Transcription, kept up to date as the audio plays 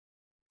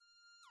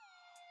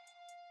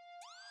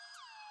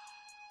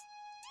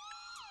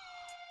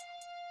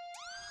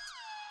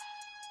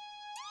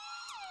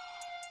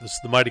This is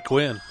the Mighty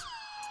Quinn.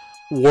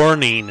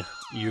 Warning,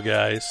 you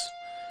guys.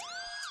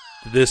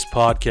 This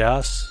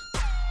podcast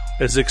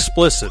is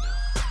explicit.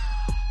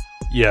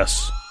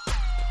 Yes.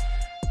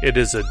 It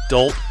is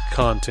adult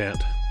content.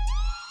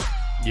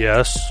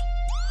 Yes.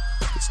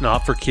 It's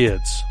not for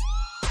kids.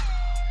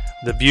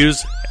 The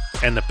views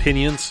and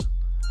opinions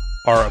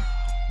are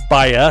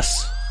by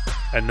us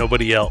and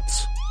nobody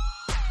else.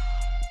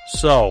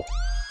 So,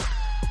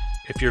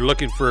 if you're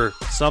looking for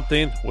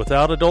something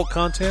without adult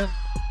content,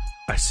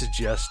 I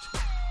suggest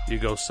you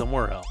go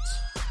somewhere else.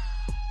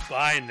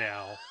 Bye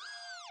now.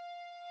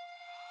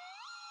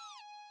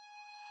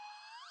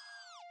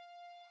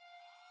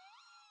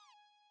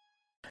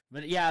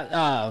 But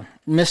yeah,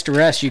 Mr.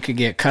 S, you could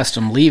get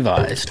custom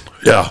Levi's.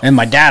 Yeah. And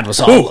my dad was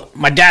all. Ooh.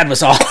 My dad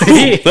was all.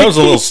 That was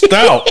a little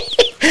stout.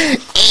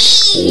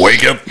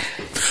 Wake up.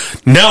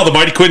 Now the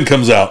Mighty Quinn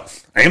comes out.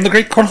 I am the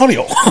great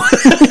Cornholio.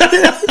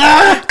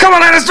 Come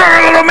on, let's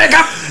start a little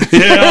makeup.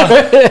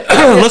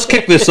 Yeah. Let's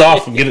kick this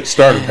off and get it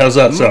started. How's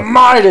that sound?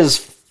 Might is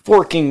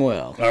forking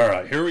well. All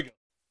right, here we go.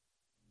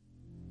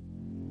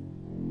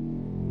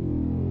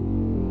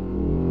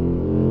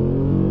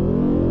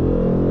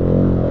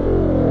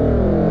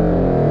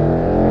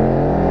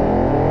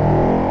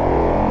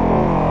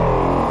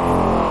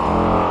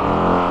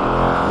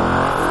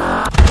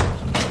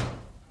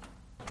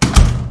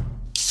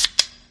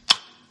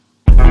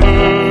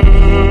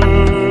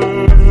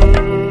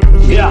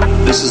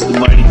 This is the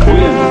Mighty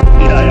Quinn.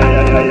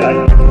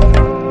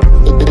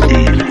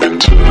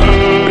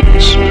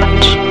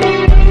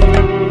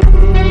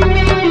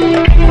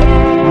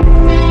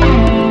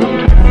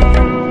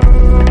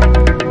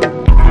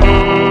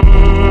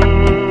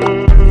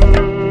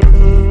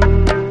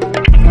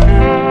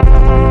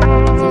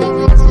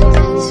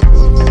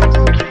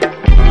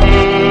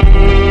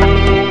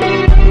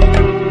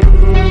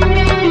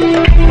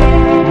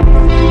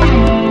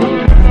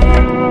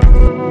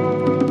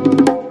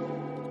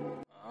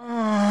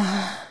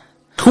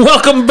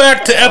 Welcome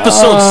back to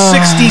episode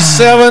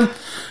 67.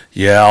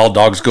 Yeah, all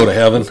dogs go to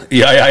heaven.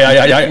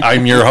 Yeah.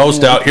 I'm your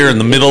host out here in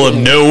the middle of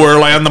nowhere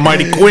land, the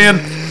Mighty Quinn.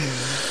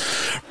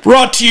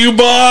 Brought to you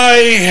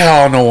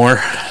by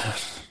nowhere.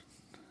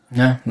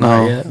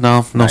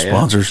 No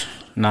sponsors.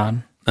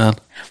 None. None.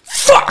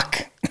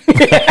 Fuck.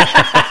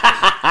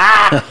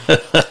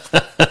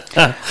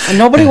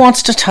 Nobody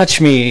wants to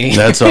touch me.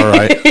 That's all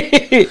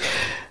right.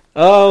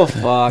 Oh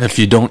fuck. If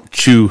you don't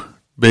chew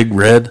Big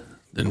Red,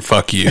 then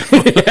fuck you.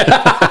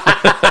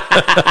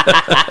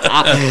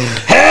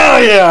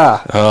 Hell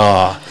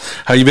yeah.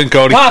 How you been,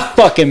 Cody? I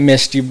fucking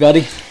missed you,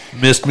 buddy.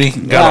 Missed me?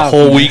 Got a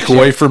whole week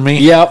away from me?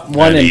 Yep,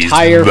 one And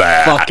entire he's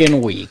back.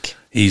 fucking week.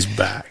 He's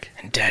back.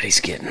 And Daddy's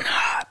getting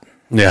hot.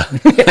 Yeah.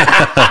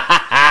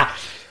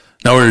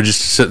 Now we were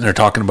just sitting there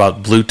talking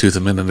about Bluetooth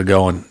a minute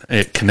ago and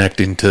it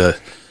connecting to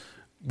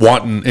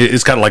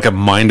it's got like a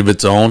mind of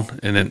its own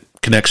and it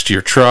connects to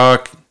your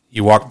truck.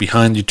 You walk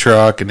behind your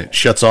truck and it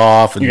shuts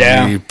off and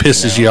it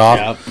pisses you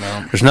off.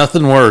 There's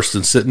nothing worse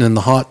than sitting in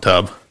the hot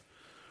tub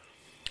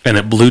and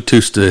it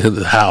Bluetooths to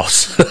the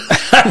house.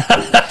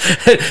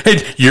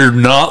 And you're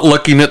not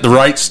looking at the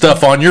right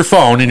stuff on your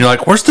phone and you're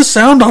like, where's the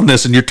sound on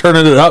this? And you're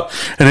turning it up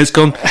and it's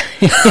going,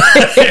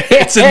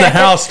 it's in the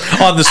house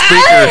on the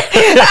speaker.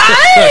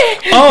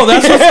 Oh,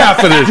 that's what's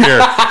happening here.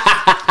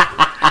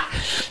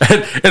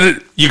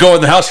 And you go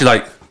in the house, you're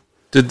like,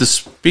 did the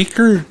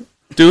speaker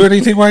do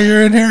anything while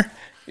you're in here?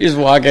 You just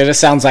walk in, it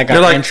sounds like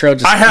our intro.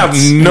 I have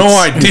no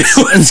idea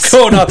what's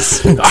going on.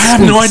 I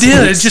have no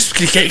idea. It just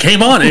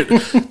came on.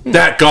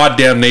 That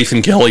goddamn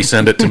Nathan Kelly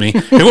sent it to me.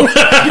 Shout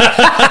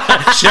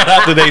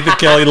out to Nathan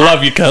Kelly.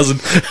 Love you, cousin.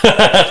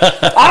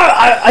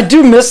 I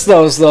do miss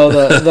those,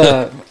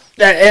 though.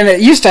 And it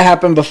used to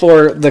happen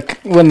before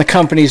when the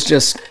companies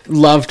just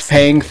loved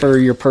paying for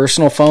your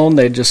personal phone.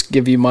 They'd just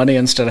give you money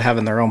instead of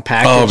having their own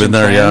package. Oh, been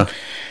there, yeah.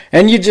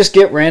 And you just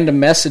get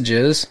random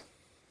messages.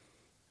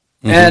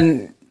 Mm-hmm.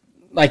 And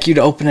like you'd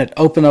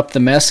open up the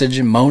message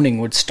and moaning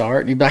would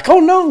start. And you'd be like, oh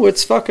no,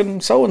 it's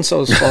fucking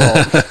so-and-so's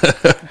fault.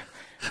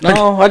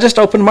 No, I just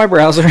opened my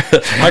browser.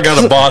 I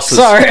got a boss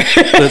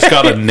that's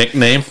got a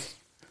nickname.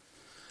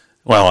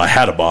 Well, I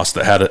had a boss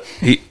that had it.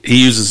 He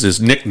uses his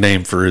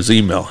nickname for his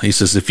email. He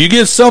says, if you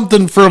get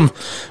something from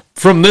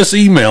this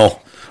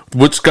email,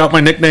 what's got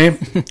my nickname?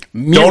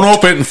 Don't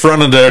open it in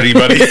front of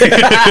anybody.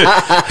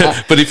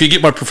 But if you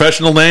get my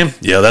professional name,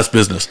 yeah, that's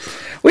business.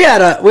 We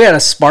had a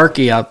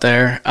Sparky out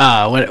there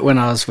when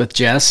I was with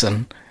Jess,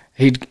 and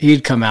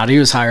he'd come out. He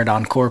was hired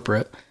on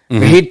corporate.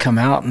 Mm-hmm. He'd come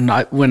out, and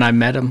when I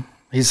met him,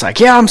 he's like,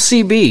 "Yeah, I'm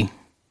CB."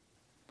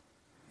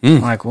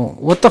 I'm like, "Well,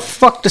 what the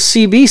fuck does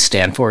CB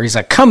stand for?" He's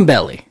like, "Cum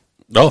belly."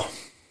 Oh,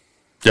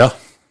 yeah.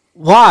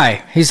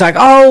 Why? He's like,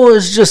 "Oh, it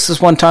was just this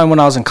one time when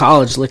I was in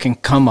college licking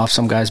cum off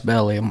some guy's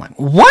belly." I'm like,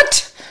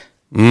 "What?"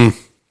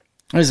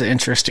 He's an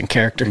interesting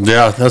character.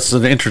 Yeah, that's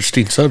an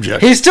interesting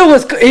subject. He's still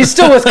with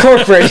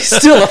corporate. He's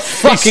still a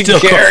fucking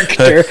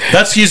character.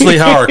 That's usually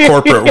how our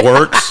corporate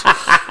works.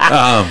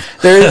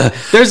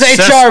 There's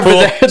HR,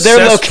 but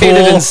they're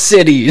located in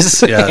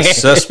cities. Yeah,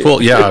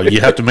 cesspool. Yeah,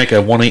 you have to make a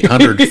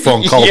 1-800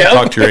 phone call to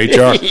talk to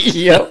your HR.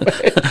 Yep.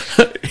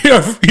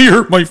 You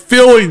hurt my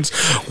feelings.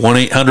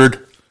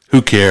 1-800.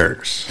 Who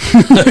cares?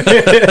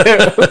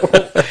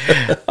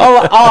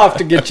 I'll have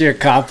to get you a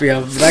copy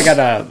of it. I got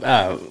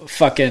a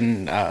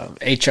fucking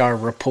HR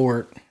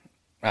report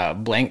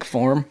blank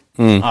form.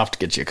 I'll have to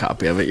get you a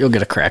copy of it. You'll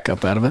get a crack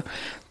up out of it.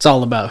 It's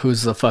all about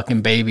who's the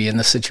fucking baby in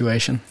the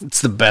situation.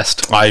 It's the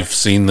best. I've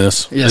seen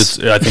this. Yes.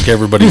 I think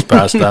everybody's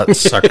passed that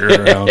sucker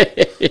around.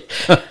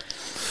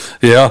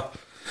 Yeah.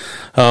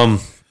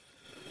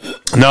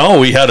 No,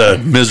 we had a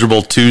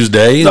miserable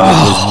Tuesday. It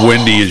was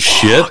windy as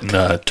shit.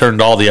 And,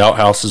 turned all the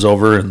outhouses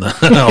over in the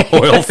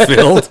oil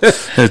field.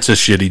 It's a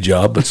shitty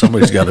job, but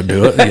somebody's got to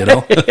do it, you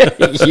know?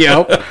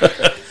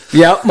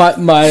 Yep.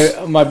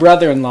 My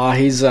brother-in-law,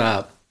 he's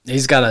got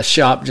a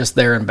shop just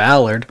there in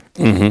Ballard.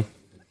 Mm-hmm.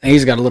 And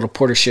he's got a little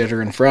porta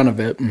shitter in front of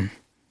it. And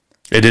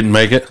it didn't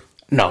make it?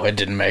 No, it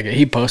didn't make it.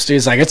 He posted,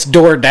 he's like, it's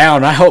door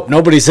down. I hope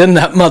nobody's in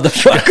that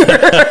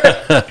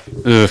motherfucker.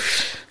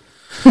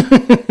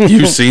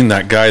 You've seen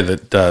that guy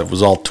that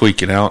was all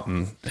tweaking out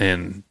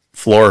in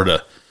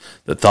Florida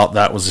that thought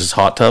that was his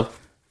hot tub?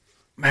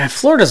 Man,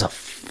 Florida's a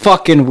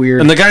fucking weird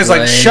And the guy's place.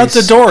 like, shut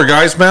the door,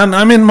 guys, man.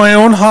 I'm in my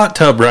own hot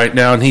tub right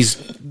now. And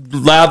he's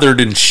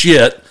lathered in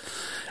shit.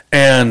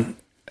 And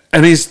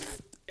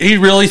he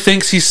really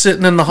thinks he's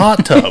sitting in the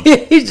hot tub.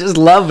 He's just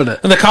loving it.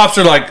 And the cops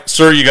are like,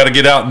 sir, you got to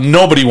get out.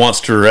 Nobody wants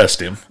to arrest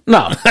him.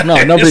 No,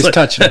 nobody's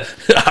touching it.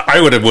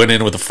 I would have went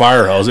in with a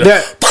fire hose.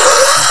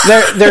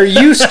 There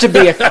used to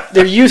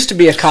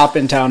be a cop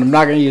in town. I'm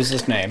not going to use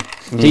his name.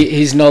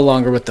 He's no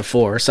longer with the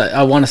force.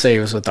 I want to say he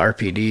was with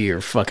RPD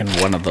or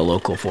fucking one of the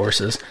local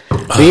forces.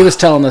 But he was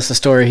telling us a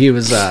story. He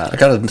was. I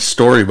got a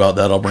story about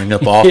that. I'll bring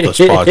up off this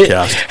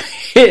podcast.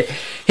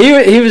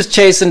 He was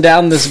chasing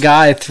down this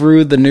guy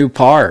through the new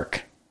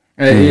park.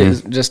 He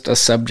was just a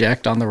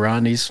subject on the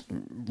run. He's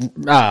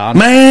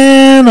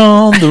man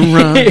on the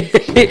run.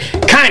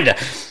 Kinda.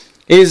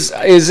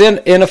 Is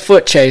in a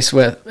foot chase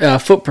with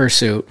foot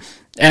pursuit.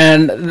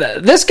 And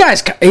this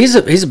guy's he's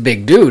a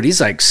big dude.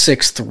 He's like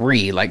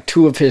 6'3", like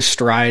two of his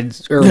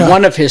strides or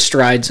one of his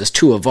strides is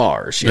two of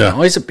ours. You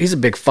know, he's a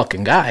big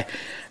fucking guy.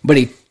 But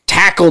he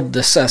tackled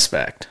the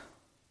suspect.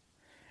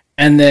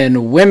 And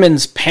then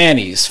women's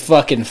panties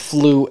fucking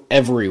flew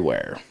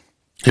everywhere.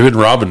 You've been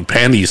robbing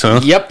panties, huh?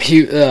 Yep,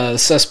 the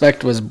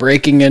suspect was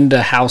breaking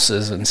into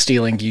houses and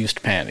stealing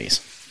used panties.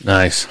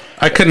 Nice.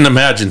 I couldn't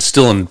imagine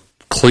stealing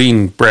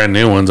clean, brand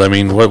new ones. I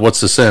mean,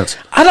 what's the sense?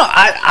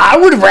 I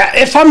would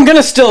if I'm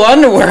gonna steal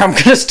underwear, I'm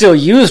gonna steal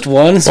used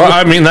ones. Well,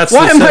 I mean, that's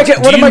what am I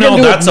gonna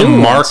do? That's a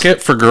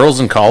market for girls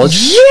in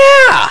college.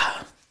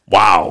 Yeah.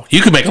 Wow,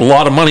 you could make a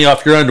lot of money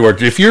off your underwear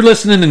if you're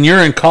listening and you're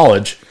in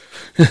college.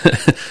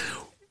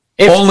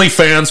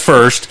 OnlyFans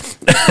first.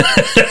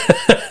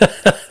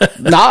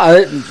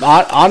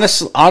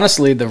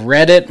 Honestly, the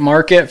Reddit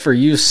market for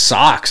used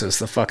socks is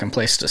the fucking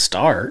place to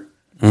start.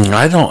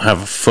 I don't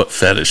have a foot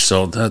fetish,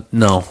 so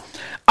no.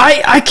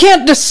 I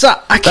can't decide.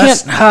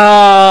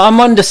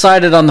 I'm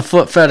undecided on the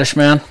foot fetish,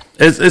 man.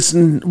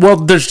 Well,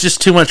 there's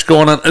just too much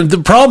going on. And the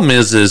problem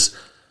is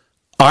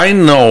I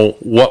know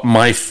what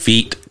my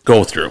feet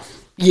go through.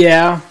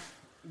 Yeah.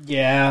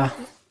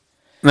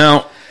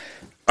 Now,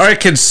 I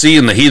can see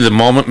in the heat of the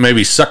moment,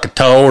 maybe suck a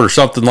toe or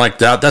something like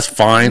that. That's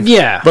fine.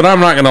 Yeah. But I'm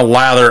not going to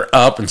lather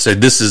up and say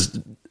this is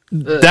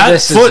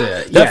that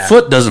foot. That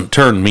foot doesn't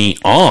turn me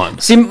on.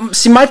 See,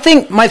 my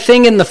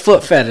thing in the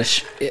foot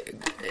fetish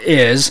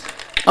is,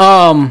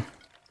 I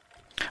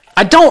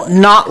don't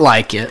not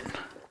like it,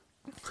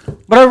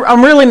 but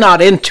I'm really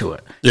not into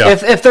it. Yeah.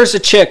 If there's a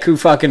chick who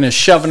fucking is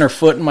shoving her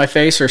foot in my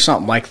face or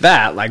something like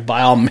that, like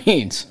by all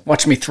means,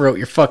 watch me throw out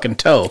your fucking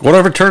toe.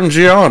 Whatever turns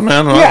you on,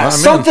 man. Yeah,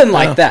 something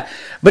like that.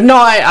 But no,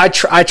 I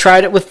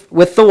tried it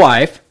with the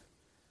wife.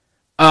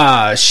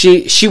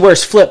 She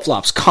wears flip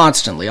flops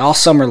constantly all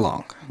summer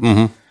long.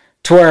 Mm-hmm.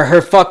 To where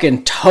her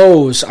fucking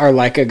toes are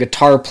like a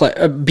guitar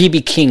player,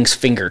 BB King's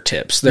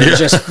fingertips. They're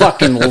just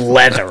fucking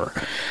leather.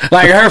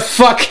 Like her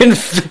fucking...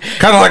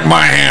 kind of like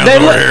my hands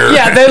over here.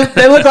 Yeah,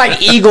 they look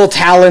like eagle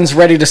talons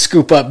ready to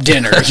scoop up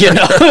dinner, you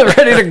know?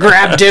 Ready to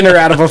grab dinner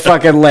out of a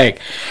fucking lake.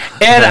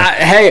 And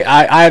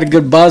I had a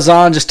good buzz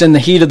on just in the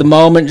heat of the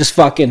moment, just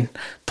fucking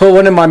put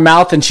one in my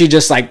mouth and she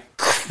just like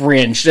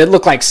cringed. It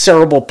looked like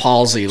cerebral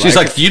palsy. She's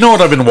like, you know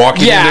what I've been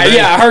walking into today?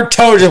 Yeah, her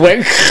toe just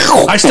went...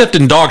 I stepped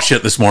in dog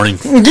shit this morning.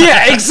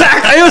 Yeah,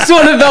 exactly. It was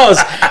one of those.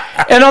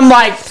 And I'm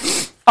like,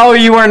 oh,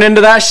 you weren't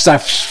into that? She's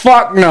like,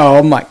 fuck no.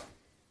 I'm like,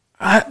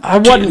 I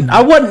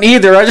wasn't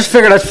either. I just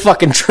figured I'd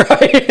fucking try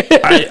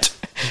it.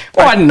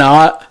 Why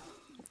not?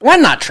 Why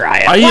not try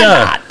it? Why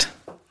not?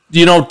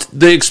 You know,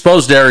 the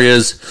exposed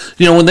areas,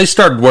 you know, when they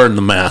started wearing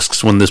the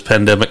masks when this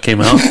pandemic came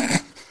out,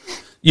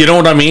 You know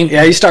what I mean?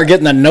 Yeah, you start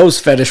getting the nose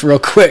fetish real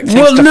quick.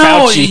 Well, To no,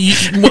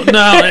 Fauci.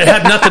 no, it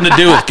had nothing to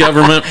do with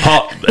government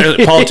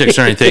politics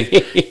or anything.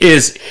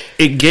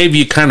 It gave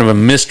you kind of a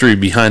mystery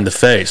behind the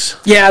face.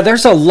 Yeah,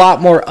 there's a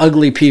lot more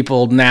ugly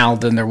people now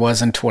than there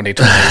was in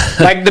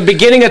 2020. Like the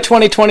beginning of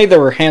 2020, there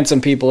were handsome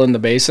people in the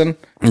basin,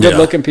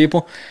 good-looking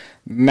people.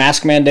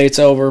 Mask mandate's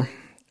over.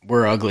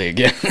 We're ugly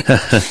again.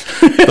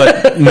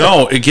 But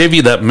no, it gave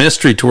you that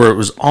mystery to where it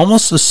was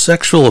almost a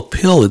sexual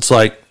appeal. It's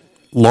like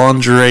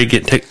lingerie.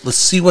 Let's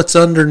see what's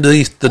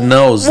underneath the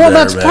nose. Well,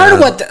 there,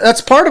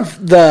 that's part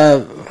of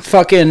the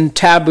fucking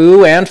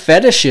taboo and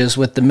fetishes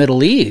with the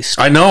Middle East.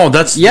 I know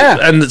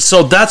and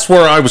so that's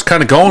where I was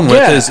kind of going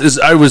with is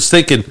I was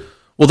thinking,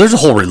 well, there's a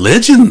whole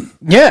religion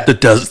that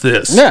does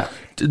this. Yeah.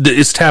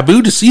 It's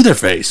taboo to see their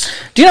face.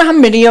 Do you know how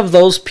many of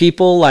those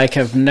people like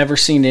have never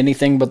seen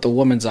anything but the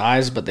woman's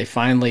eyes, but they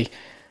finally,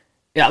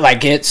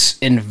 it's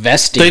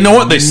investing. They know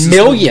what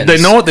millions.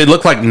 They know what they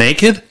look like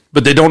naked,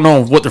 but they don't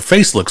know what their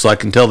face looks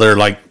like until they're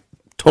like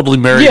totally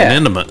married and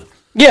intimate.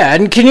 Yeah,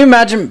 and can you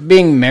imagine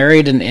being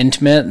married and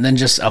intimate, and then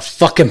just a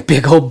fucking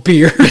big old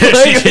beard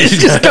it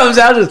just comes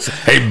out and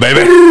hey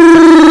baby,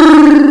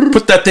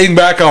 put that thing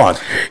back on.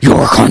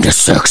 You're kind of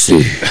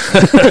sexy.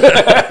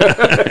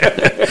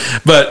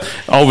 But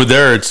over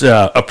there, it's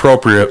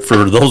appropriate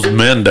for those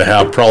men to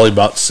have probably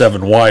about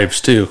 7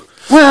 wives too.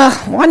 Well,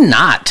 why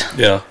not?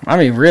 Yeah, I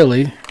mean,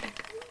 really,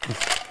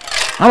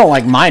 I don't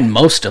like mine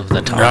most of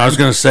the time. I was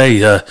going to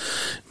say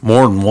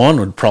more than one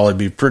would probably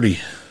be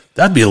pretty.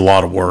 That'd be a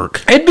lot of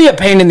work. It'd be a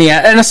pain in the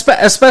ass, and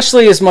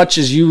especially as much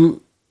as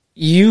you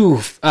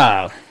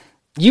fantasize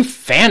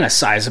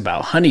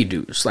about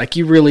honeydews, like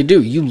you really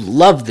do. You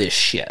love this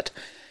shit.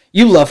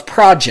 You love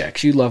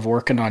projects. You love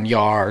working on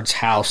yards,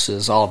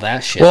 houses, all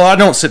that shit. Well, I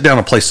don't sit down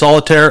and play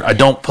solitaire. I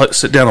don't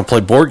sit down and play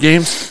board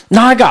games.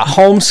 No, I got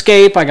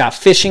Homescape. I got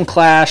Fishing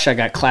Clash. I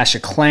got Clash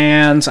of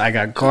Clans. I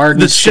got Garden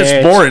This Stage.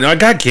 shit's boring. I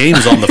got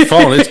games on the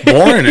phone. It's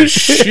boring as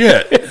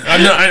shit.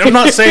 I'm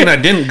not saying I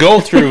didn't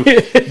go through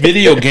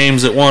video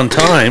games at one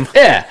time.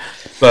 Yeah.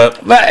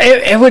 But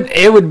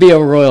it would be a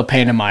royal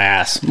pain in my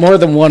ass. More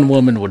than one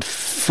woman would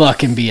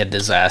fucking be a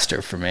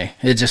disaster for me.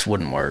 It just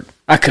wouldn't work.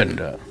 I couldn't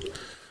do it.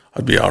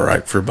 I'd be all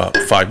right for about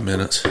 5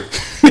 minutes.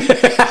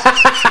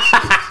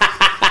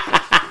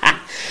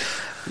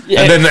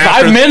 Yeah, and then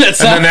 5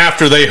 minutes. And then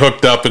after they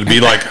hooked up, it'd be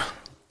like,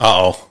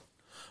 uh-oh,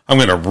 I'm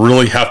going to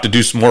really have to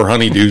do some more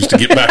honeydews to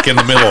get back in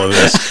the middle of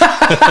this.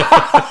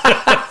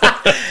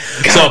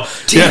 So,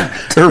 yeah,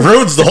 it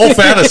ruins the whole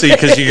fantasy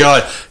because you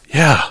go,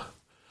 yeah,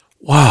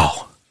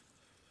 wow,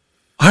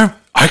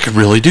 I could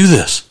really do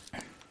this.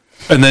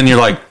 And then you're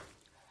like,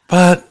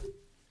 but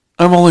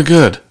I'm only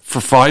good for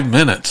 5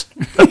 minutes.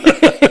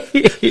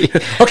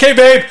 Okay,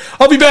 babe,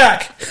 I'll be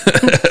back.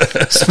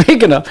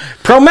 Speaking of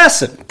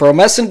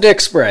Promescent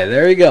dick spray.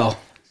 There you go.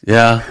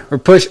 Yeah,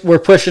 we're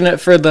pushing it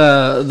for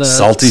the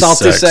salty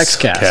sex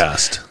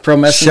cast.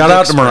 Promescent. Shout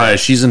out to Mariah.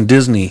 She's in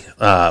Disney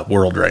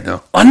World right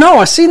now. Oh no,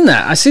 I seen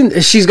that.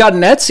 She's got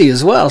an Etsy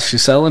as well.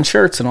 She's selling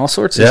shirts and all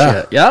sorts of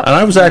shit. Yeah, and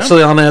I was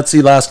actually on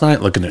Etsy last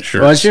night looking at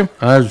shirts. Was you?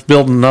 I was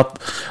building up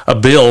a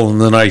bill, and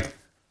then I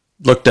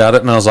looked at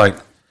it, and I was like,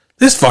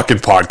 this fucking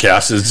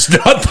podcast is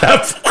not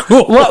that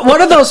cool.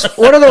 What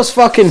are those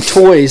fucking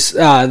toys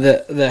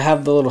that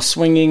have the little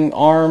swinging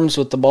arms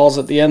with the balls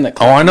at the end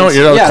that I know, the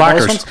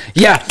clackers.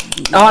 Yeah,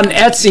 on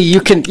Etsy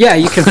you can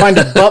find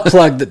a butt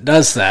plug that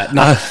does that. And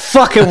I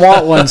fucking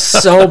want one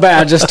so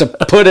bad just to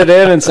put it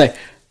in and say,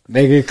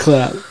 make it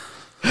clap.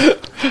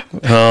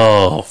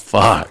 Oh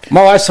fuck.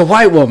 My wife's a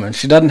white woman.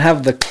 She doesn't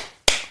have the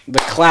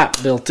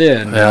clap built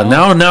in. Yeah,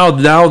 now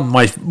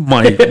my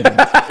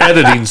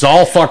editing's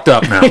all fucked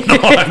up now. No,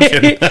 I'm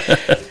kidding.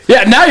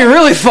 Yeah, now you're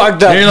really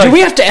fucked up. Like, do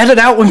we have to edit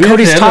out when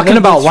Cody's talking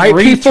about white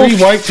people?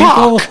 Three white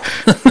people.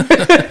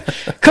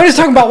 Cody's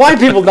talking about white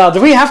people now.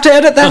 Do we have to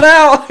edit that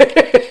out?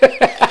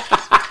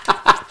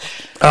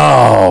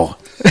 Oh.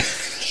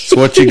 So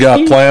what you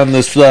got planned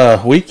this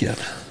weekend?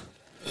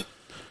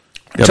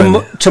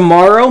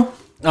 Tomorrow,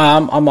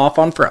 I'm off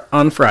on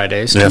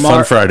Fridays. Yeah,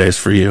 fun Fridays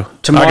for you.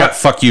 I got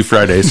fuck you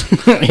Fridays.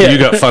 Yeah. You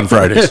got fun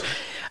Fridays.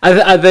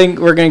 I think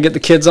we're going to get the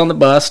kids on the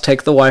bus,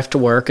 take the wife to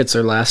work. It's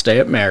her last day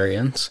at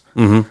Marion's.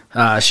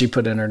 Mm-hmm. She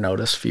put in her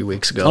notice a few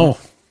weeks ago. Oh,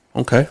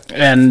 okay.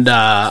 And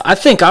I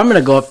think I'm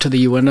going to go up to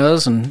the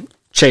Uintas and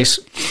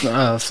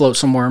float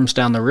some worms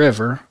down the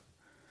river.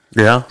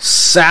 Yeah.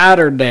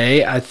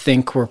 Saturday, I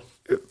think we're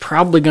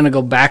probably going to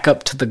go back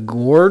up to the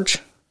gorge.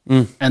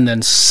 And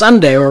then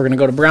Sunday, we're going to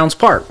go to Browns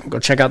Park. Go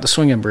check out the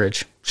swinging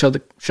bridge. Show the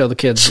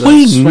kids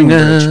the swinging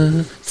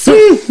bridge.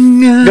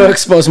 Go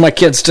expose my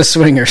kids to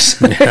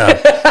swingers. Yeah.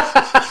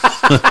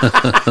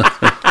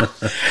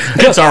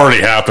 It's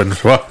already happened.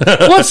 Well,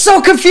 it's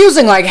so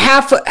confusing. Like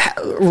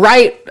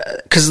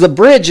because the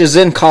bridge is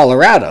in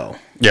Colorado.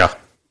 Yeah.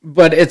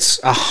 But it's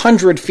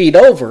 100 feet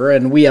over,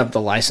 and we have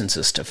the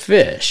licenses to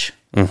fish.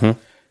 Mm-hmm.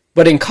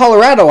 But in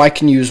Colorado, I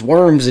can use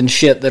worms and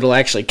shit that'll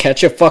actually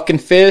catch a fucking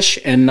fish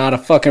and not a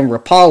fucking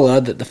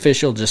Rapala that the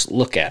fish will just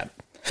look at.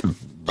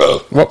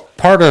 What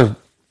part of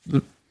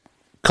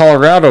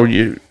Colorado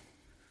The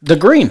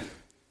green.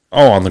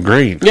 Oh, on the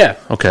green. Yeah.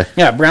 Okay.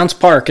 Yeah, Browns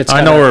Park.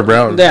 I know where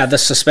Brown. Yeah, the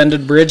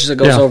suspended bridge that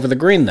goes over the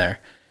green there.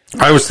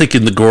 I was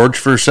thinking the gorge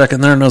for a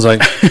second there, and I was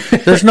like,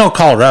 "There's no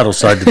Colorado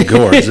side to the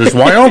gorge. There's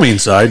Wyoming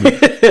side."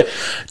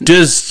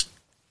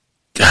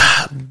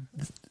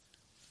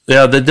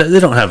 Yeah, they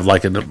don't have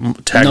like a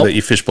tag that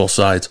you fish both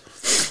sides.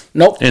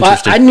 Nope.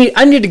 Interesting.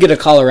 I need to get a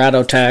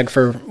Colorado tag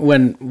for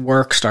when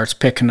work starts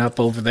picking up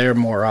over there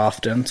more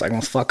often. It's like,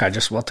 well, fuck, I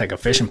just will take a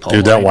fishing pole.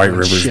 Dude, that White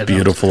River's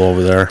beautiful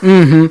over there.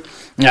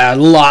 Mm-hmm. Yeah, a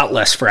lot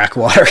less frack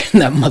water in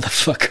that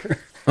motherfucker.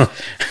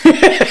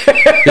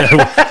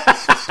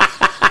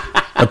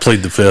 I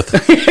plead the fifth.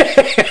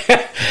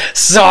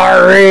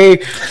 Sorry.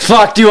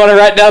 Fuck, do you want to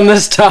write down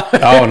this time?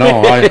 Oh,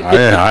 no.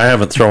 I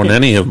haven't thrown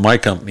any of my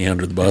company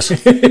under the bus.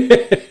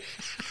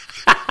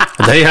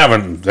 They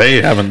haven't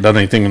done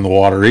anything in the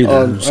water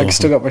either. I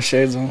still got my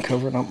shades on,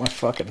 covering up my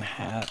fucking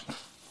hat.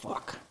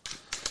 Fuck.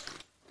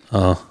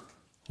 Well,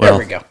 there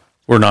we go.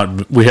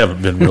 We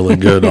haven't been really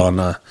good on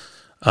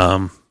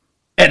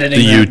editing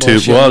the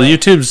YouTube. Well, the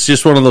YouTube's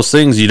just one of those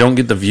things, you don't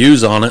get the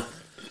views on it.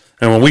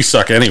 And when we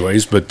suck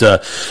anyways, but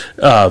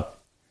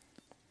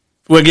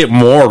we get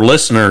more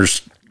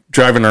listeners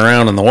driving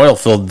around in the oil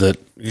field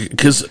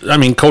because, I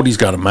mean, Cody's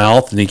got a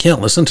mouth and you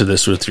can't listen to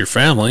this with your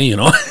family, you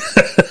know.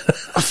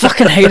 I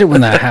fucking hate it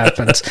when that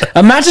happens.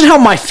 Imagine how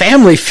my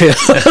family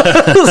feels.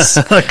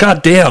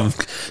 God damn.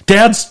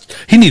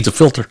 He needs a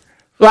filter.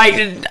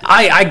 Like,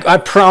 I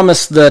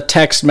promised the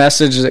text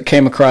message that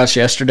came across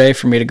yesterday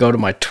for me to go to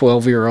my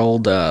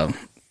 12-year-old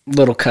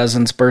little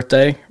cousin's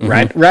birthday.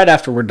 Mm-hmm. Right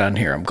after we're done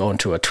here, I'm going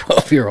to a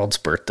 12-year-old's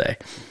birthday.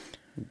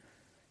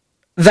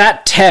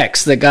 That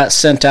text that got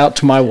sent out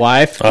to my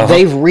wife,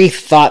 they've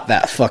rethought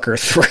that fucker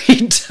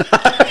 3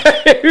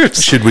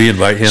 times. Should we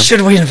invite him?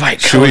 Should we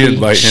invite Cody?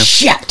 Him?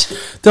 Shit.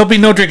 There'll be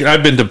no drinking.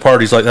 I've been to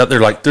parties like that. They're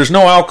like, there's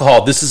no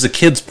alcohol. This is a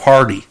kid's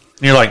party.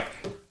 And you're like,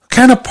 what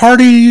kind of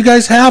party are you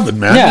guys having,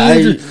 man? Yeah,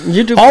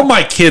 you do. All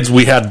my kids,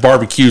 we had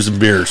barbecues and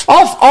beers.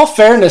 All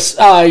fairness,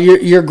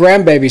 your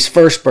grandbaby's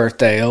first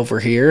birthday over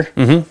here,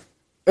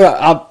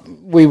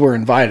 we were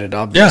invited,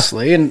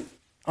 obviously, and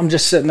I'm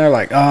just sitting there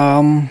like,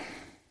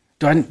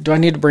 do I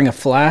need to bring a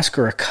flask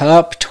or a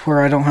cup to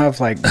where I don't have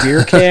like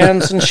beer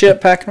cans and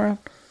shit packing around?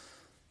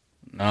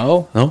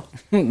 No.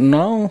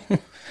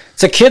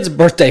 It's a kid's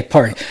birthday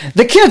party.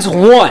 The kid's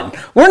won.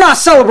 We're not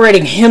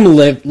celebrating him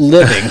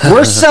living.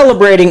 We're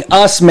celebrating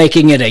us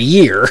making it a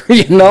year.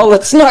 You know,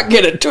 let's not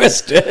get it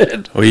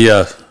twisted. We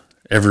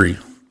every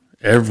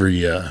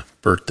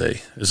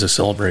birthday is a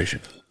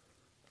celebration.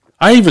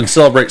 I even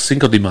celebrate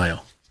Cinco de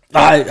Mayo.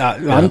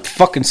 I'm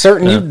fucking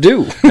certain you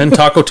do. And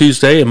Taco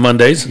Tuesday and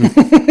Mondays.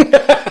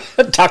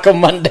 And Taco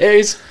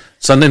Mondays.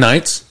 Sunday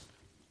nights.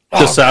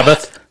 The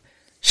Sabbath.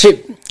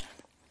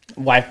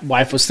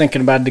 Wife was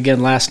thinking about it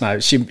again last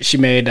night. She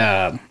made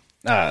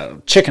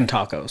chicken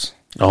tacos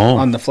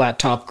on the flat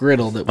top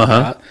griddle that we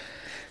got.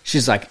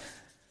 She's like,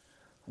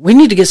 we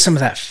need to get some of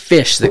that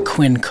fish that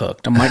Quinn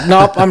cooked. I'm like,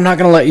 nope, I'm not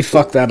gonna let you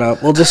fuck that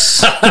up. We'll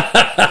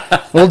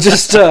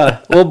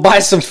buy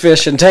some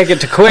fish and take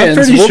it to Quinn's.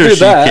 I'm pretty sure she's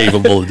that.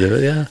 capable to do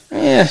it. Yeah.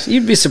 Yeah,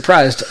 you'd be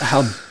surprised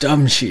how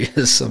dumb she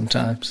is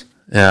sometimes.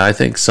 Yeah, I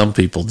think some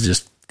people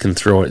just can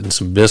throw it in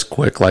some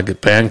Bisquick like a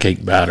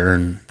pancake batter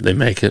and they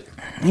make it.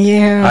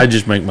 Yeah. I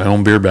just make my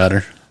own beer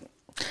batter.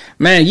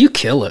 Man, you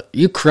kill it.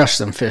 You crush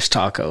them fish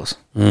tacos.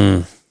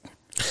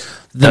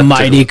 The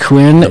mighty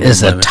Quinn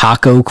is a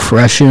taco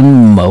crushing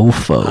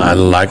mofo. I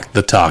like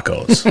the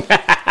tacos.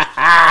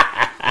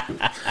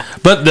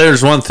 But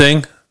there's one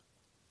thing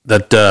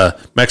that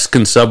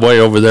Mexican Subway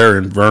over there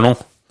in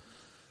Vernal,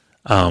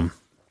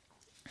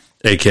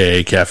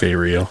 a.k.a. Cafe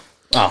Rio.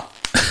 Oh.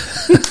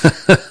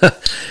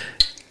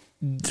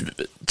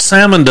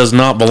 Salmon does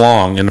not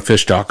belong in a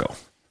fish taco.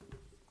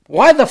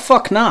 Why the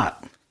fuck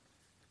not?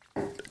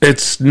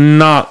 It's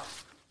not.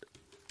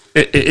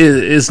 It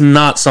is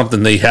not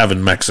something they have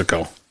in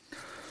Mexico.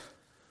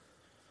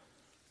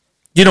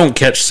 You don't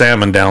catch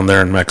salmon down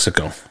there in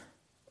Mexico.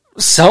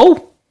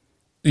 So?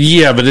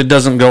 Yeah, but it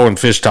doesn't go in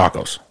fish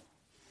tacos.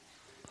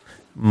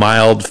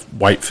 Mild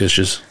white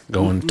fishes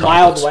go in tacos.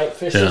 Mild white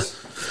fishes?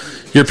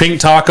 Yeah. Your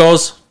pink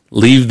tacos,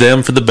 leave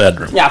them for the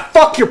bedroom. Yeah,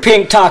 fuck your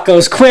pink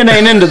tacos. Quinn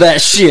ain't into that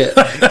shit.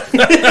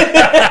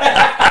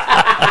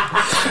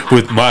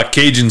 With my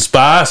Cajun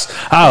spice,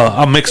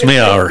 I'll mix me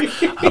a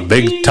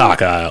big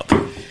taco out.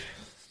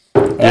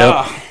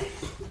 Yep.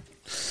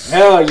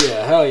 Hell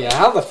yeah.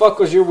 How the fuck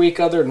was your week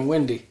other than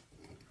windy?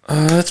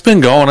 It's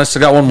been going. I still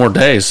got one more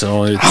day,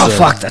 so it's...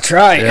 fuck, that's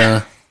right.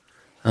 Yeah.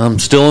 I'm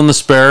still in the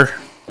spare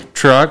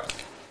truck.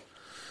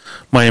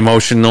 My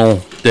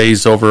emotional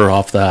day's over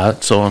off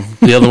that, so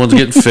the other one's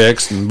getting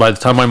fixed, and by the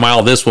time I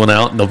mile this one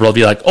out, they'll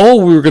probably be like,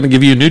 oh, we were going to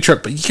give you a new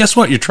truck, but guess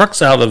what? Your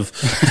truck's out of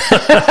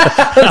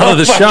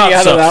the shop,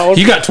 so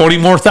you got 20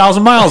 more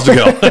thousand miles to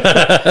go.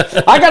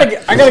 I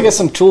gotta get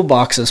some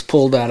toolboxes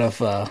pulled out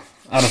of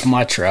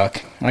my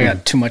truck. I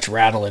got too much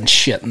rattle and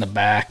shit in the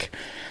back,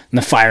 and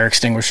the fire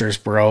extinguisher's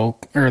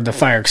broke, or the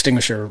fire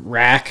extinguisher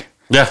rack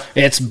Yeah.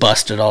 It's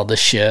busted all the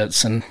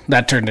shits, and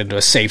that turned into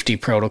a safety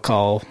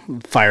protocol.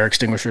 Fire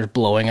extinguishers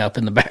blowing up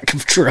in the back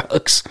of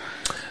trucks.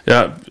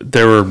 Yeah,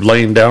 they were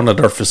laying down at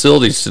our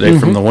facilities today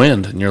from the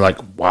wind, and you're like,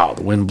 wow,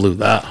 the wind blew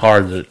that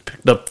hard that it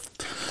picked up,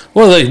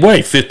 what do they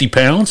weigh, 50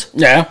 pounds?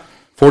 Yeah.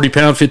 40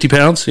 pounds, 50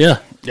 pounds? Yeah.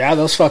 Yeah,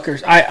 those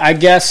fuckers. I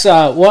guess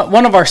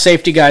one of our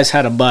safety guys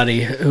had a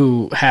buddy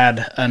who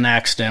had an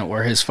accident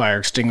where his fire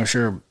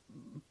extinguisher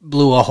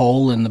blew a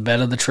hole in the bed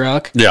of the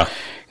truck. Yeah.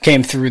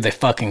 Came through the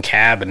fucking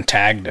cab and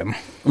tagged him.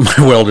 My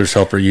welder's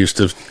helper used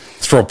to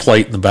throw a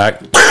plate in the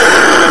back.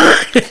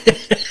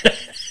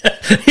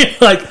 You're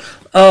like,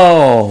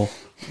 oh,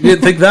 you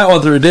didn't think that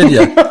one through, did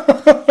you?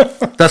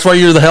 That's why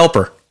you're the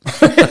helper.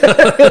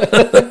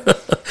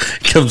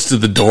 Comes to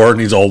the door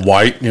and he's all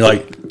white, and you're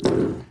like,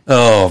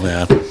 oh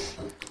man.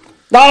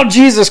 Oh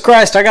Jesus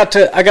Christ! I got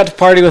to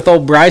party with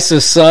old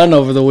Bryce's son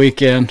over the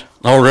weekend.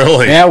 Oh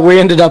really? Yeah, we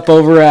ended up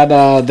over at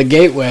the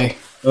Gateway.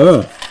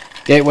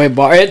 Gateway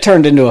Bar. It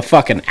turned into a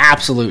fucking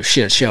absolute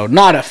shit show.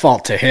 Not at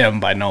fault to him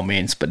by no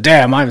means, but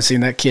damn, I haven't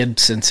seen that kid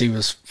since he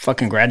was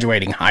fucking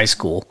graduating high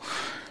school.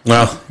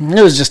 Well,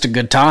 it was just a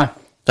good time.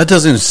 That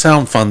doesn't even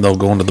sound fun though.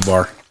 Going to the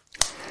bar,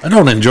 I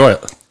don't enjoy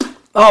it.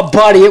 Oh,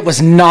 buddy, it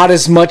was not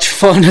as much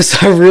fun as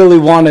I really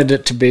wanted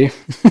it to be.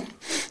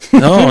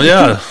 Oh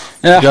yeah.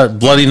 Yeah. You got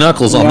bloody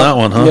knuckles on that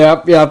one, huh?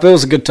 Yep, it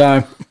was a good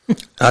time.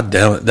 God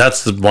damn it.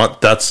 That's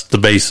the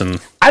basin.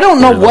 I don't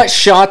know what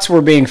shots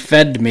were being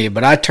fed to me,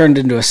 but I turned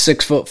into a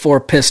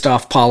 6'4" pissed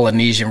off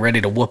Polynesian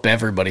ready to whoop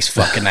everybody's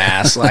fucking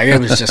ass. Like,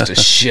 it was just a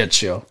shit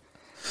show.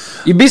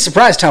 You'd be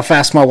surprised how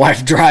fast my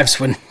wife drives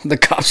when the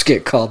cops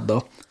get called,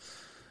 though.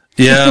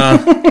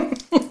 Yeah.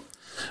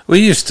 We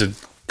used to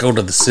go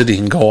to the city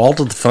and go all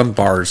to the fun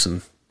bars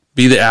and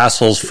be the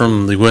assholes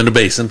from the Uinta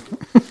Basin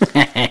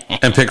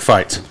and pick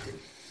fights.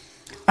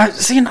 I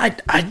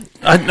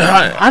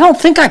don't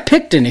think I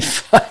picked any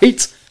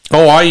fights.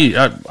 Oh,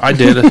 I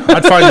did.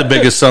 I'd find the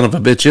biggest son of a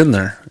bitch in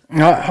there.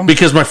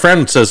 Because my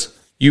friend says,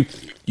 you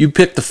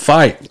pick the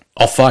fight,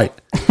 I'll fight.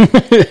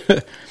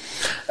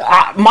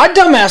 My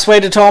dumbass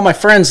waited till all my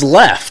friends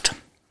left.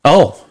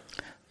 Oh.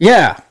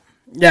 Yeah,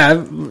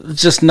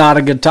 it's just not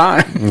a good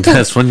time.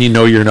 That's when you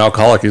know you're an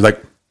alcoholic. You're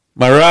like,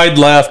 my ride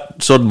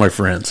left, so did my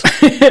friends.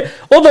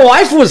 Well, the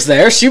wife was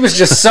there. She was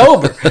just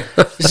sober.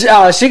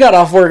 She got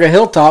off work at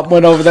Hilltop,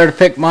 went over there to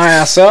pick my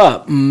ass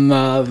up.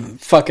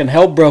 Fucking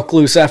hell broke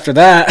loose after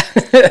that.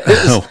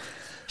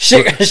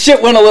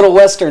 Shit went a little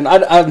western.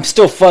 I'm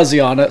still fuzzy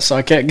on it, so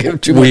I can't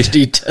give too much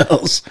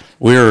details.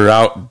 We were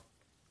out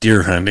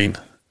deer hunting,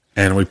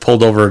 and we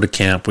pulled over at a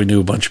camp. We knew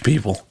a bunch of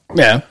people.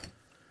 Yeah.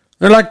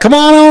 They're like, come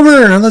on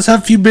over and let's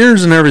have a few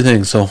beers and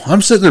everything. So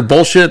I'm sitting there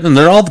bullshitting, and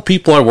they're all the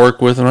people I work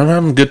with, and I'm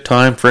having a good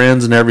time,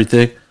 friends and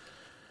everything.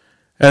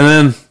 And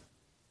then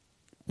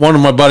one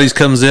of my buddies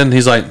comes in, and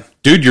he's like,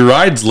 dude, your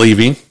ride's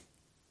leaving.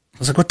 I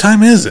was like, what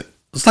time is it?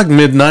 It's like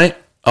midnight.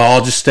 Oh,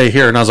 I'll just stay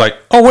here. And I was like,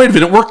 oh, wait a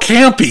minute, we're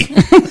camping.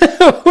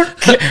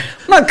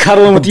 I'm not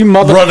cuddling with you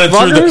motherfuckers.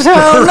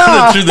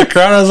 Running through the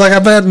crowd. I was like, I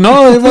bet,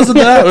 no, it wasn't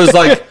that. It was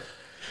like,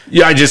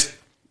 yeah, I just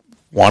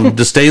wanted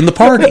to stay in the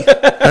party.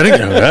 I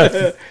didn't know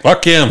that.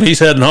 Fuck him. He's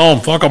heading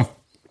home. Fuck him.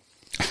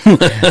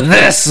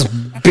 This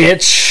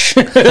bitch.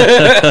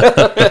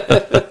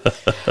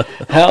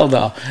 Hell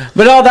no.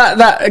 But all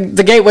that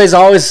the Gateway's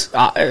always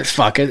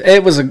fuck it.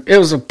 It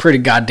was a pretty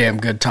goddamn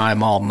good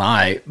time all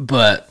night,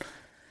 but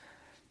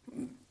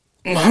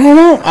I don't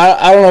know.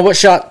 I don't know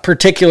what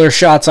particular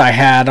shots I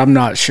had. I'm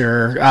not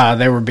sure.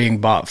 They were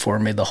being bought for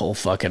me the whole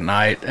fucking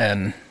night,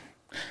 and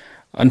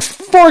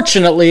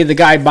unfortunately, the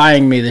guy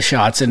buying me the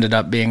shots ended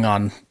up being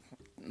on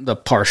the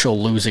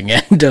partial losing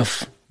end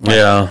of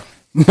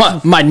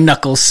my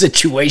knuckles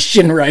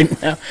situation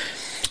right now.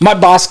 My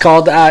boss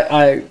called.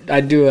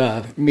 I do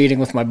a meeting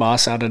with my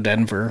boss out of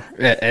Denver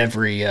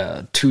every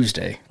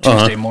Tuesday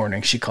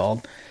morning. She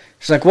called.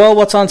 She's like, well,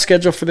 what's on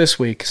schedule for this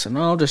week? I said,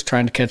 no, just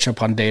trying to catch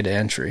up on data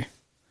entry.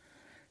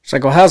 She's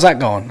like, well, how's that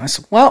going? I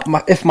said, well,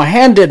 if my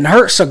hand didn't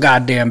hurt so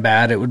goddamn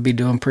bad, it would be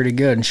doing pretty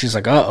good. And she's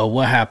like, uh-oh,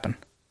 what happened?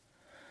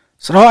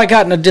 So, I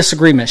got in a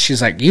disagreement.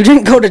 She's like, you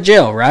didn't go to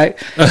jail, right?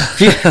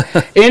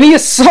 Any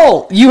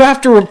assault, you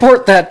have to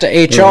report that to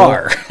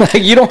HR.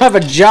 Like, you don't have a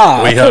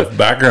job. We have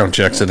background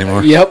checks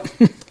anymore. Yep.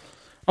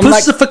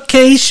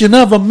 Pacification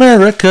of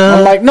America.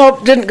 I'm like,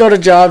 nope, didn't go to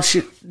job.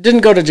 She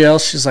didn't go to jail.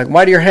 She's like,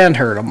 why do your hand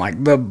hurt? I'm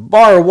like, the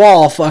bar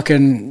wall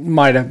fucking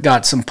might have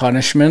got some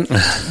punishment.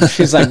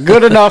 She's like,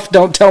 good enough.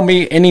 Don't tell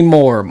me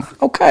anymore. I'm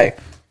like, okay.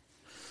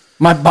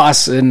 My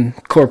boss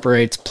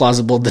incorporates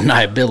plausible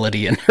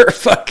deniability in her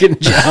fucking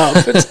job.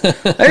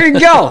 There you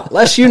go.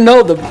 Less you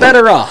know, the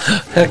better off.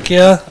 Heck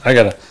yeah. I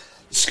got to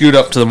scoot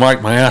up to the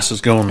mic. My ass is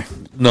going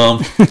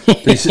numb.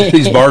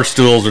 These bar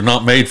stools are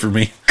not made for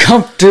me.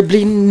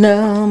 Comfortably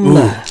numb.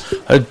 Ooh.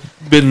 I've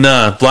been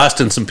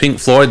blasting some Pink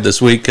Floyd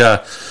this week.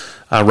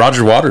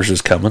 Roger Waters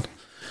is coming.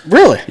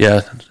 Really?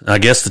 Yeah. I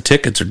guess the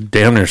tickets are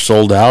damn near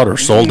sold out or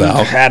sold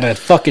out. Had a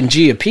fucking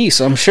G a piece,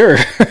 I'm sure.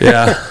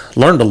 Yeah.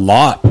 Learned a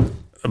lot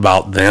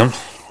about them.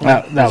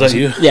 That was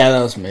you? Yeah,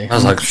 that was me. I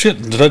was like,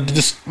 shit, did I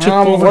just tip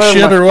I'm over wearing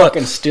shit my or what?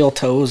 fucking steel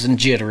toes and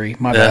jittery.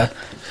 My bad.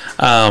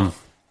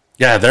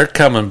 Yeah, they're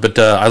coming. But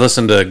I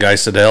listened to Guy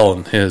Sedell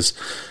and his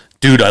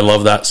Dude, I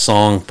Love That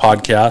Song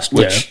podcast,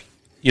 which,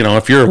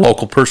 if you're a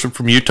local person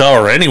from Utah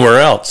or anywhere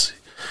else,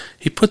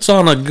 he puts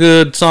on a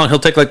good song. He'll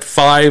take like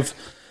 5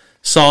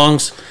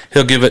 songs.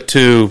 He'll give it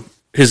to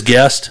his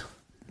guest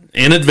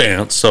in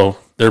advance, so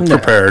they're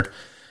prepared.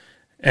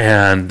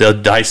 And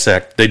they'll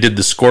dissect. They did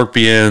the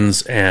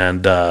Scorpions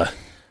and I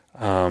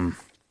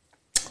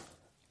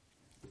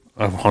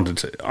wanted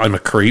to say I'm a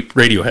Creep,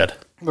 Radiohead.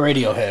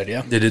 Radiohead,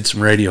 yeah. They did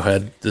some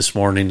Radiohead this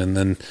morning, and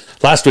then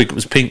last week it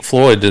was Pink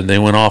Floyd, and they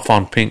went off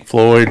on Pink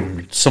Floyd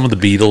and some of the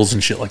Beatles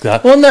and shit like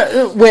that.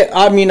 Well,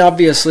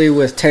 obviously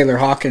with Taylor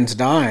Hawkins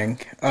dying,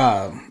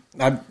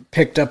 I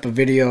picked up a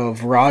video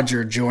of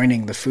Roger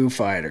joining the Foo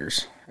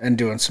Fighters and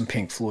doing some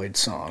Pink Floyd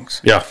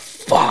songs. Yeah.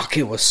 Fuck,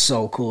 it was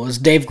so cool. It was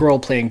Dave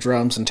Grohl playing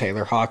drums and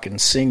Taylor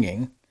Hawkins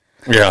singing.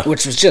 Yeah.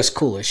 Which was just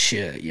cool as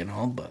shit,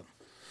 but...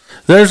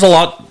 There's a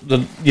lot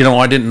that,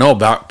 I didn't know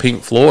about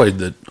Pink Floyd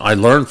that I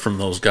learned from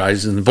those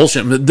guys. And the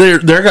bullshit,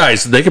 they're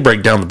guys, they could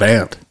break down the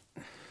band.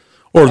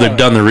 Or they've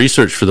done the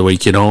research for the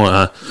week,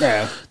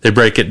 They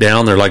break it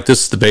down. They're like,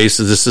 this is the bass.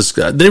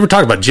 They were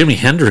talking about Jimi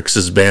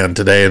Hendrix's band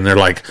today, and they're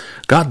like,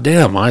 God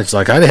damn. I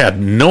had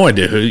no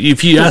idea.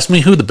 If you asked me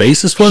who the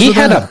bassist was. He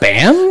had a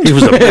band? He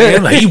was a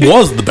band? He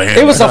was the band.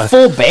 It was a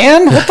full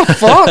band? What the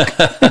fuck?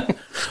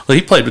 Well,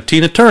 he played with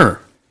Tina Turner.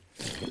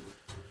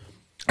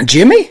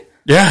 Jimmy?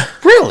 Yeah.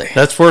 Really?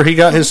 That's where he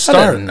got his start.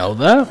 I didn't know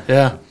that.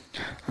 Yeah.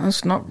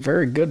 That's not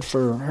very good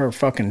for her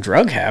fucking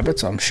drug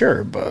habits, I'm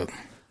sure, but...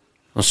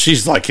 Well,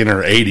 she's like in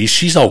her 80s.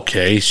 She's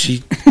okay. I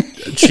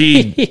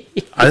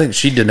think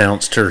she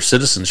denounced her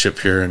citizenship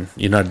here in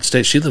the United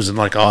States. She lives in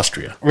like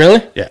Austria.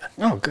 Really? Yeah.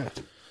 Oh, good.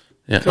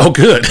 Yeah. Good. Oh,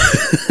 good.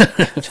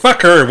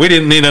 Fuck her. We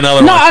didn't need another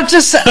one. No,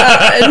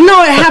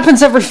 it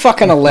happens every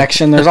fucking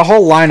election. There's a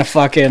whole line of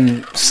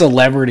fucking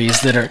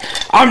celebrities that are,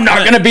 I'm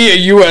not going to be a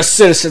U.S.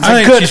 citizen.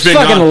 I could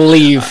fucking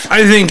leave.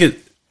 I think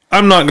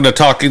I'm not going to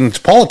talk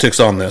into politics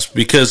on this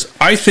because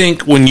I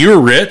think when you're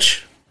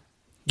rich,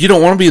 you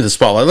don't want to be in the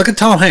spotlight. Look at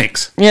Tom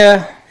Hanks.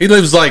 Yeah. He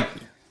lives like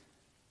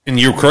in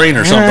Ukraine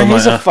or something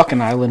like that. He's a fucking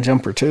island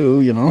jumper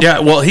too, Yeah,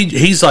 well,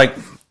 he's like,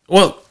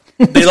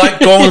 they like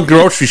going to the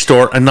grocery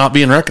store and not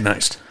being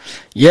recognized.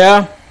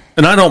 Yeah.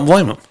 And I don't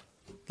blame them.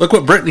 Look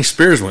what Britney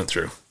Spears went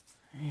through.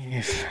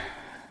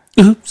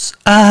 Oops,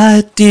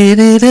 I did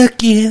it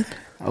again.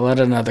 I let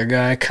another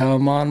guy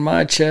come on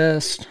my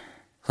chest.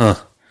 Huh.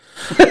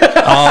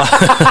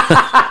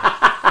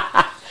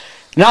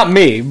 Not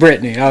me,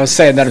 Britney. I was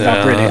saying that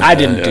about Britney. I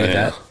didn't do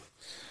that.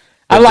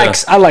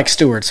 But, I like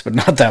Stewart's, but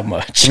not that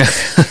much.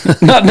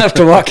 Not enough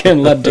to walk in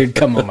and let dude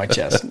come on my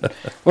chest.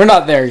 We're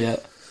not there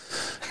yet.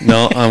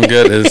 No, I'm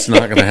good. It's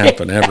not going to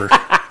happen ever.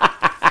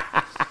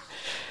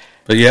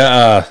 But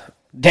yeah,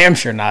 damn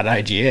sure not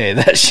IGA.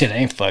 That shit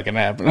ain't fucking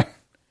happening.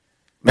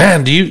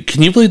 Man,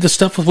 can you believe the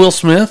stuff with Will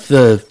Smith?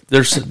 They're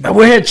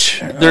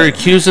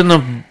accusing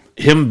of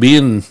him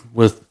being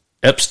with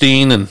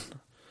Epstein and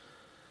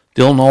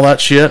Dylan, all that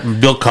shit,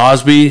 and Bill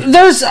Cosby.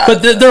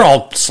 But they're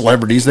all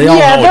celebrities. They all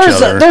know each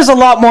other. There's a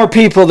lot more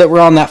people that were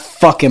on that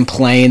fucking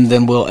plane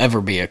than will ever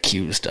be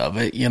accused of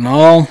it,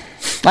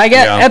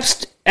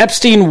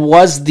 Epstein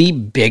was the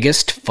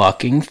biggest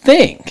fucking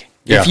thing.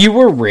 Yeah. If you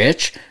were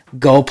rich,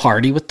 go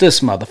party with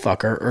this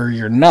motherfucker or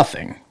you're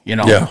nothing,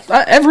 Yeah.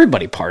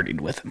 Everybody partied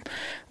with him.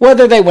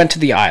 Whether they went to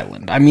the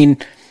island. I mean...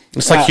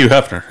 It's like Hugh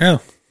Hefner,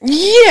 yeah.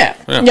 Yeah.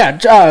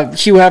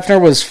 Hugh Hefner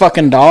was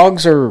fucking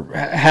dogs or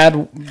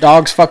had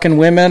dogs fucking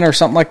women or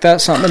something like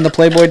that. Something in the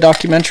Playboy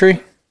documentary.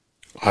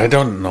 I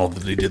don't know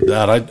that he did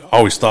that. I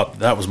always thought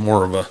that was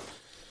more of a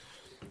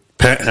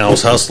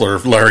penthouse hustler,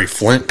 Larry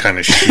Flint kind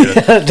of shit.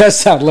 It does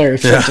sound Larry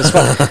Flint as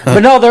well. But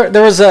no,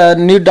 there was a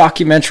new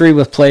documentary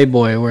with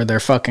Playboy where they're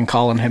fucking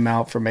calling him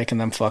out for making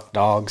them fuck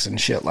dogs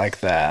and shit like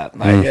that.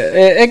 Like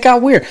it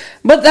got weird.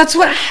 But that's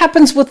what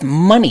happens with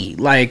money.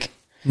 Like...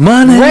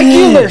 Money.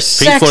 Regular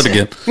sex. Pink Floyd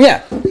again.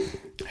 Yeah.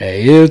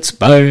 Hey, it's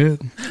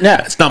bad.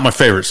 Yeah. It's not my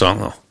favorite song,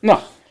 though.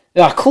 No.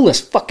 The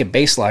coolest fucking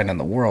bass line in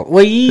the world.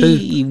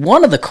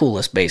 One of the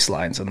coolest bass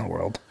lines in the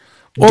world.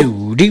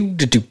 Well, they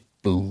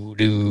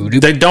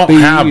don't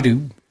have...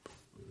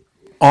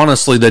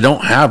 Honestly, they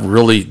don't have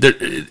really...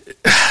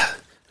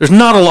 There's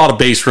not a lot of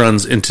bass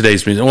runs in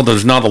today's music. Well,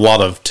 there's not a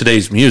lot of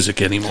today's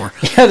music anymore.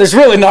 Yeah, there's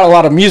really not a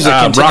lot of music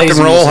in today's music. Rock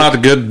and roll had a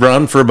good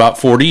run for about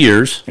 40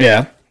 years.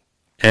 Yeah.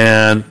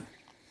 And...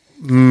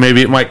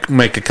 maybe it might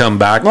make a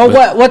comeback.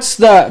 Well, what's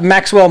the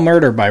Maxwell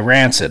Murder by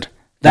Rancid?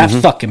 That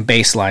fucking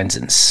bass line's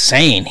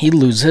insane. He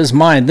loses his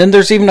mind. Then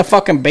there's even a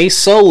fucking bass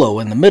solo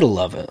in the middle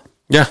of it.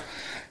 Yeah.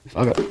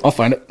 Fuck it. I'll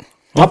find it.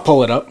 I'll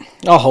pull it up.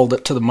 I'll hold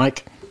it to the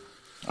mic.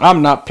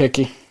 I'm not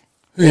picky.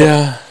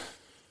 Yeah.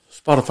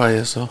 Spotify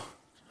is, though.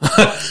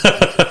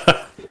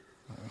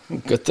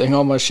 Good thing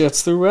all my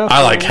shit's through Apple.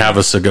 I like Have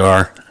a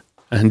Cigar.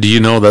 And do you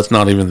know that's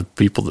not even the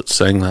people that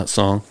sang that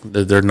song?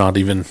 They're not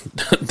even...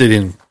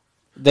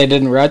 They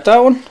didn't write that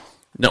one?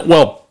 No,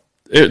 well,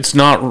 It's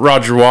not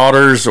Roger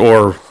Waters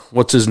or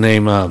what's his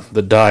name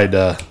that died.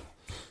 The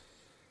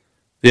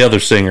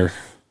other singer.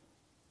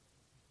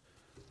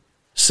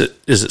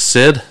 Is it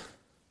Sid?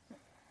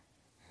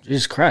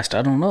 Jesus Christ,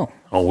 I don't know.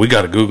 Oh, we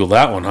got to Google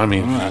that one. I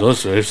mean,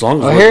 listen, as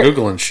long as we're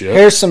Googling shit.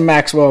 Here's some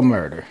Maxwell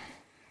Murder.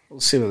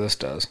 We'll see what this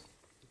does.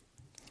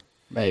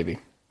 Maybe.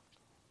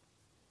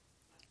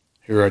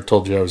 Here, I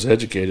told you I was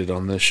educated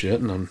on this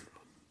shit, and I'm...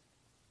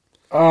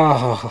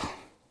 Oh,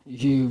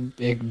 you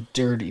big,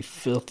 dirty,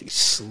 filthy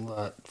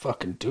slut.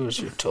 Fucking do as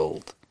you're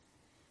told.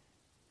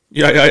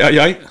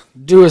 Yeah.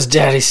 Do as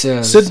daddy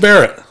says. Sid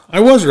Barrett.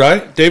 I was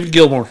right. David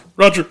Gilmour,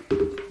 Roger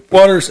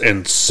Waters,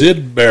 and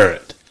Sid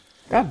Barrett.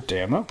 God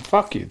damn it.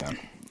 Fuck you then.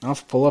 I'll have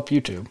to pull up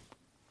YouTube.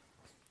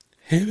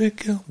 Here we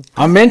go.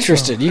 I'm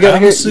interested. You gotta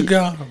Have hear a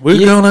cigar.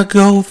 We're gonna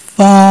go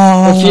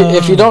far.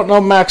 If you don't know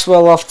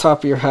Maxwell off the top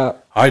of your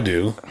hat. I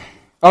do.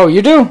 Oh,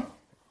 you do?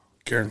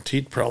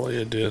 Guaranteed probably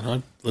I did.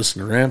 I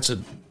listened to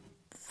Rancid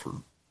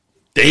for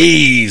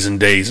days and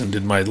days and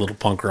did my little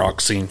punk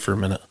rock scene for a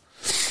minute.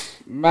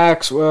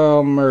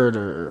 Maxwell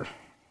Murder.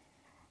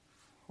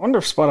 I wonder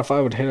if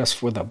Spotify would hit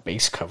us with a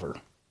bass cover.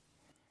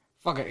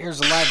 Fuck it, here's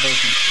a live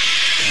version.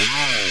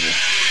 Wow.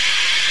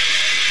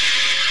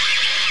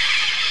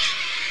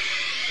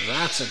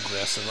 That's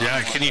aggressive.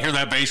 Yeah, can you hear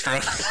that bass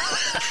drum?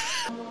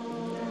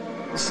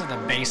 Listen to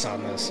the bass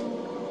on this.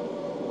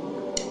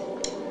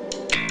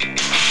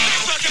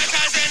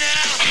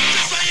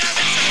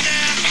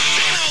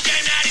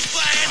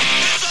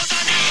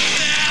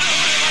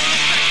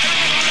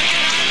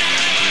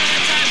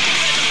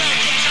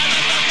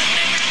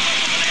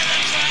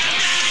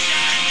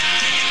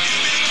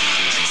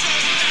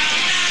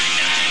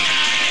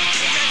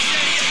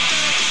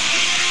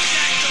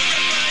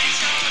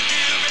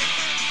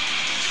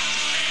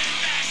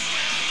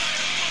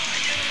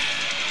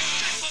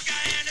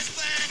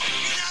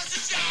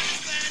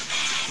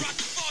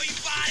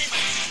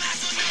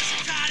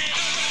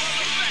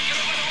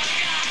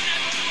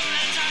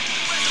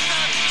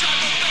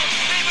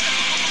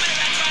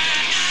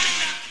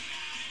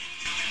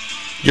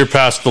 You're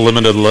past the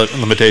limited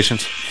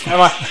limitations.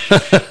 Am I?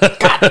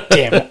 God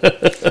damn it.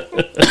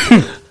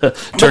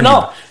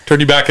 Turn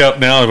you back up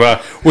now.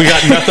 We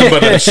got nothing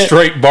but a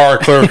straight bar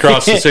clear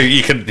across the city.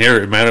 You can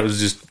hear it, man. It was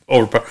just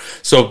overpowered.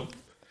 So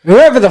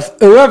whoever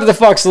the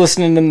fuck's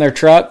listening in their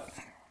truck,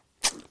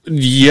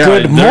 yeah.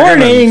 Good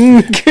morning.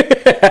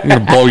 I'm going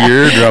to blow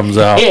your eardrums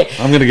out.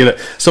 I'm going to get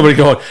somebody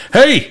going,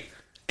 hey,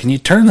 can you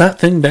turn that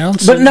thing down?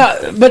 But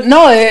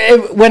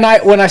no. When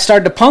I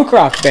started a punk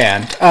rock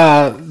band,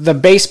 the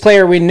bass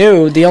player we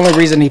knew, the only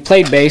reason he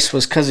played bass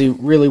was because he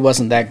really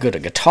wasn't that good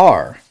at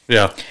guitar.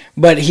 Yeah.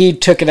 But he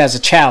took it as a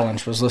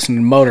challenge, was listening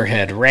to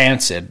Motorhead,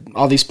 Rancid,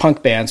 all these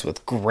punk bands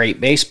with great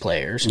bass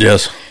players.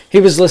 Yes. He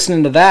was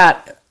listening to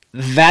that.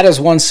 That is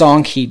one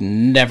song he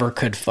never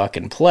could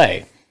fucking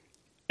play.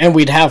 And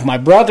we'd have my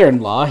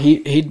brother-in-law,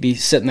 he'd be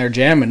sitting there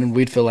jamming, and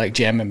we'd feel like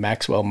jamming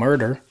Maxwell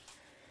Murder.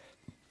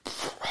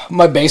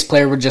 My bass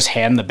player would just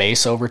hand the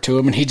bass over to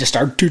him, and he'd just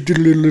start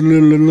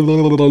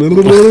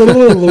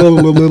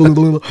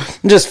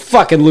just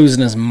fucking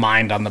losing his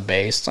mind on the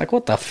bass. It's like,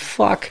 what the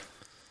fuck?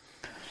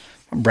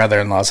 My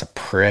brother-in-law's a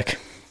prick.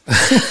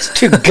 He's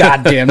too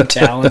goddamn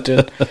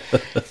talented.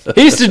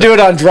 He used to do it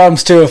on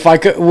drums too. If I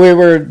could, we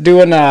were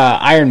doing a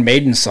Iron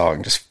Maiden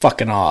song, just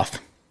fucking off.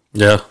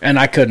 Yeah. And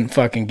I couldn't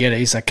fucking get it.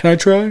 He's like, "Can I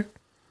try?"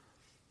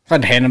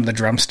 I'd hand him the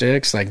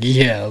drumsticks, like,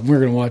 "Yeah, we're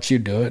gonna watch you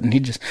do it." And he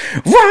just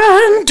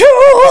run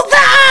to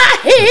the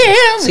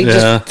hills. He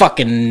just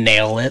fucking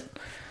nail it.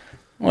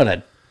 What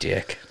a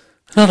dick.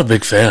 Not a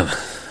big fan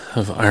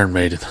of Iron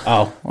Maiden.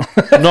 Oh.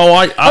 No,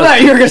 I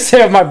thought you were going to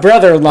say of my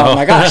brother-in-law. I'm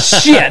like, oh,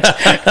 shit.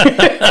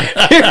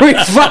 Here we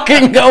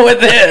fucking go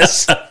with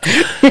this.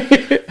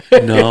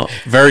 No,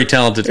 very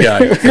talented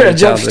guy. We're going to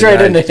jump straight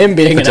into him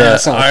being an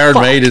asshole. Iron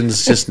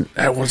Maiden's just,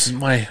 that wasn't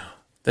my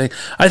thing.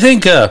 I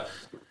think...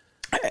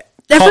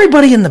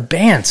 everybody in the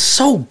band's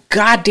so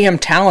goddamn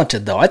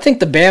talented, though. I think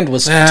the band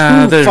was too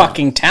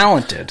fucking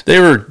talented. They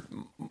were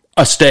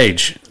a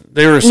stage.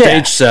 They were a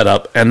stage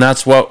setup, and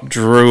that's what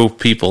drew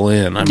people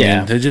in. I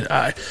mean, they just,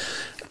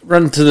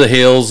 Run to the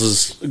Hills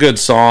is a good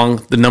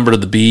song. The Number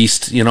of the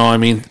Beast, you know, I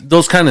mean,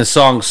 those kind of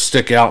songs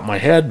stick out in my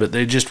head, but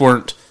they just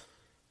weren't...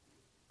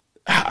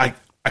 I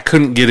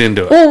couldn't get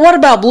into it. Well, what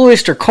about Blue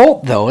Oyster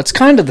Cult, though? It's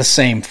kind of the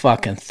same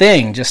fucking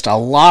thing, just a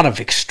lot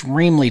of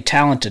extremely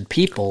talented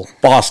people.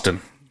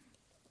 Boston.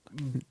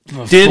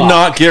 Did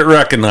not get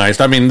recognized.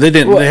 I mean, they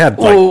didn't. They had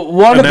like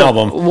an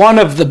album. One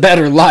of the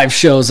better live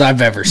shows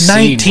I've ever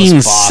seen.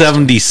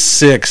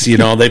 1976. You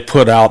know, they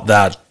put out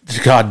that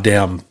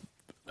goddamn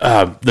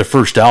their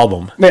first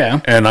album.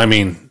 Yeah, and I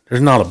mean,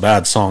 there's not a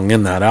bad song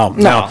in that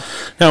album. No.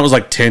 Now it was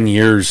like 10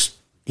 years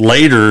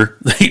later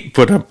they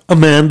put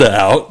Amanda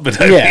out. But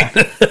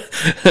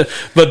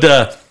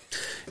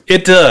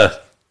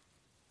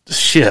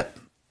shit.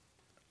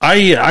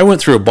 I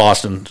went through a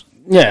Boston.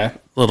 Yeah.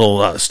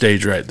 Little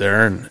stage right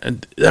there,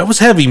 and that was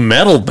heavy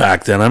metal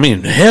back then. I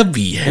mean,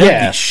 heavy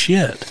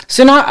shit.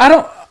 So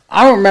now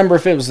I don't remember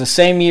if it was the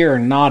same year or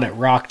not at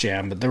Rock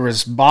Jam, but there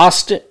was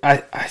Boston. I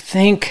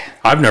think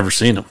I've never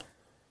seen them.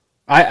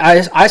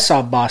 I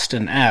saw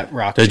Boston at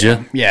Rock Jam. Did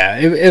you? Yeah,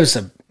 it was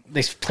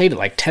they played at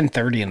like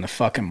 10:30 in the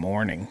fucking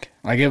morning.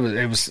 Like it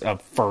was a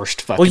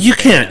first fucking. Well, you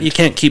band.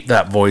 can't keep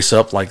that voice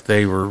up like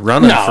they were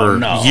running for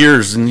No.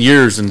 years and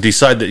years and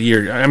decide that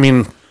you're. I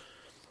mean,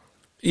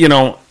 you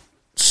know,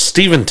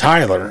 Steven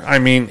Tyler. I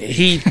mean,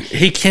 he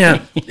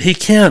can't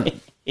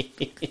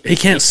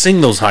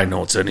sing those high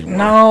notes anymore.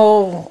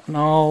 No.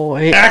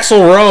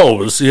 Axl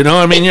Rose, you know.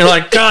 I mean, you're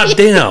like, God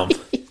damn,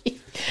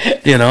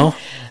 you know.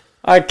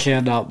 I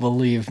cannot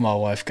believe my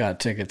wife got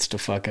tickets to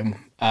fucking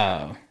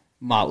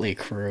Motley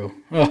Crue.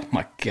 Oh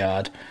my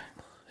god.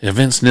 Yeah,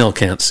 Vince Neil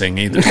can't sing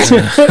either.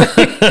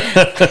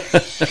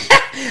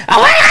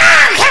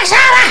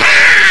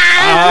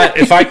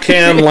 If I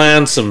can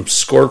land some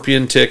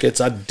Scorpion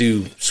tickets, I'd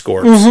do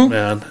Scorps,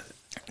 man.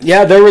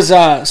 Yeah, there was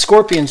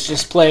Scorpions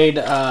just played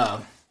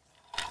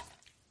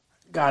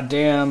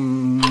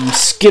goddamn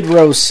Skid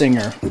Row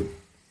singer.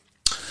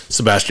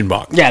 Sebastian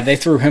Bach. Yeah, they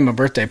threw him a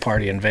birthday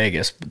party in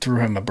Vegas,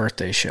 threw him a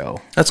birthday show.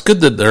 That's good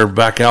that they're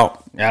back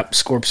out. Yep,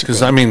 Scorps.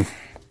 Because, I mean,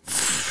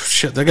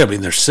 shit, they got to be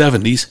in their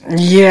 70s.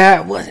 Yeah,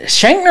 well,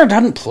 Shankner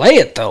doesn't play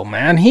it, though,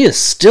 man. He is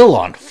still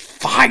on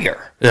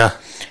fire. Yeah.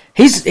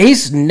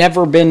 He's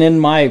never been in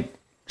my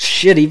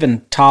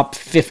even top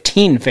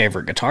 15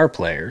 favorite guitar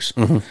players.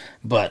 Mm-hmm.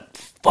 But,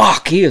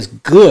 fuck, he is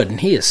good,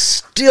 and he is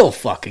still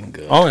fucking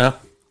good. Oh,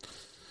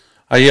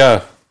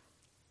 yeah.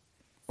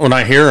 When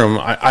I hear them,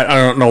 I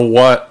don't know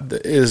what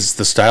is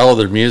the style of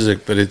their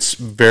music, but it's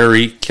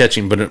very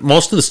catching. But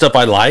most of the stuff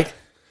I like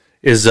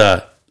is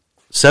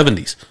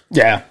 70s.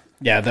 Yeah,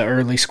 the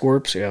early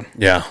Scorps, yeah.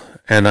 Yeah,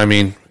 and I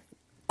mean,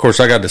 of course,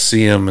 I got to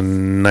see him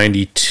in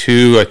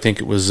 '92. I think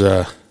it was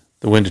The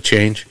Wind to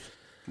Change.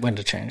 Wind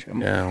to Change.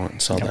 Yeah, I went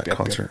and saw that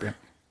concert. Yep.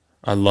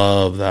 I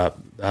love that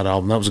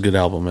album. That was a good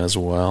album as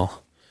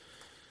well.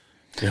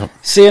 Yep.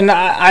 See, and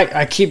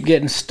I keep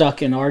getting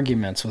stuck in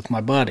arguments with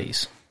my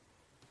buddies.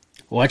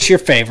 What's your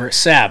favorite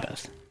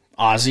Sabbath,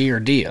 Ozzy or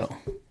Dio?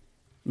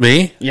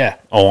 Me? Yeah.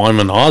 Oh, I'm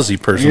an Ozzy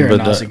person, You're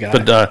an Ozzy guy.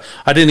 But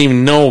I didn't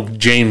even know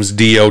James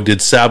Dio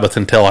did Sabbath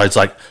until I was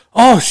like,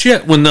 oh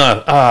shit! When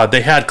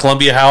they had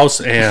Columbia House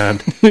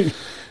and you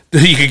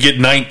could get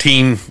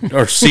 19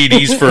 or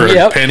CDs for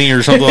a penny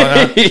or something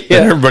like that. Yeah.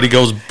 And everybody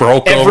goes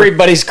broke.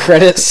 Everybody's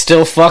credits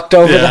still fucked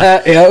over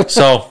that. Yep.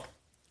 So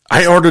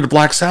I ordered a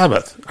Black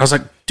Sabbath. I was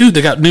like, dude,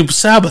 they got new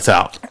Sabbath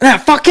out. Yeah,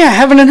 fuck yeah,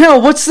 Heaven and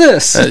Hell. What's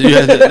this? It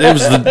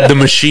was the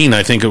Machine,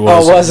 I think it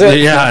was. Oh, was it?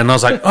 Yeah, and I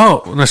was like,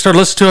 oh, when I started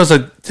listening to it, I was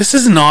like, this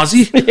isn't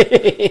Ozzy.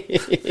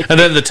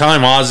 And at the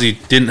time,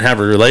 Ozzy didn't have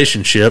a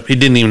relationship. He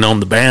didn't even own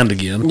the band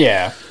again.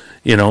 Yeah.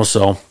 You know,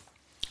 so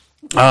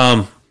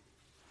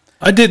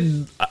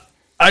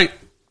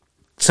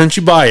since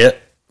you buy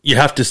it, you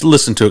have to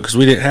listen to it because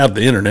we didn't have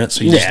the internet,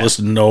 so you just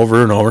listened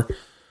over and over.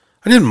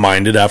 I didn't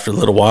mind it after a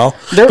little while,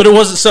 but it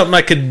wasn't something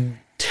I could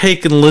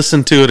take and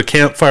listen to at a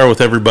campfire with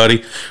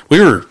everybody.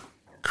 We were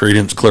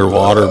Creedence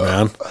Clearwater,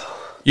 man.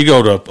 You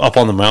go to up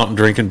on the mountain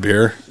drinking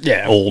beer.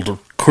 Yeah. Old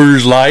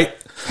Coors Light.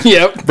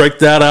 Yep. Break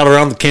that out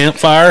around the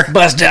campfire.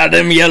 Bust out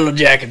them yellow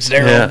jackets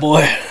there, old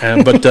boy.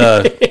 But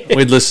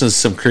we'd listen to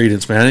some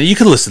Creedence, man. You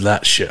could listen to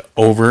that shit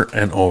over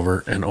and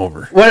over and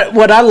over.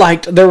 What I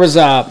liked, there was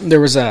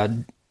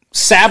a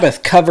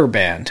Sabbath cover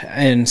band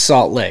in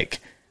Salt Lake.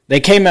 They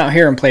came out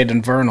here and played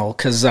in Vernal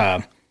because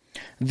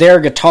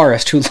their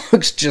guitarist, who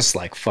looks just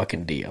like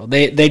fucking Dio,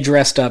 they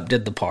dressed up,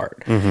 did the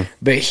part. Mm-hmm.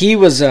 But he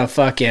was a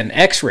fucking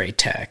X-ray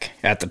tech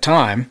at the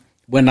time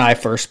when I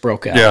first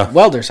broke out. Yeah.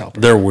 Welder's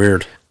Helper. They're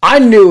weird. I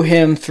knew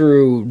him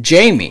through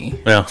Jamie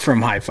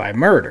from Hi-Fi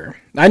Murder.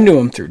 I knew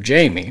him through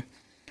Jamie.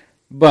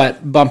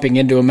 But bumping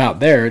into him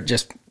out there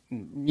just,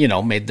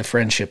 made the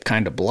friendship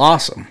kind of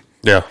blossom.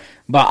 Yeah.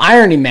 But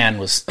Irony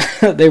Man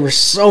they were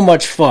so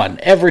much fun.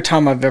 Every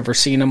time I've ever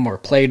seen them or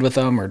played with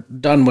them or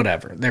done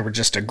whatever, they were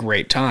just a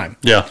great time.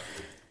 Yeah.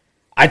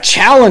 I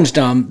challenged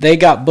them. They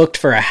got booked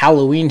for a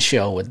Halloween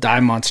show with Die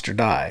Monster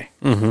Die.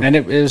 Mm-hmm. And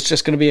it was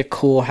just going to be a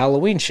cool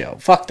Halloween show.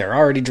 Fuck, they're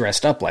already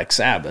dressed up like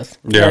Sabbath.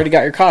 You already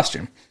got your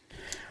costume.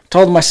 I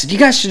told them, I said, you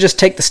guys should just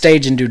take the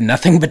stage and do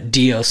nothing but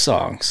Dio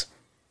songs.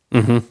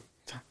 Mm-hmm.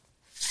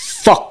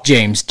 Fuck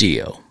James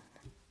Dio.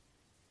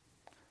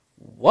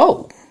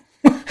 Whoa.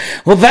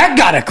 Well, that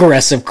got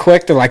aggressive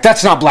quick. They're like,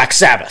 that's not Black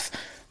Sabbath.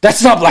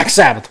 That's not Black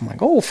Sabbath. I'm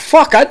like, oh,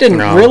 fuck. I didn't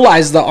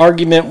realize the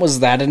argument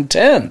was that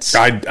intense.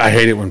 I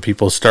hate it when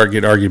people start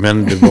getting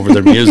argumentative over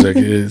their music.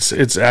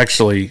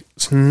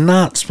 It's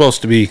not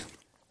supposed to be.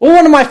 Well,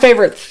 one of my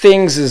favorite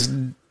things is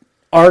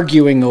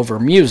arguing over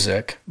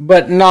music,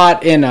 but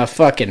not in a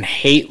fucking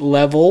hate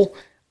level.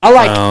 I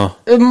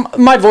like,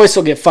 my voice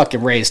will get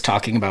fucking raised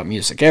talking about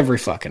music every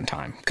fucking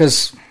time.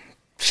 Because,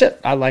 shit,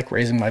 I like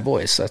raising my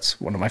voice.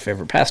 That's one of my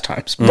favorite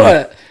pastimes. Mm.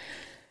 But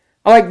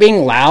I like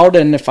being loud,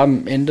 and if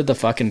I'm into the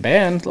fucking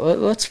band,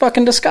 let's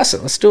fucking discuss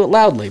it. Let's do it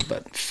loudly.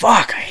 But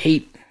fuck, I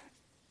hate.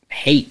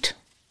 hate.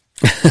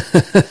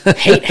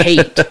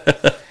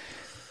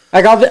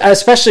 Like,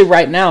 especially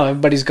right now,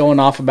 everybody's going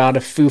off about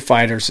if Foo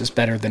Fighters is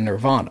better than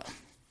Nirvana.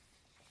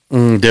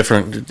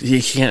 Different.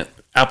 You can't.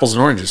 Apples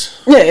and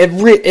oranges. Yeah,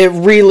 it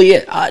really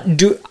is.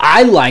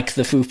 I like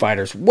the Foo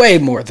Fighters way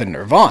more than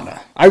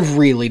Nirvana. I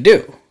really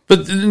do.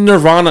 But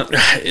Nirvana,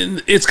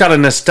 it's got a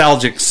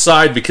nostalgic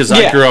side because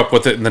I grew up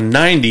with it in the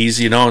 90s,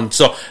 you know, and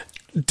so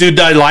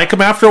did I like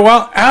them after a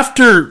while?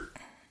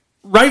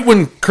 Right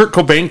when Kurt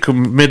Cobain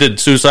committed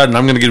suicide, and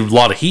I'm going to get a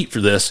lot of heat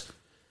for this,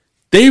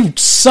 they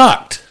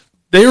sucked.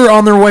 They were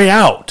on their way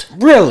out.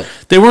 Really?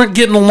 They weren't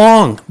getting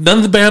along. None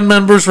of the band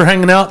members were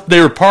hanging out. They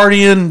were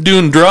partying,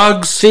 doing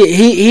drugs. See,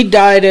 he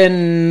died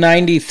in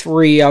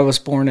 93. I was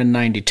born in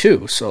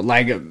 92. So,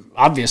 like,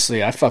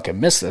 obviously, I fucking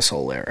miss this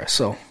whole era.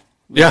 So,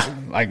 yeah.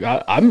 Like,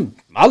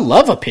 I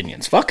love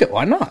opinions. Fuck it.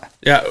 Why not?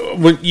 Yeah.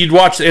 When you'd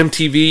watch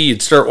MTV,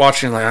 you'd start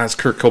watching, like, it's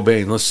Kurt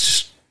Cobain. Let's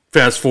just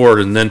fast forward.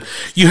 And then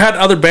you had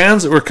other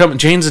bands that were coming.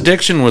 Jane's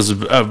Addiction was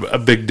a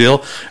big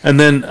deal. And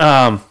then,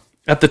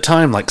 at the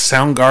time, like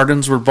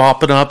Soundgardens were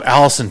bopping up,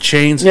 Alice in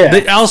Chains.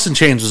 Yeah. Alice in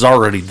Chains was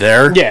already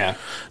there. Yeah.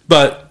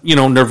 But, you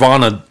know,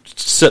 Nirvana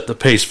set the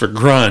pace for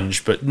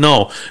grunge. But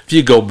no, if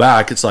you go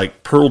back, it's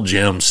like Pearl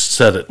Jam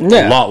set it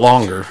a lot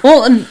longer.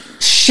 Well, and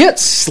shit,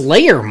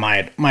 Slayer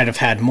might have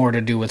had more to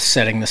do with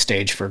setting the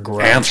stage for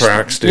grunge.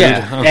 Anthrax, dude.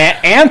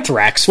 Yeah.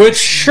 Anthrax, which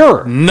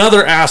sure.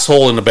 Another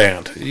asshole in the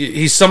band.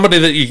 He's somebody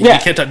that you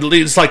can't talk.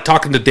 It's like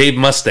talking to Dave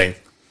Mustaine.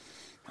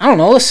 I don't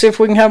know. Let's see if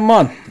we can have him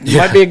on. It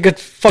might be a good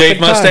fucking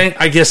Dave Mustaine,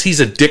 I guess he's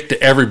a dick to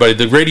everybody.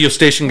 The radio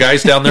station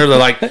guys down there, they're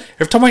like,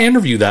 every time I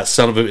interview that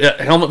son of a...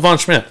 Helmut von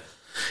Schmidt,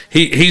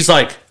 he's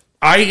like,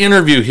 I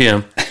interview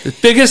him, the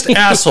biggest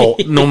asshole,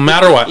 no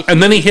matter what.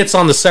 And then he hits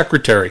on the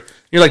secretary.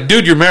 You're like,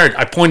 dude, you're married.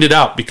 I pointed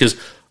out because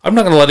I'm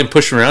not going to let him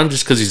push him around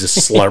just because he's a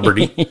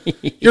celebrity.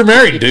 You're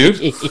married, dude.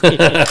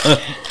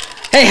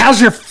 Hey, how's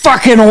your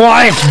fucking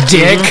wife,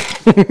 dick?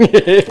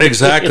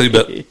 Exactly,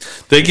 but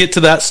they get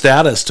to that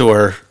status to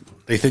where...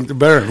 They think they're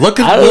better. Look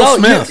at Will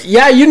Smith.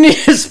 You need.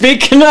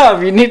 Speaking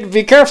of, you need to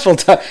be careful.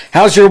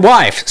 How's your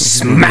wife?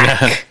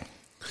 Smack.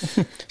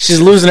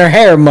 She's losing her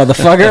hair,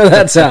 motherfucker.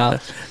 That's how.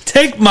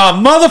 Take my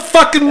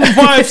motherfucking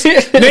wife's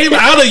name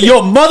out of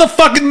your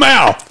motherfucking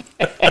mouth.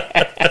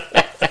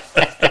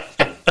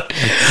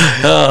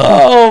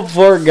 Oh,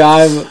 poor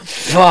guy.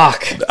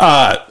 Fuck.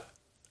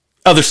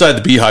 Other Side of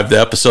the Beehive, the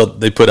episode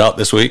they put out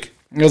this week.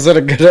 Was it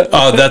a good?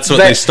 Oh, that's what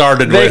they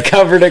started with. They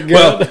covered it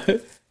good. Well,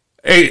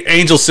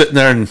 Angel's sitting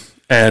there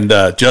and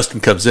Justin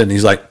comes in. And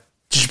he's like,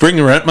 "Did you bring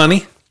the rent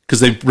money?" Because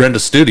they rent a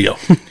studio.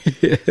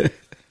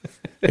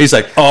 He's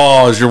like,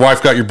 "Oh, has your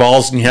wife got your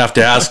balls and you have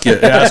to ask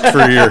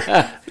for your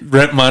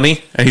rent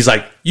money?" And he's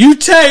like, "You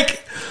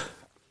take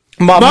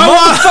my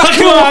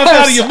motherfucking wife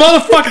out of you,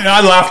 motherfucking!"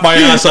 I laughed my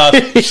ass off.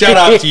 Shout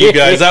out to you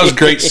guys. That was a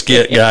great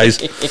skit, guys.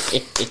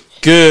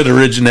 Good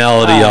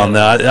originality on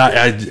that.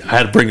 I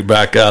had to bring it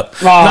back up.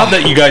 Not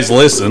that you guys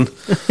listen.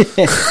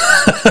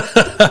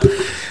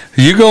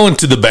 You going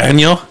to the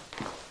banyo?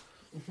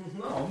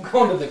 No, I'm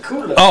going to the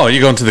cooler. Oh,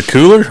 you going to the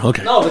cooler?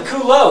 Okay. No, the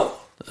culo.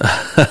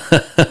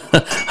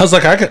 I was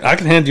like, I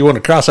can hand you one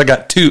across. I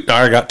got two.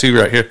 I got two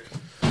right here.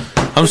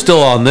 I'm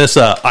still on this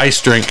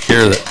ice drink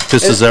here that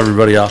pisses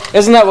everybody off.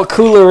 Isn't that what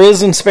cooler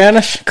is in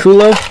Spanish?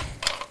 Culo?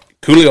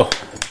 Coolio.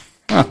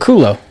 Oh,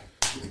 culo.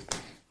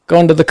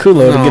 Going to the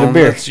culo to get a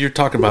beer. You're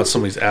talking about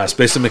somebody's ass.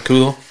 Basically,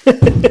 culo.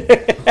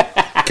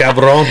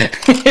 Cabron.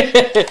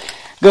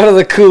 Go to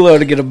the culo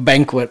to get a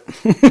banquet.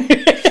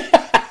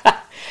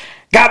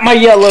 Got my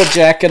yellow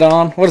jacket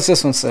on. What does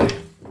this one say?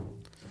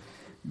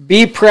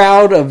 Be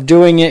proud of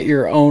doing it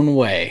your own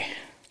way.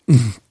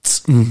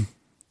 Man,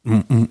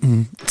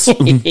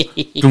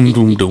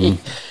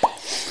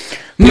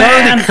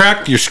 you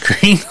cracked your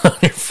screen on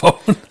your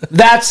phone.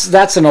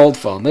 That's an old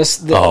phone.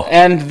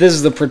 And this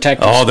is the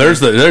protector. Oh, there's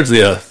the other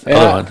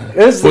one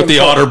with the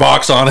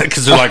OtterBox on it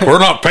because they're like, we're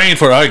not paying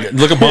for it.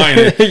 Look at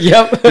mine.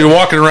 Yep. You're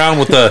walking around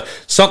with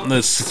something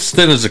that's as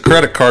thin as a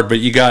credit card, but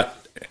you got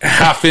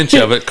half inch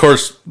of it. Of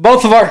course,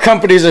 both of our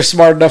companies are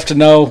smart enough to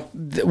know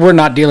we're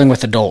not dealing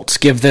with adults.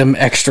 Give them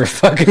extra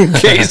fucking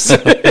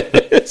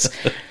cases.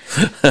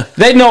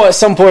 They know at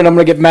some point I'm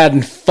gonna get mad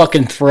and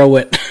fucking throw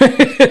it.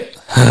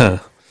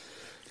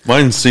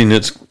 Mine's seen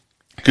its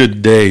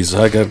good days.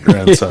 I got a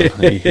grandson.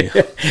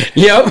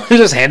 Yep,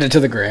 just hand it to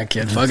the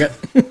grandkid. Fuck it.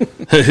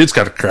 It's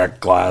got a cracked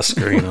glass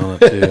screen on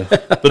it too,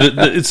 but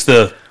it's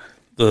the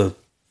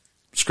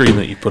screen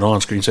that you put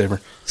on screensaver.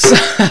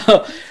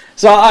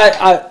 So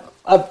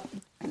I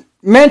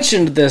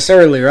mentioned this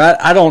earlier.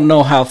 I don't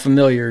know how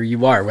familiar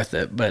you are with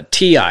it, but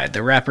T.I.,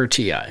 the rapper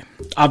T.I.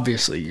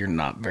 Obviously, you're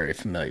not very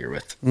familiar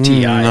with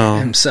T.I.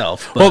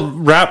 himself. But well,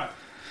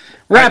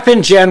 rap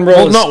in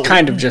general is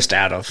kind of just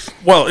out of...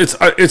 Well, it's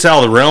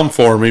out of the realm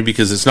for me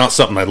because it's not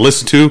something I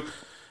listen to.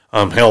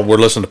 Hell, we're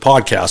listening to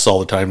podcasts all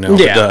the time now.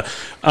 Yeah.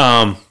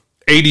 But,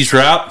 80s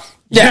rap?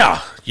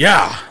 Yeah.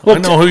 Well, I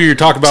know who you're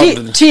talking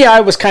about.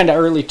 T.I. was kind of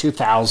early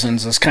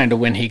 2000s. Is kind of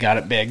when he got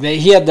it big.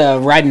 He had the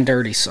Riding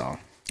Dirty song.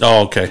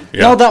 Oh, okay.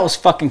 Yeah. No, that was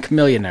fucking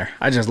Chameleonaire.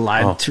 I just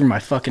lied through my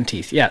fucking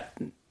teeth. Yeah.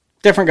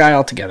 Different guy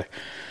altogether.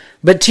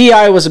 But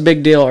T.I. was a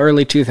big deal,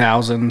 early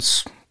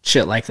 2000s,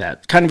 shit like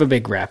that. Kind of a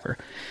big rapper.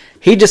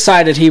 He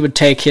decided he would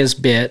take his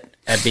bit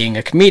at being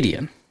a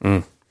comedian.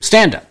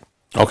 Stand-up.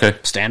 Okay.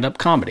 Stand-up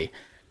comedy.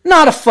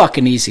 Not a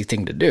fucking easy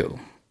thing to do.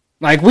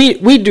 Like,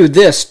 we do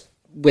this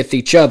with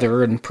each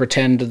other and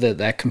pretend that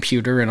that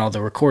computer and all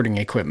the recording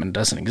equipment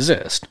doesn't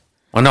exist.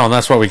 I know, and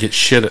that's why we get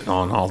shit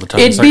on all the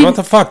time. It's like, what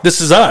the fuck? This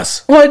is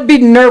us. Well, it'd be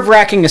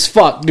nerve-wracking as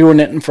fuck doing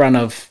it in front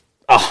of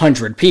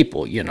 100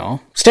 people, you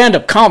know?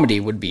 Stand-up comedy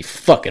would be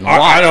fucking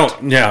wild. I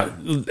don't, yeah.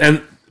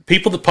 And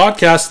people that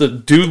podcast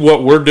that do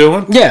what we're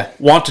doing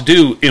want to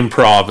do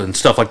improv and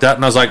stuff like that.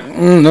 And I was like,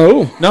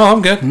 no,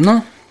 I'm good.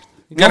 No.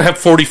 You gotta have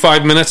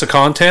 45 minutes of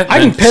content. I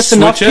can piss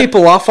enough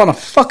people off on a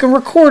fucking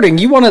recording.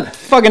 You want to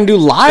fucking do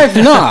live?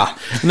 Nah.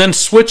 And then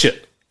switch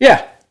it.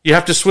 Yeah. You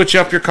have to switch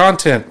up your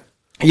content.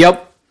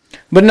 Yep.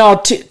 But no,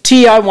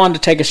 T.I. wanted to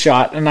take a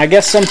shot, and I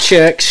guess some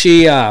chick,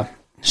 she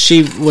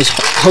was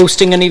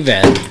hosting an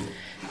event.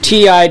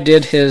 T.I.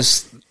 did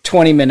his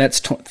 20 minutes,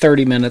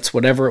 30 minutes,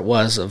 whatever it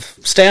was, of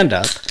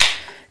stand-up,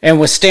 and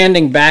was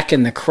standing back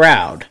in the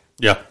crowd.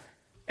 Yeah.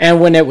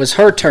 And when it was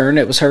her turn,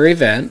 it was her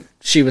event.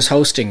 She was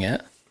hosting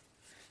it.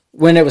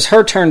 When it was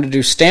her turn to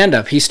do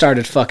stand-up, he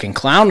started fucking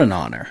clowning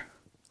on her.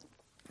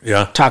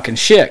 Yeah. Talking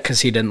shit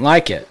because he didn't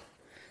like it.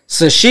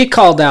 So she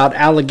called out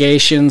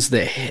allegations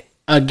that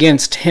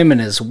against him and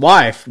his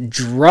wife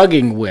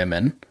drugging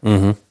women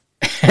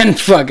and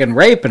fucking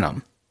raping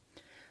them.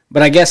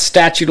 But I guess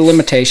statute of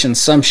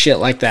limitations, some shit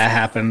like that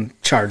happened.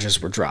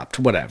 Charges were dropped,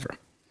 whatever.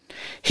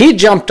 He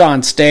jumped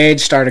on stage,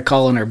 started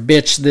calling her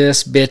bitch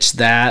this, bitch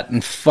that,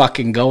 and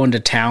fucking going to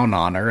town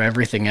on her,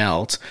 everything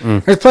else.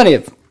 There's plenty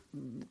of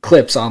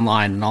clips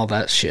online and all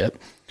that shit.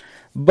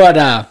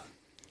 But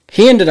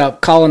he ended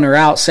up calling her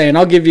out saying,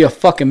 I'll give you a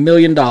fucking $1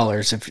 million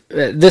if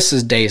this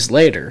is days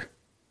later.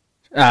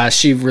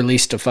 She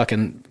released a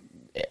fucking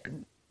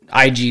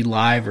IG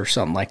Live or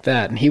something like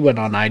that, and he went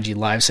on IG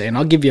Live saying,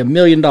 I'll give you $1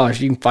 million if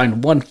you can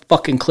find one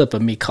fucking clip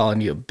of me calling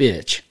you a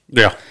bitch.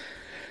 Yeah.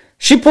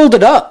 She pulled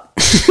it up.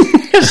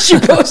 She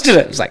posted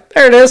it. It was like,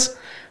 there it is.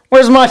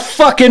 Where's my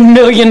fucking $1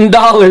 million,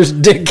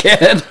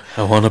 dickhead?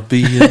 I want to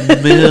be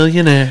a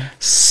millionaire.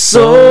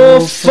 So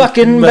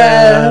fucking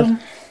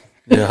bad.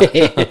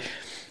 Yeah.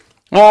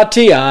 Oh,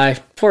 T.I.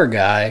 Poor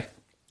guy.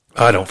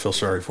 I don't feel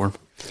sorry for him.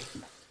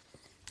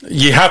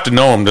 You have to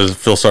know him to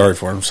feel sorry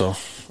for him, so.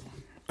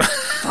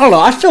 I don't know.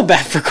 I feel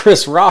bad for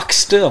Chris Rock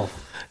still.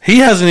 He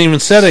hasn't even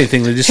said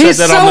anything. They just said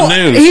that on the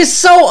news. He's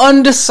so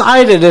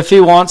undecided if he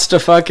wants to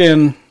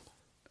fucking...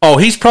 Oh,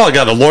 he's probably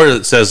got a lawyer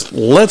that says,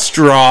 let's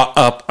draw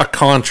up a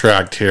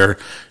contract here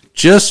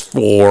just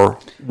for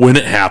when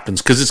it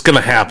happens, because it's going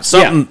to happen.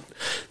 Something...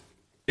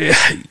 Yeah.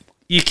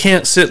 You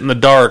can't sit in the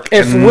dark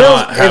and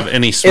not have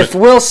any... If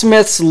Will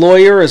Smith's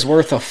lawyer is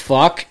worth a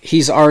fuck,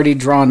 he's already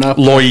drawn up...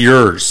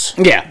 Lawyers.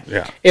 Yeah.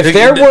 Yeah. If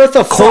they're worth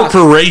a fuck...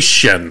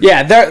 Corporation.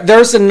 Yeah,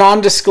 there's a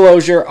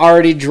non-disclosure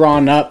already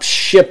drawn up,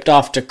 shipped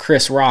off to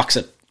Chris Rock's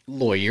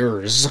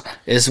lawyers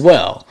as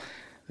well.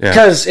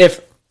 Because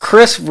if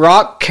Chris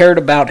Rock cared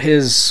about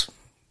his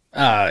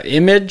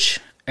image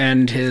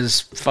and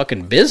his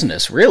fucking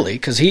business, really,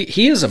 because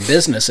he is a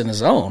business in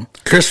his own.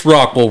 Chris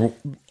Rock will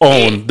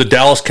own the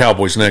Dallas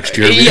Cowboys next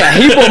year. Yeah,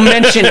 he will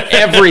mention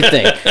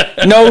everything.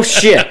 No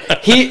shit.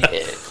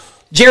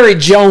 Jerry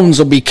Jones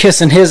will be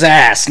kissing his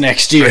ass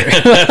next year.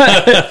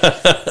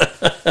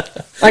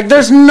 Like,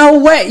 there's no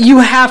way. You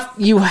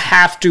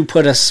have to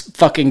put a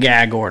fucking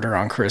gag order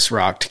on Chris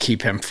Rock to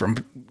keep him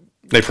from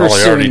they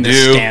probably already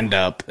do. Stand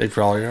up. They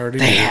probably already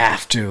do. They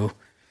have to.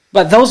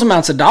 But those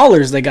amounts of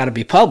dollars, they got to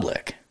be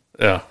public.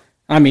 Yeah.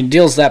 I mean,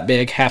 deals that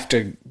big have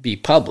to be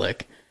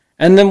public.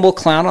 And then we'll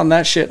clown on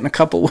that shit in a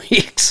couple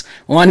weeks.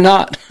 Why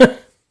not?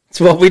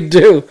 It's what we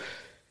do.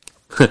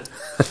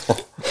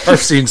 I've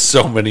seen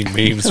so many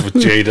memes with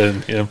Jada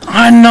and him.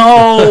 I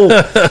know.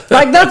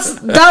 Like,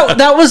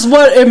 that was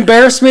what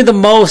embarrassed me the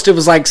most. It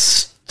was like,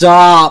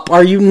 stop.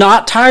 Are you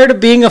not tired of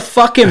being a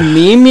fucking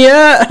meme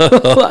yet?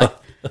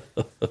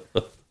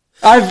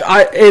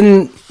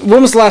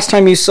 When was the last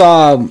time you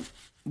saw a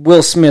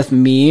Will Smith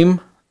meme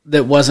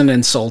that wasn't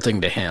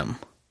insulting to him?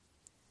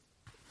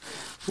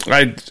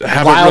 I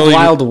haven't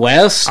Wild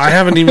West? I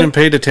haven't even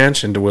paid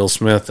attention to Will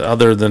Smith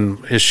other than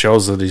his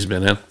shows that he's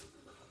been in.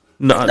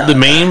 The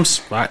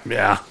memes?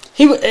 Yeah.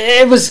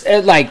 It was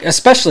like,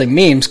 especially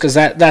memes, because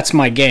that's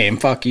my game.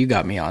 Fuck, you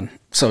got me on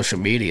social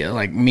media.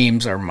 Like,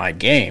 memes are my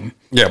game.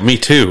 Yeah, me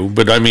too.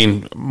 But I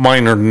mean,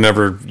 mine are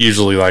never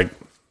usually like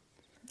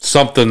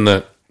something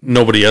that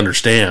nobody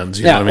understands.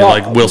 You know what I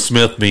mean? Like Will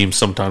Smith memes,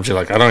 sometimes you're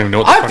like, I don't even know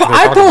what the fuck they're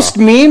talking about. I post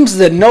memes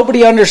that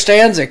nobody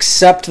understands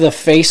except the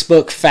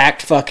Facebook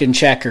fact fucking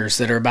checkers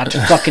that are about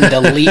to fucking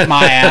delete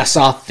my ass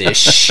off this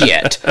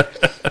shit.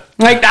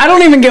 Like, I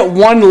don't even get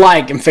one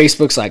like, and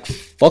Facebook's like,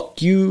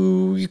 fuck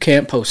you, you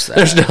can't post that.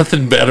 There's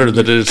nothing better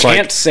than it's like...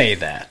 Can't say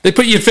that. They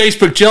put you in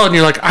Facebook jail, and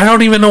you're like, I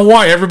don't even know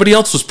why. Everybody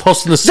else was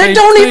posting the same thing. They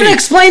don't even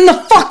explain the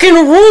fucking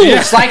rules.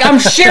 Yeah. Like, I'm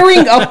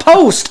sharing a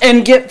post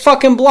and get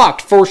fucking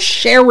blocked for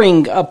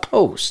sharing a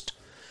post.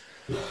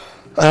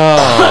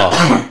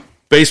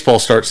 Baseball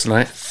starts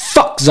tonight.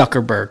 Fuck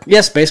Zuckerberg.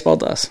 Yes, baseball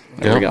does.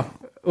 There we go.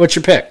 What's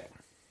your pick?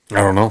 I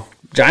don't know.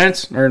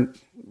 Giants, or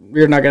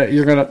you're not gonna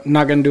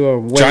do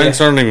a Giants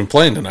aren't even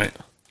playing tonight.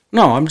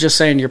 No, I'm just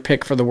saying your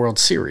pick for the World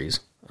Series.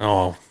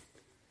 Oh,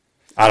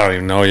 I don't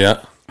even know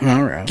yet.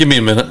 All right. Give me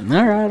a minute.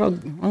 All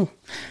right.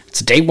 It's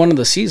day one of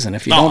the season.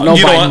 If you don't know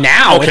by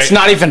now, okay. It's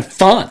not even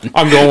fun.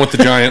 I'm going with the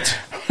Giants.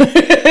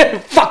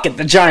 Fuck it.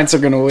 The Giants are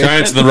going to win.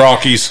 Giants and the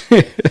Rockies.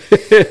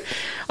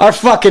 Our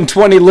fucking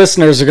 20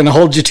 listeners are going to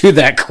hold you to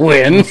that,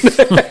 Quinn.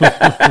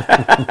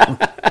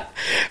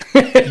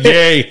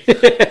 Yay.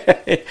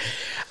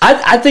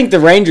 I think the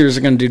Rangers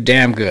are going to do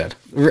damn good.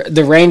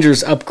 The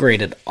Rangers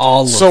upgraded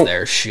all of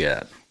their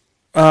shit.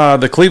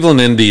 The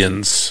Cleveland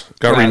Indians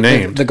got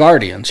renamed. The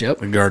Guardians, yep.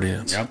 The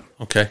Guardians. Yep.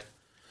 Okay.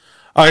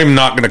 I'm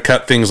not going to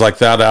cut things like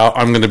that out.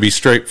 I'm going to be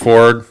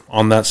straightforward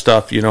on that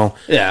stuff, you know.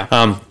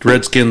 Yeah.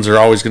 Redskins are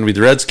always going to be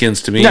the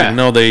Redskins to me. Yeah.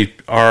 No, they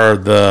are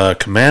the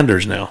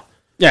Commanders now.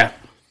 Yeah.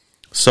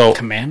 So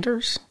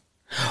Commanders?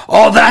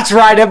 Oh, that's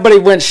right. Everybody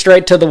went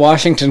straight to the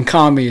Washington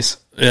Commies.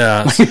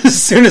 Yeah.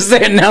 As soon as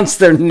they announced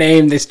their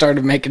name, they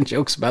started making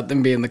jokes about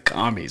them being the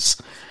Commies.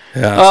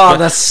 Yeah. Oh,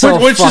 that's so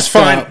which is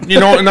fine. Up. You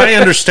know, and I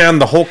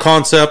understand the whole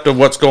concept of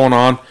what's going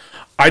on.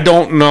 I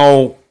don't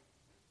know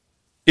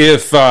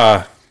if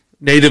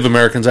Native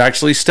Americans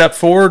actually stepped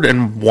forward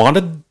and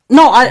wanted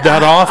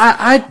that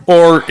off,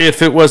 or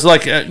if it was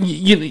like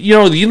you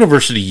know, the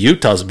University of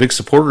Utah is a big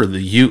supporter of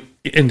the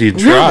Indian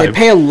tribe. They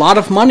pay a lot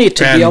of money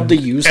to be able to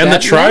use that. And the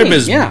tribe name.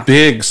 is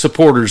big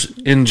supporters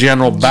in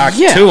general back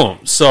to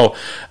them. So,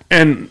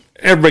 and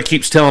everybody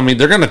keeps telling me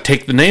they're going to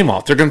take the name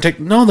off.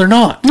 No, they're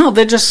not. No,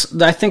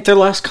 I think their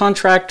last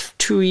contract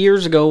 2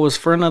 years ago was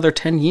for another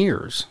 10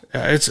 years.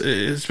 Yeah, it's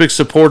a big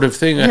supportive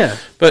thing. Yeah.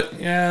 But,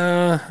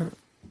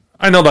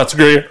 I know that's a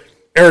great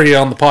area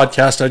on the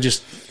podcast.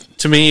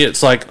 To me,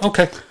 it's like,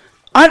 okay.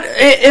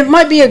 It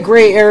might be a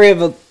gray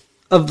area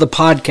of the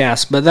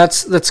podcast, but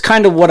that's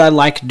kind of what I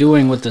like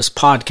doing with this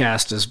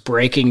podcast, is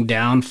breaking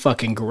down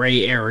fucking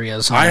gray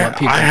areas on what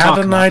people talk about. I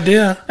had an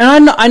idea.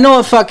 And I know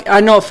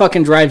it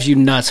fucking drives you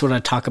nuts when I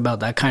talk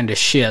about that kind of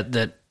shit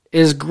that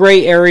is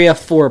gray area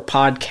for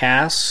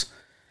podcasts,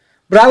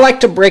 but I like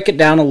to break it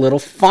down a little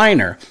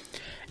finer.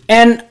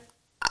 And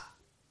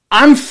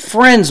I'm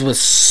friends with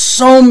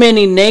so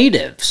many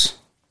natives.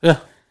 Yeah.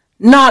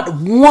 Not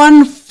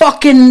one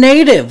fucking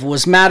native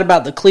was mad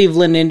about the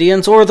Cleveland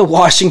Indians or the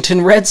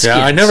Washington Redskins.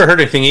 Yeah, I never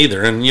heard anything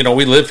either. And, you know,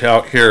 we live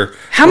out here.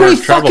 How many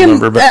fucking...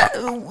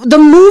 the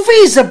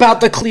movies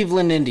about the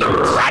Cleveland Indians.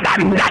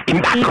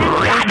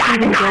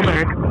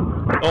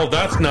 Oh,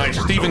 that's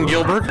nice. Steven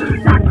Gilbert.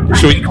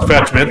 Should we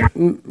fetch him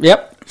in?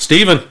 Yep.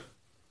 Steven.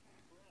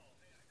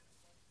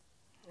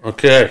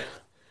 Okay.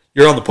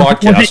 You're on the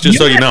podcast, just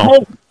so you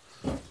know.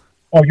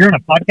 Oh, you're on a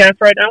podcast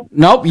right now?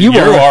 Nope, you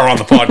are on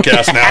the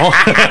podcast now.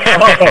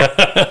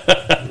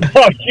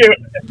 Oh, shoot.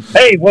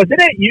 Hey, wasn't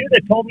it you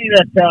that told me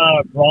that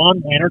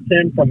Ron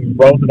Lannerton from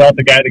Roosevelt,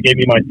 the guy that gave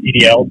me my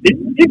CDL,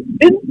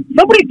 didn't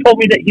somebody told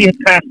me that he had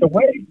passed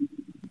away?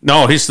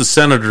 No, he's the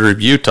senator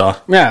of Utah.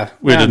 Yeah.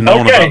 We didn't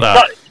know about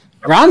that.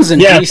 Ron's in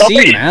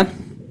D.C.,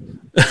 man.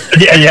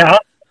 Yeah.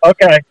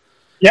 Okay.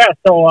 Yeah,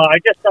 so I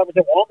guess I was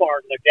at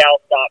Walmart and the gal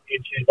stopped me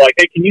and she's like,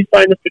 hey, can you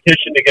sign this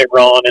petition to get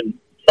Ron and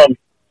some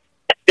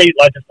state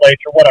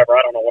legislature, whatever.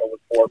 I don't know what it was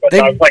for, but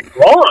I was like,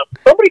 Ron,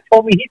 somebody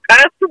told me he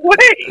passed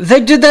away. They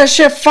did that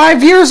shit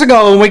 5 years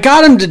ago and we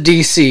got him to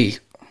D.C.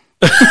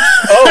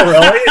 Oh,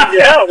 really?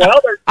 Yeah,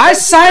 well, I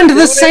signed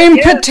the same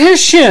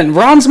petition.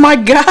 Ron's my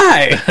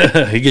guy.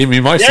 He gave me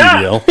my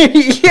CDL.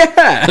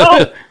 Yeah.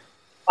 Oh,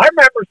 I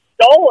remember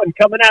Stolen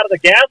coming out of the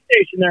gas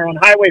station there on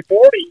Highway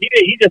 40.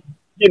 He just,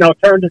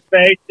 turned his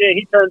face.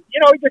 He just turned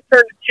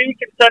the cheek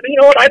and said, you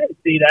know what, I didn't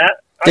see that.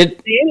 I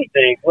didn't see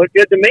anything. Looked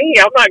good to me.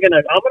 I'm not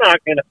gonna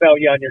fail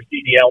you on your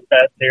CDL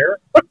test here.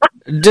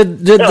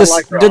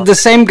 Did the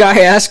same guy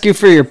ask you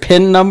for your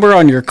PIN number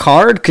on your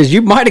card? Because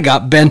you might have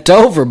got bent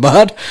over,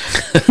 bud.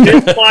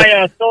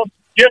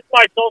 Just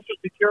my social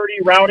security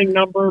routing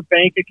number,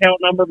 bank account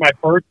number, my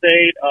birth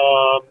date,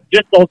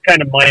 just those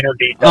kind of minor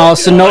details. Oh,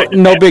 so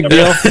no big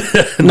deal.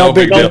 No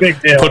big deal.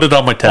 Put it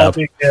on my tab.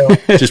 No big deal.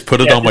 Just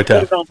put it on my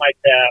tab. Put it on my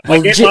tab. I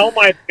gave all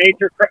my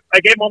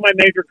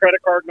major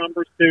credit card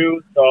numbers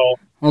too. So.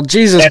 Well,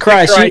 Jesus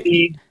Christ,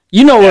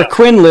 you know where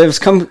Quinn lives.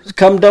 Come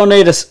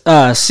donate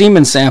a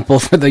semen sample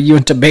for the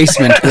Uinta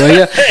basement, will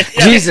you?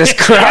 Jesus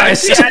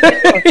Christ.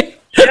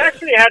 She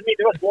actually had me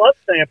do a blood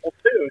sample,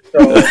 too. So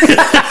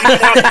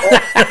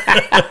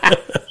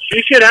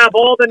she should have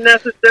all the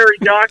necessary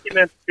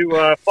documents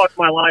to fuck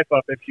my life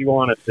up if she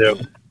wanted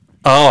to.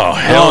 Oh,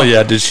 hell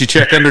yeah. Did she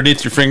check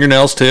underneath your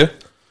fingernails, too?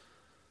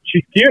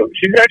 She's cute.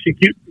 She's actually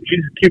cute.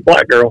 She's a cute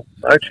black girl.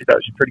 I actually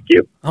thought she's pretty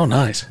cute. Oh,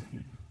 nice.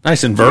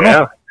 Nice and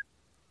vernal?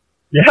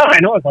 Yeah, I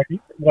know. It's like,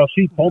 well,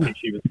 she told me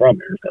she was from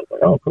here, so I was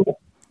like, oh, cool.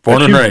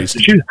 Born and raised.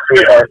 She's a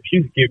sweetheart.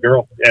 She's a cute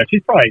girl. Yeah,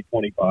 she's probably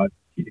 25.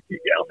 She's a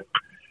cute gal.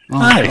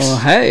 Nice. Well,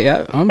 hey,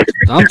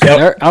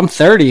 I'm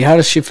 30. How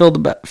does she feel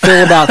about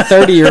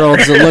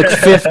 30-year-olds that look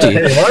 50?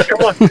 Hey,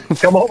 well,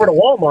 come over to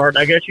Walmart.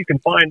 I guess you can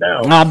find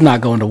out. I'm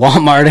not going to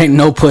Walmart. Ain't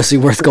no pussy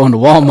worth going to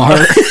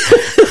Walmart.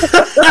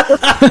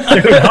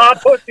 Dude,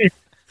 hot pussy.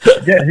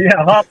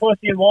 Yeah, hot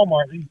pussy in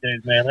Walmart these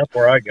days, man. That's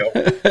where I go.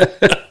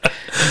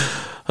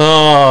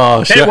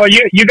 Oh, hey, well,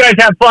 you guys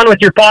have fun with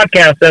your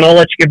podcast, then I'll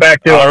let you get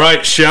back to it. All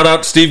right, shout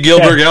out Steve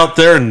Gilbert out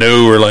there in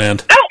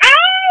Newverland. Ow!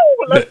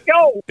 Let's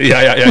go.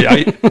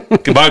 Yeah.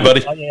 Goodbye,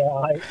 buddy.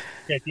 Okay,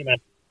 see you, man.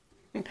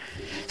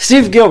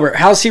 Steve Gilbert,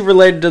 how's he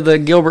related to the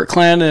Gilbert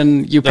clan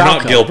and Upalco? They're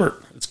not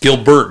Gilbert. It's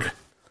Gilberg.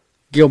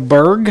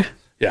 Gilberg?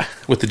 Yeah,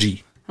 with the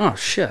G. Oh,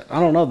 shit. I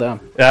don't know them.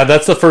 Yeah,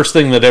 that's the first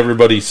thing that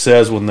everybody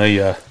says when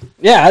they...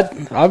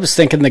 Yeah, I was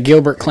thinking the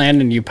Gilbert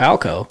clan and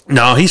Upalco.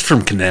 No, he's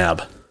from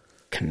Kanab.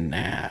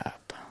 Kanab.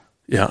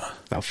 Yeah.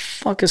 The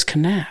fuck is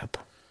Kanab?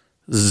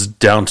 This is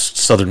down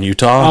southern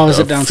Utah. Oh, is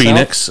it down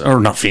Phoenix, south? or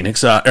not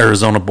Phoenix,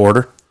 Arizona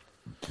border.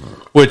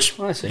 Which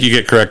I see. you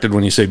get corrected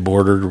when you say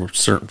border with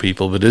certain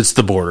people, but it's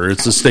the border.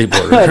 It's the state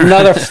border.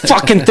 Another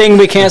fucking thing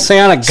we can't say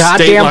on a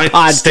goddamn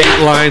podcast. State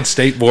line,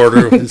 state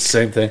border, it's the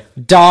same thing.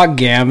 Dog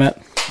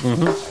gammit.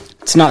 Mm-hmm.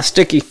 It's not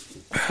sticky.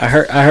 I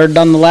heard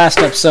on the last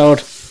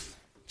episode.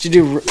 Did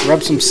you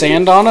rub some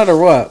sand on it or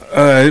what?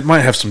 It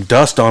might have some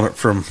dust on it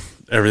from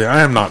everything.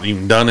 I am not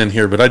even done in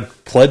here, but I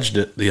pledged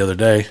it the other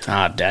day.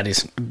 Ah,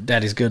 daddy's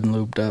good and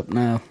lubed up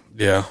now.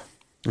 Yeah.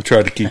 I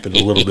tried to keep it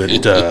a little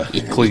bit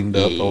cleaned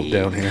up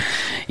down here.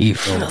 You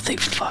filthy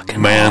fucking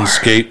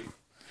Manscaped. whore.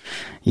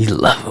 You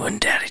love it when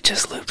daddy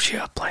just loops you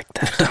up like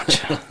that,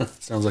 don't you?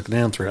 Sounds like an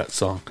Anthrax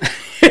song.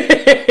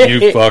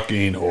 You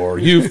fucking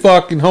whore. You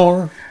fucking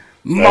whore.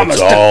 That's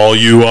all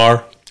you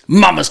are.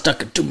 Mama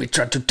stuck it to me,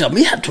 tried to tell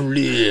me how to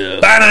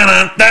live.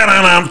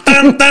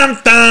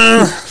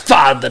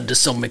 Father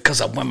disowned me because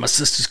I wear my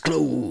sister's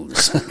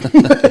clothes.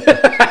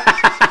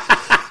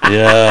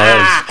 Yeah, that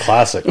was a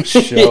classic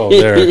show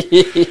there.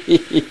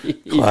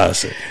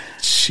 Classic.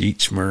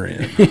 Cheech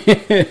Marin.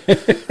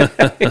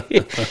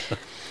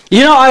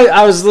 You know,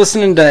 I was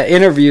listening to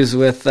interviews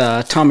with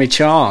Tommy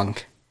Chong.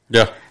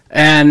 Yeah.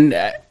 And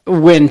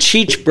when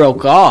Cheech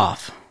broke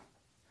off,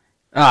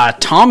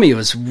 Tommy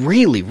was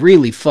really,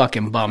 really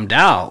fucking bummed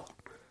out.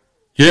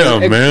 Yeah,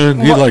 man.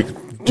 He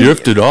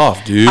drifted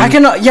off, dude. I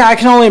can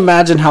only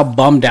imagine how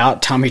bummed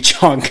out Tommy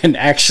Chong can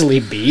actually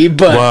be.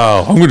 But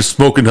wow, I'm gonna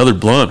smoke another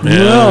blunt, man.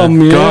 No,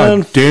 man.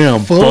 God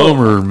damn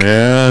bummer,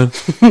 man.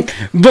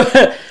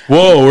 but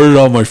whoa, where did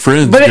all my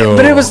friends go?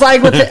 But it was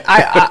like with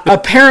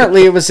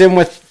apparently it was in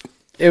with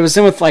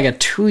like a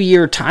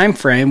 2-year time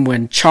frame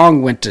when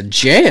Chong went to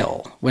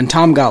jail when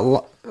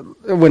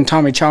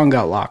Tommy Chong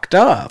got locked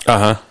up.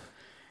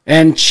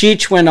 And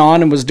Cheech went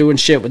on and was doing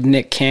shit with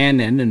Nick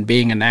Cannon and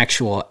being an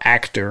actual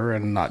actor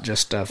and not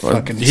just a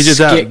fucking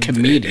skit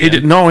comedian.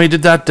 He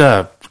did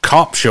that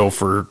cop show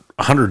for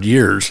 100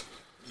 years.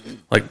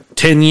 Like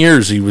 10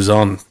 years he was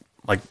on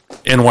like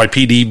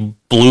NYPD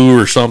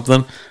Blue or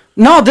something.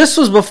 No, this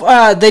was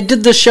before they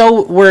did the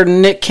show where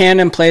Nick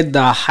Cannon played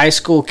the high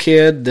school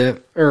kid,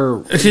 the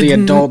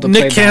adult.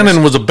 Nick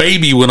Cannon was a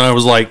baby when I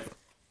was like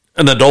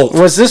an adult.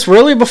 Was this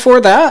really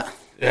before that?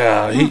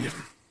 Yeah,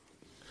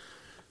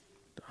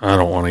 I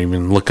don't want to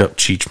even look up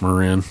Cheech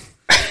Marin.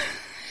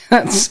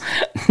 That's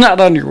not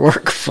on your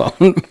work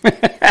phone.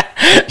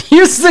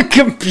 Use the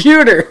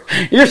computer.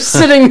 You're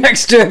sitting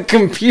next to a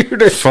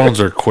computer.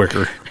 Phones are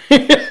quicker.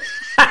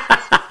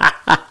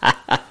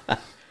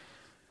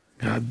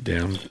 God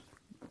damn.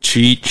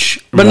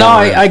 Cheech. But no,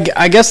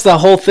 I guess the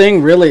whole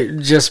thing really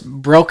just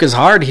broke his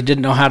heart. He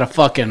didn't know how to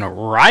fucking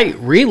write,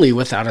 really,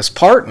 without his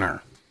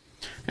partner.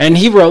 And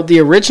he wrote the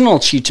original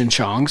Cheech and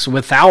Chongs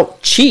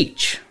without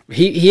Cheech.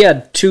 He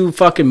had 2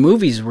 fucking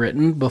movies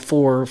written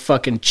before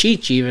fucking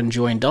Cheech even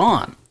joined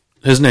on.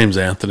 His name's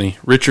Anthony.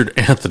 Richard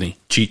Anthony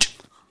Cheech.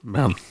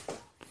 Man.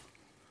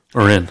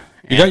 Marin.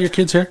 You got your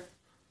kids here?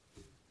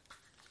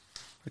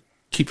 I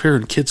keep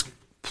hearing kids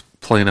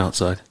playing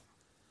outside.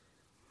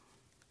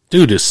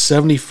 Dude is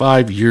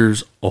 75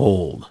 years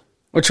old.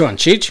 Which one,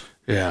 Cheech?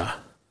 Yeah.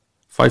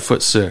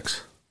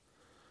 5'6".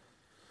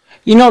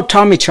 You know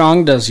Tommy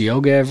Chong does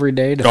yoga every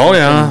day. Oh,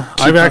 yeah.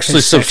 I've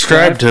actually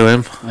subscribed to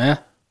him. Yeah.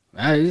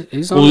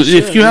 He's on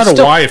if you had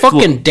a wife,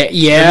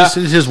 yeah,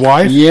 his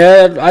wife,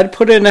 yeah, I'd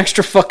put in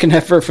extra fucking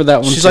effort for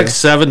that one. She's like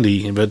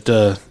 70, but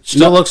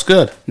still looks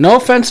good. No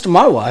offense to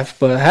my wife,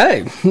 but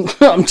hey,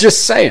 I'm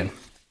just saying,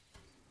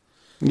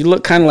 you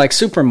look kind of like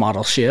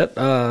supermodel shit.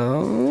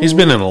 He's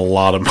been in a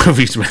lot of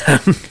movies,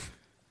 man.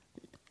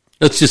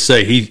 Let's just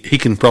say he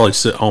can probably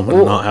sit home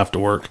and not have to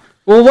work.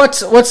 Well,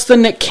 what's the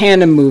Nick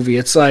Cannon movie?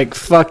 It's like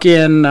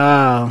fucking.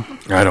 I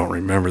don't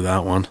remember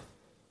that one.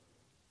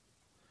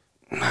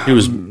 He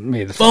was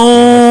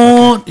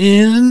born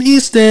in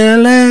East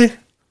LA,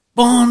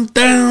 born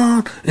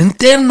down in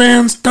Dead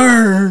Man's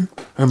Turn.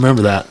 I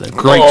remember that.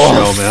 Great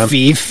show, man.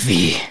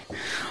 Fifi.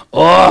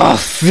 Oh,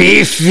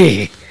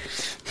 Fifi.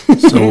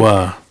 So,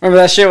 remember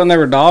that shit when they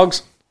were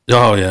dogs?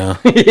 Oh, yeah.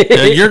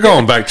 You're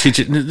going back,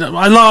 Cheech.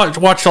 I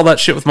watched all that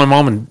shit with my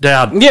mom and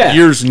dad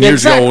years and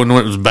years ago when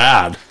it was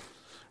bad.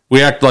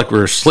 We act like we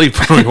were asleep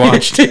when we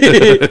watched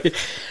it.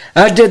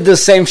 I did the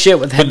same shit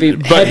with heavy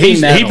metal.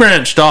 He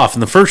branched off,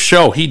 and the first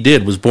show he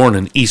did was Born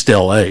in East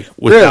L.A.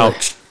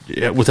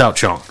 without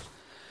Chong.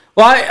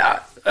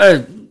 Well,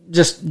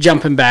 just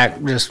jumping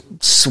back, just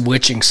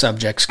switching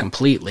subjects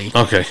completely.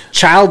 Okay.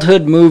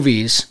 Childhood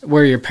movies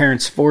where your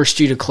parents forced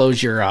you to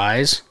close your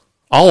eyes.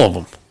 All of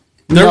them.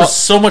 There was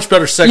so much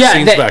better sex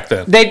scenes back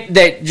then.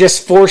 They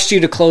just forced you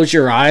to close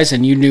your eyes,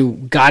 and you knew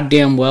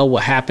goddamn well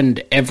what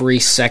happened every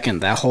second,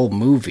 that whole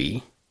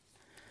movie.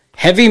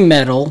 Heavy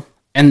Metal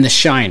and The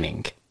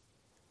Shining.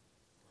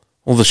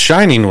 Well, The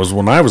Shining was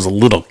when I was a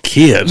little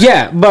kid.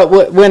 Yeah, but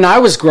when I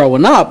was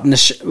growing up,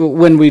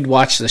 when we'd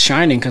watch The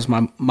Shining, because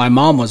my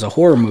mom was a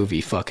horror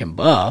movie fucking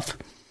buff,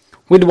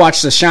 we'd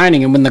watch The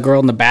Shining, and when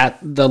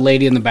the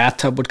lady in the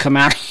bathtub would come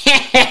out,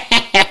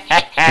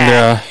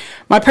 yeah,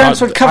 my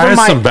parents would cover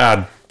some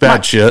bad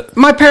shit.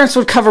 My parents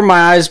would cover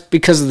my eyes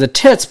because of the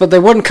tits, but they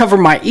wouldn't cover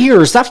my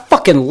ears. That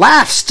fucking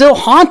laugh still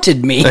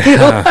haunted me.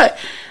 Yeah.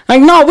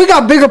 Like, no, we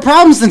got bigger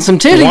problems than some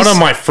titties. One of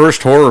my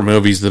first horror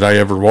movies that I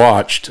ever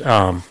watched,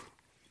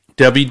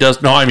 Debbie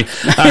Does... No, I mean...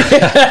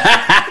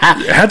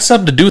 it had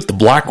something to do with the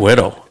Black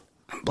Widow.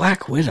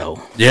 Black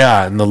Widow?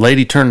 Yeah, and the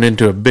lady turned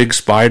into a big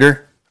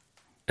spider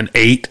and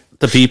ate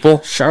the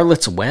people.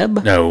 Charlotte's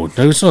Web? No,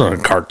 this wasn't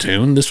a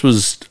cartoon. This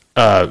was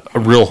a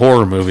real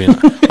horror movie. And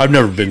I've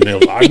never been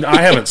able...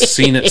 I haven't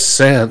seen it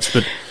since,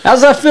 but...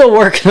 How's that feel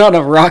working on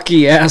a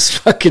rocky-ass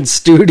fucking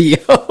studio?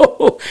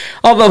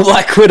 All the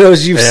Black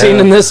Widows you've seen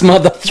in this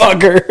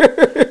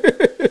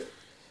motherfucker.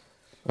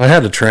 I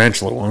had a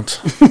tarantula once.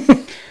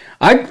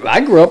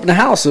 I grew up in a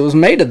house that was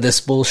made of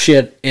this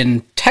bullshit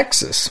in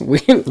Texas. We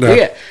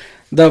had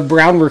the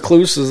brown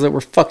recluses that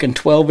were fucking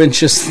 12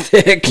 inches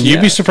thick.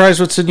 You'd be surprised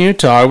what's in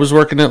Utah. I was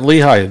working at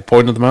Lehigh at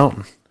Point of the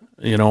Mountain.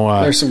 You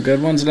know, there's some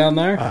good ones down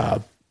there.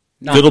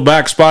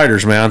 Fiddleback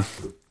spiders, man.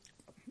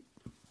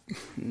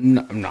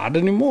 Not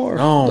anymore.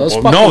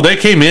 No, they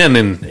came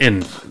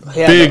in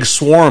big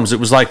swarms. It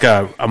was like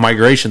a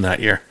migration that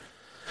year.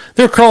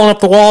 They were crawling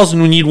up the walls,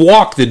 and when you'd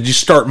walk, they'd just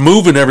start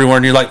moving everywhere,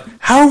 and you're like,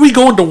 how are we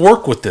going to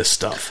work with this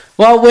stuff?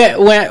 Well,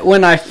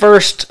 when I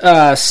first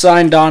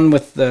signed on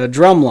with the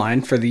drum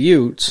line for the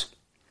Utes,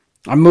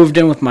 I moved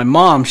in with my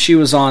mom. She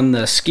was on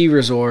the ski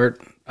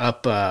resort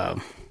up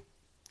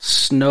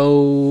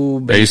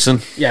Snow Basin.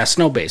 Yeah,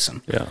 Snow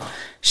Basin. Yeah.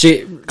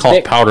 Call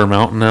it Powder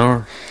Mountain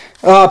now?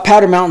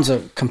 Powder Mountain's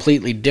a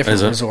completely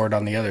different resort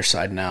on the other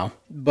side now.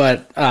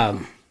 But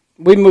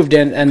we moved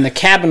in, and the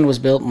cabin was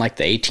built in like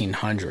the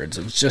 1800s.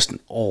 It was just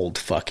an old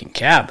fucking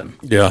cabin.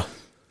 Yeah.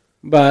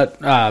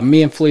 But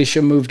me and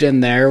Felicia moved in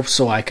there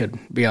so I could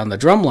be on the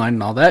drum line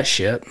and all that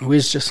shit. We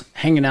was just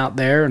hanging out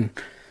there, and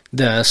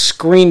the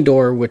screen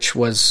door, which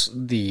was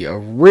the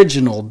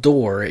original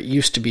door, it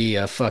used to be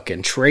a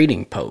fucking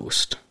trading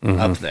post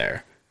up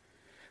there.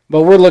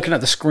 But we're looking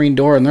at the screen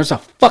door, and there's a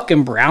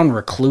fucking brown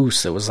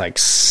recluse that was like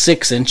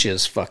 6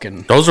 inches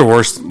fucking... Those are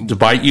worse to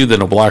bite you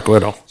than a Black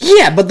Widow.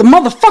 Yeah, but the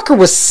motherfucker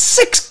was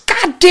 6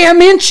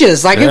 goddamn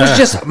inches. Like, it was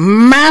just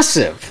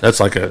massive. That's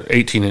like an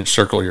 18-inch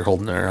circle you're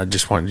holding there. I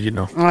just wanted you to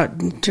know.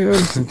 Dude.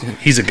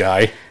 He's a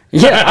guy.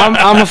 Yeah,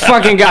 I'm a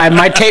fucking guy.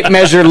 My tape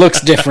measure looks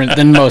different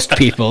than most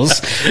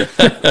people's.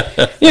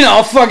 You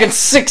know, fucking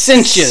 6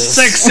 inches.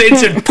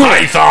 6-inch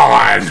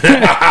python.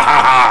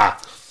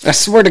 I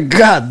swear to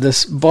God,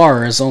 this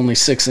bar is only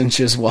 6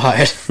 inches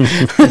wide.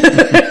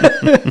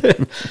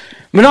 But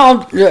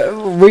no,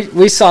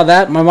 we saw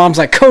that. My mom's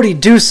like, Cody,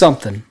 do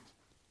something.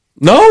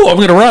 No, I'm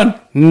going to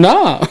run.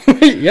 No.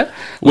 Yeah.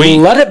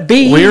 Let it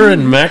be. We're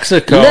in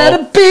Mexico. Let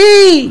it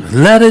be.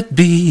 Let it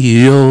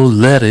be. Oh,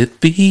 let it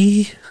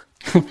be.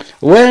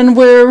 When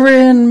we're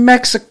in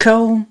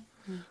Mexico,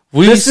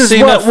 this is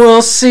what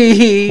we'll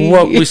see.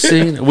 What we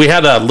seen. We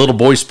had a little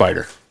boy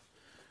spider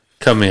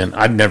come in.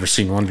 I'd never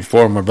seen one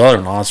before. My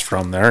brother-in-law's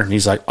from there, and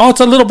he's like, "Oh, it's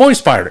a little boy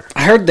spider."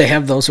 I heard they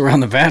have those around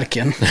the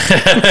Vatican.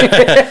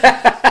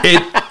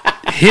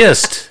 It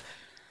hissed.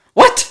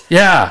 What?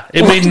 Yeah,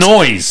 it made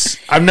noise.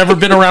 I've never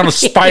been around a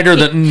spider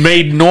that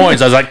made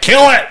noise. I was like,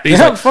 "Kill it!" He's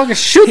like, fucking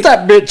shoot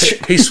that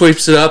bitch. He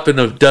sweeps it up in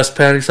a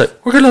dustpan. He's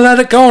like, "We're gonna let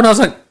it go," and I was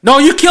like, "No,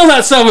 you kill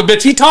that son of a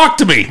bitch." He talked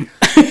to me.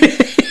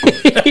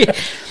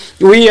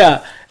 We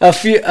a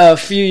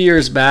few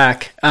years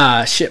back.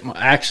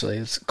 Actually,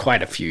 it's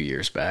quite a few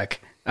years back.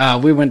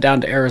 We went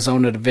down to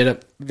Arizona to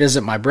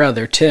visit my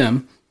brother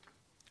Tim.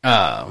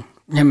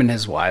 Him and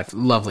his wife,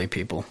 lovely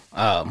people.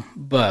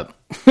 But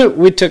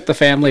we took the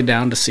family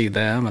down to see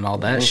them and all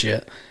that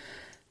shit.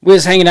 We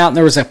was hanging out, and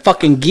there was a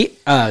fucking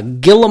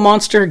Gila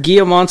monster.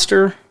 Gila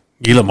monster.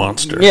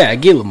 Yeah, a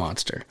Gila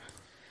monster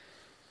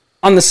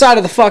on the side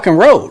of the fucking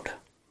road.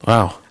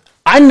 Wow.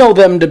 I know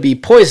them to be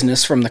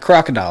poisonous from the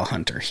crocodile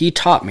hunter. He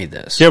taught me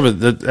this. Yeah,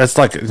 but that's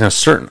like in a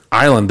certain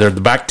island. They're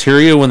the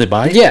bacteria when they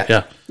bite?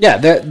 Yeah.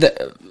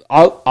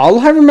 All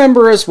I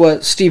remember is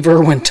what Steve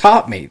Irwin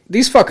taught me.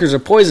 These fuckers are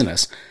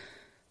poisonous.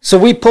 So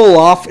we pull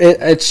off.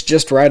 It's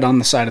just right on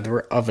the side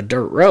of a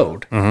dirt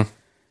road.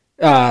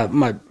 Mm-hmm.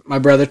 My my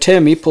brother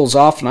Tim, he pulls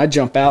off, and I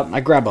jump out, and I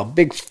grab a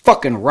big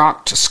fucking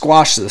rock to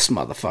squash this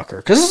motherfucker.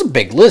 Because it's a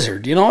big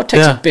lizard, you know? It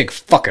takes a big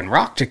fucking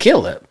rock to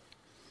kill it.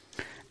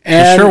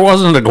 And it sure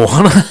wasn't an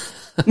iguana?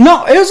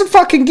 No, it was a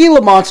fucking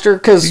Gila monster.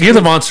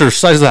 Gila monster the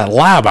size of that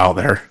lab out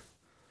there.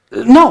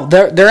 No,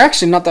 they're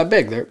actually not that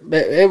big.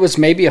 It was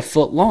maybe a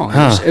foot long.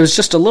 It was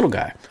just a little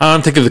guy.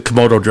 I'm thinking of the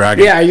Komodo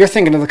dragon. Yeah, you're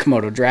thinking of the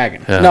Komodo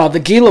dragon. Yeah. No, the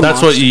Gila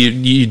monster. That's what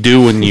you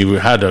do when you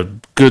had a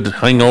good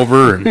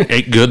hangover and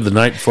ate good the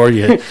night before.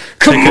 You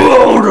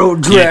Komodo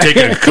dragon. You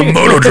take a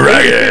Komodo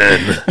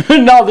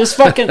dragon. No, this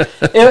fucking...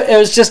 it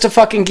was just a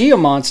fucking Gila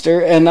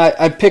monster, and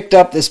I picked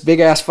up this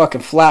big-ass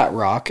fucking flat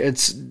rock.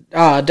 It's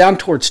down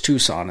towards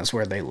Tucson is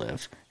where they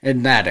live,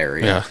 in that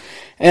area. Yeah.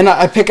 And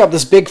I pick up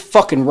this big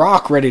fucking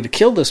rock ready to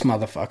kill this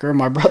motherfucker. And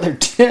my brother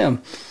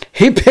Tim,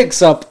 he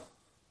picks up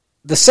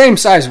the same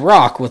size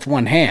rock with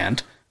one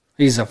hand.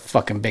 He's a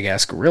fucking big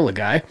ass gorilla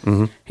guy.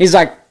 Mm-hmm. He's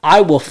like,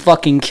 I will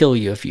fucking kill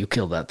you if you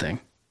kill that thing.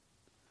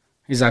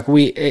 He's like,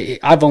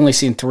 I've only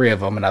seen 3 of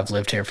them, and I've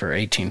lived here for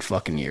 18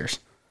 fucking years.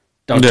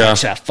 Don't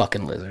touch that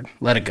fucking lizard.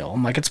 Let it go.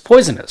 I'm like, it's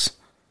poisonous.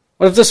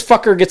 What if this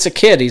fucker gets a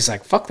kid? He's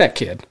like, fuck that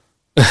kid.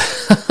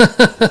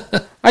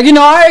 Like,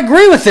 I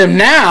agree with him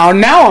now.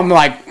 Now I'm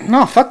like,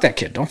 no, fuck that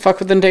kid. Don't fuck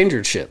with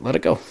endangered shit. Let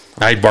it go.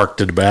 I barked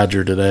at a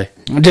badger today.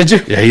 Did you?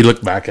 Yeah, he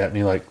looked back at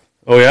me like,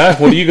 oh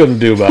yeah? What are you going to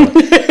do about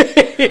it?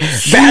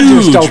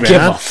 Badgers don't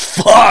give a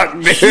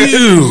fuck, dude.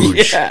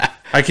 Huge. Yeah.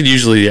 I could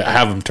usually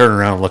have them turn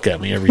around and look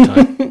at me every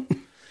time.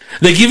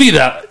 They give you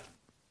that.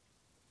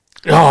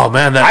 Oh,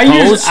 man, that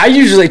pose. I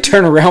usually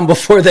turn around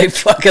before they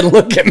fucking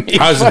look at me.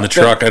 I was in the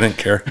truck. I didn't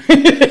care.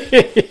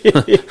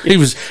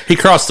 He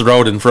crossed the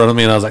road in front of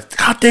me, and I was like,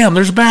 God damn,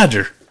 there's a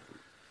badger.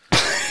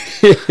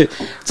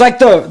 It's like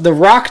the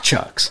rock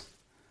chucks.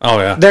 Oh,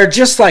 yeah. They're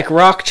just like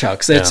rock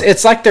chucks.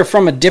 It's like they're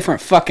from a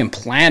different fucking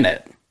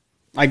planet.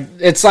 Like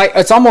it's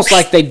almost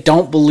like they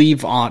don't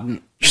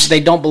belong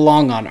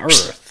on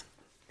Earth.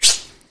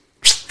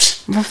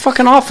 What a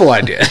fucking awful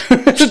idea.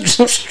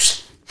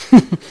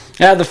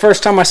 Yeah, the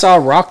first time I saw a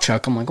rock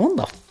chuck, I'm like, what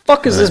the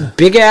fuck is this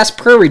big-ass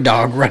prairie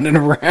dog running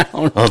around?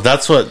 Oh,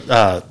 that's what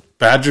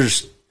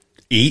badgers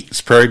eat,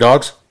 is prairie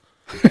dogs.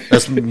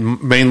 That's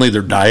mainly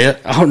their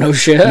diet. Oh, no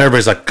shit. And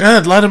everybody's like,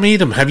 God, let them eat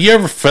them. Have you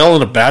ever fell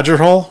in a badger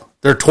hole?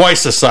 They're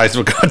twice the size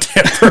of a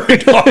goddamn prairie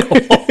dog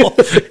hole.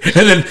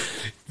 And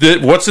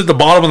then what's at the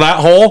bottom of that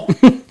hole?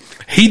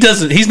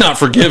 He's not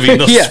forgiving.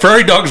 Those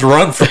prairie dogs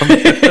run from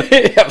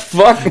it. Yeah,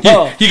 fuck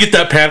no. You get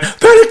that panic.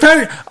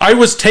 I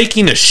was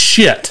taking a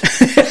shit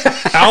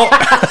out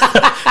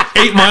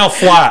 8 Mile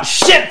Flat.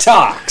 Shit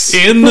talks.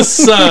 In the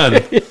sun.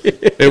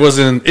 It was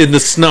in the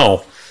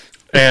snow.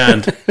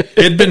 And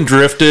it'd been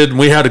drifted, and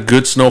we had a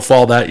good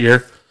snowfall that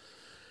year.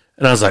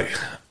 And I was like,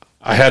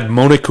 I had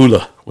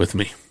Monekula with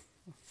me.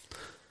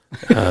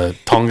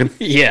 Tongan.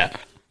 Yeah.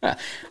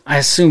 I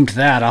assumed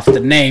that off the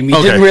name. You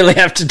didn't really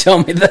have to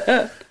tell me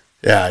that.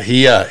 Yeah,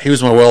 he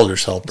was my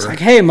welder's helper. It's like,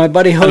 hey, my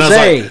buddy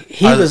Jose,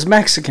 he was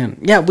Mexican.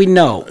 Yeah, we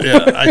know.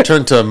 Yeah, I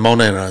turned to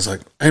Monet and I was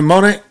like, hey,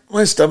 Monet,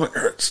 my stomach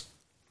hurts.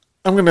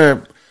 I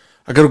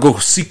gotta go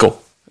Seco.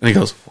 And he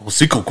goes, well,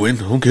 Seco, Quinn.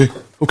 Okay.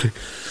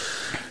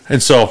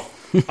 And so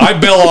I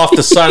bail off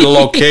the side of the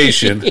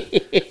location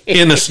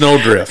in a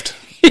snowdrift.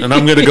 And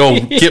I'm gonna go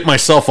get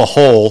myself a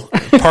hole,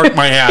 park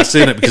my ass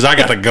in it because I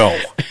gotta go.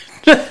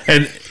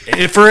 And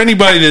for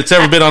anybody that's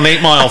ever been on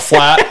 8 Mile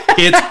Flat,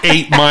 it's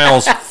 8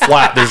 miles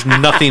flat. There's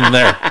nothing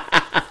there.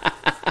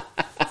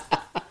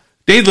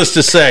 Needless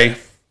to say,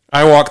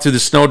 I walk through the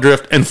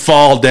snowdrift and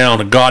fall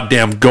down a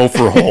goddamn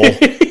gopher hole.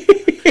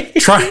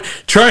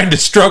 Trying to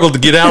struggle to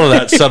get out of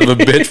that son of a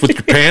bitch with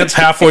your pants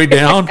halfway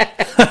down.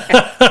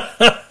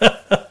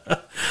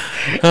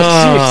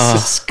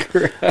 Jesus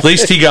Christ. At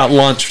least he got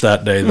lunch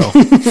that day, though.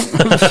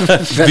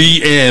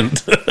 The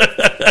end.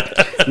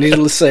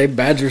 Needless to say,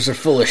 badgers are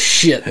full of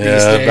shit these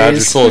days. Yeah,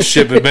 badgers full of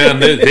shit, but man,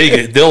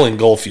 they'll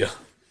engulf you.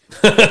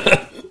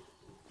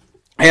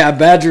 Yeah,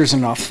 badgers are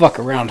not fuck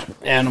around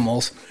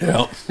animals.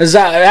 Yeah.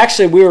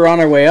 Actually, we were on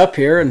our way up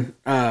here, and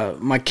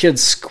my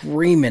kid's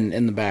screaming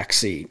in the back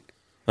seat,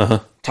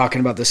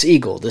 talking about this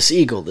eagle.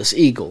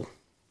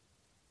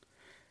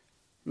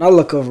 And I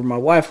look over at my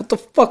wife. What the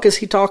fuck is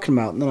he talking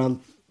about? And then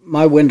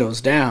my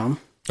window's down.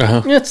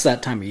 It's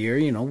that time of year,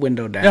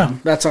 window down. Yeah.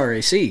 That's our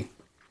AC.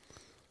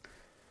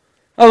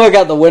 I look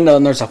out the window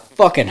and there's a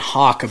fucking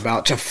hawk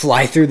about to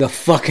fly through the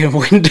fucking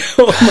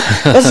window.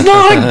 That's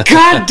not a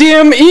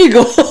goddamn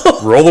eagle.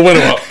 Roll the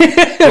window up.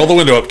 Roll the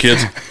window up,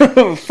 kids.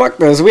 Fuck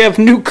those. We have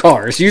new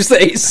cars. Use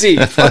the AC.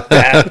 Fuck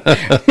that.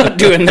 I'm not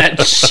doing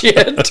that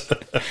shit.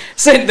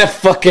 This ain't the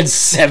fucking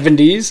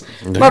 70s.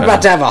 I'm not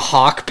about to have a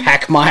hawk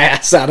pack my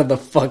ass out of the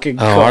fucking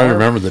car. Oh, I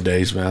remember the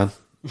days, man.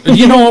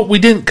 You know what? We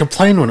didn't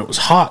complain when it was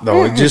hot,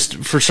 though. It just,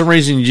 for some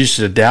reason, you just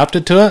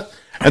adapted to it.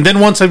 And then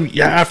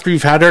after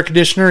you've had air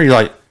conditioner, you're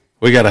like,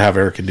 we got to have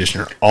air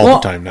conditioner all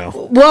the time now.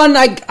 Well, and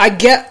I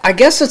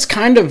guess it's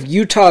kind of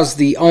Utah's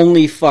the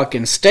only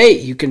fucking state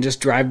you can just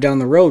drive down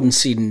the road and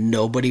see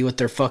nobody with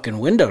their fucking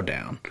window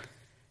down.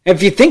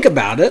 If you think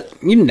about it,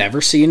 you never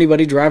see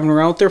anybody driving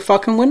around with their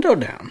fucking window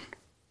down.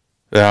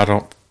 Yeah, I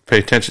don't pay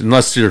attention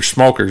unless you're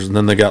smokers, and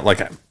then they got like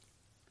an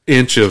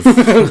inch of.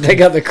 They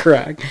got the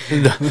crack.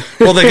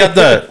 Well, they got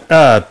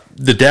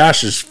the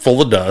dash is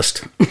full of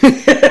dust.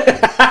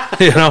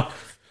 You know,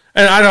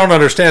 and I don't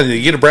understand.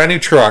 You get a brand new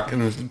truck,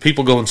 and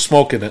people go and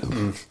smoke in it,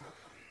 and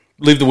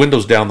leave the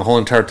windows down the whole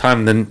entire time,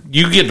 and then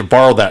you get to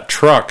borrow that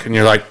truck, and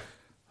you're like,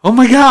 "Oh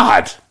my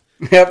god,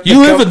 Yep, you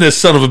live in this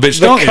son of a bitch,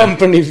 don't the you?"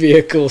 company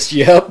vehicles,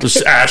 yep.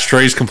 This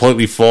ashtray's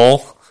completely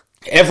full.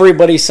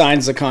 Everybody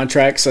signs the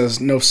contract, says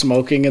no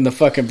smoking in the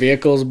fucking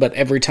vehicles, but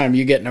every time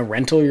you get in a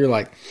rental, you're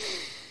like,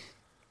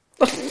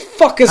 what the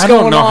fuck is I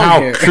going don't know on how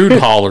here? crude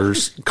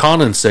haulers,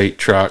 condensate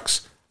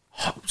trucks,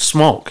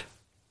 smoke.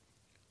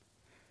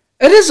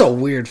 It is a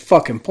weird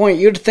fucking point.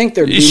 You'd think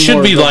there'd be It should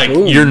more be like,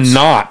 baboons. you're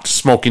not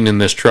smoking in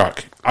this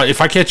truck.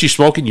 If I catch you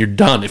smoking, you're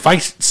done. If I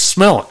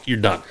smell it, you're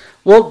done.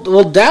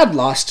 Well, Dad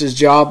lost his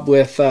job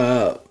with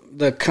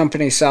the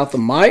company south of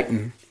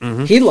Mighton.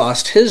 Mm-hmm. He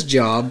lost his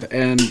job,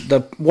 and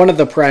one of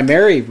the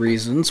primary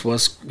reasons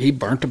was he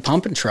burnt a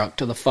pumping truck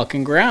to the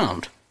fucking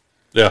ground.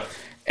 Yeah.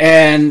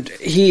 And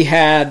he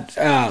had,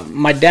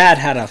 my dad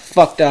had a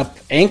fucked up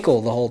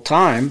ankle the whole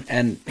time,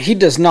 and he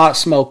does not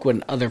smoke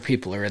when other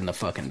people are in the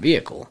fucking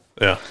vehicle.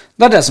 Yeah.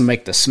 That doesn't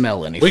make the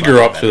smell any We fucking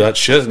grew up better. to that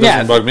shit. It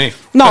doesn't bug me.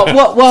 No,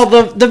 well,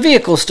 the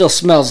vehicle still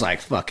smells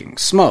like fucking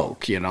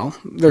smoke, you know?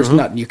 There's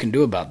nothing you can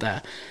do about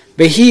that.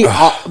 But he,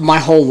 my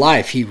whole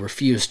life, he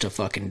refused to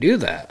fucking do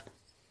that.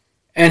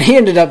 And he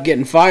ended up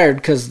getting fired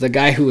because the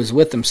guy who was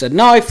with him said,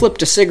 no, I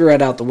flipped a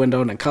cigarette out the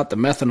window and it caught the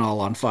methanol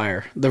on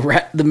fire. The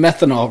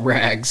methanol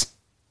rags.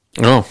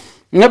 Oh.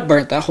 And that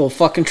burnt that whole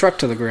fucking truck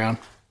to the ground.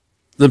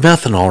 The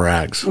methanol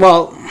rags.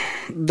 Well,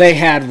 they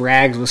had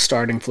rags with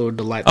starting fluid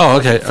to light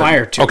the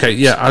fire to. Okay,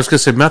 yeah. I was going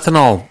to say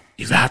methanol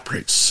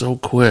evaporates so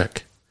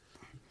quick.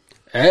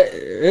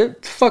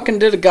 It fucking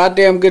did a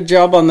goddamn good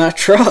job on that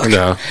truck.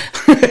 Yeah.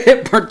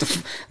 It burnt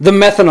the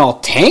methanol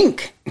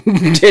tank.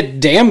 Did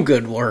damn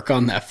good work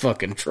on that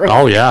fucking truck.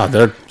 Oh, yeah.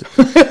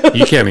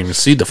 You can't even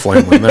see the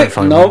flame when they're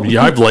flaming. Nope.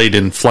 Yeah, I've laid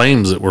in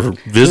flames that were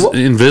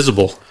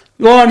invisible.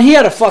 Well, and he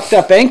had a fucked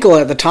up ankle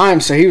at the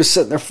time, so he was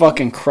sitting there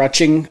fucking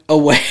crutching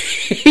away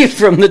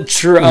from the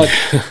truck,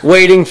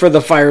 waiting for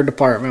the fire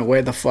department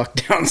way the fuck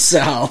down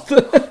south.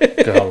 God,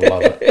 I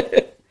love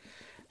it.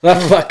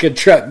 That fucking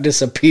truck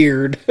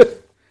disappeared.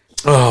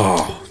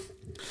 Oh.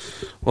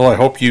 Well, I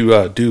hope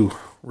you do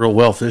real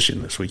well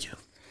fishing this weekend.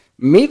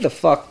 Me the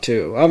fuck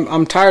too.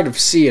 I'm tired of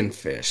seeing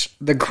fish.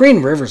 The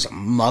Green River's a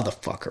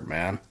motherfucker,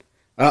 man.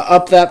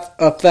 Up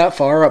that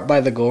far, up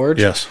by the gorge.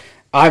 Yes.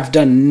 I've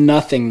done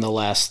nothing the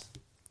last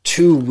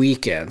 2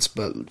 weekends,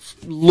 but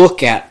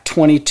look at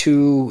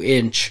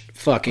 22-inch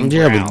fucking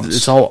Yeah, grounds. but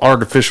it's all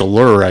artificial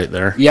lure right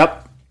there.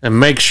 Yep. And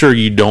make sure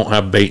you don't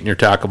have bait in your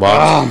tackle box.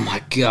 Oh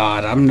my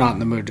god, I'm not in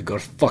the mood to go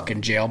to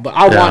fucking jail, but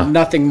I want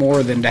nothing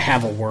more than to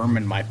have a worm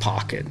in my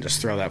pocket and just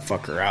throw that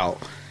fucker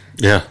out.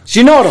 Yeah. So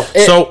you know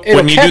it'll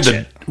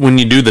when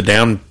you do the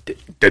damn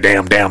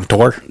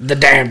tour, the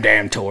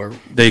damn tour.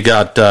 they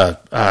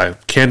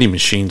got candy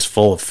machines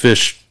full of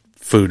fish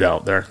food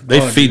out there. They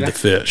feed the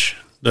fish.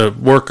 The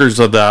workers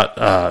of that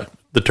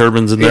the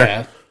turbines in there.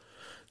 Yeah.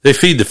 They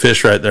feed the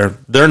fish right there.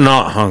 They're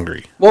not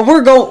hungry. Well,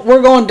 we're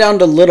going down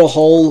to Little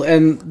Hole,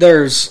 and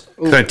there's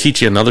Can I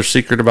teach you another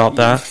secret about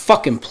that?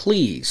 fucking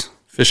please.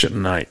 Fish at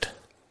night.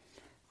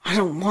 I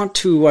don't want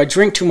to. I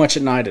drink too much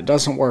at night. It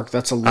doesn't work.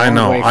 That's a long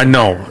way. I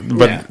know.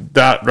 But Yeah.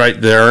 that right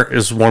there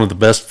is one of the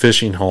best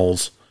fishing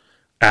holes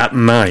at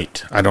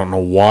night. I don't know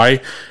why,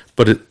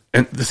 but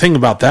and the thing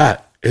about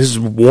that is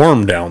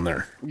warm down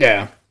there.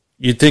 Yeah.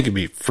 You'd think it'd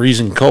be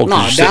freezing cold. No,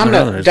 No, you're sitting down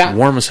around to- there. It's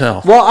warm as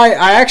hell. Well, I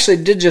actually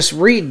did just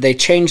read they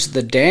changed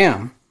the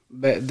dam.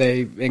 But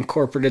they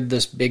incorporated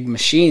this big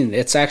machine.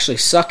 It's actually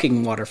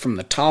sucking water from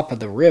the top of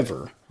the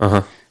river.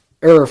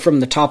 Or from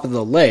the top of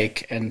the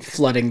lake and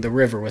flooding the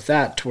river with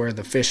that to where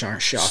the fish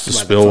aren't shocked by the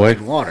spillway?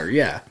 fucking water.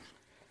 Yeah.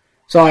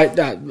 So,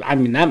 I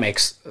mean, that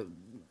makes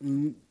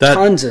That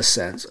tons of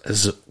sense.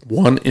 is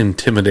one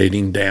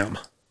intimidating dam.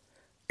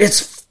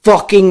 It's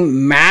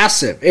fucking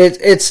massive.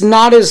 It's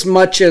not as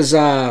much as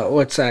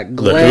what's that? The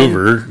Glen.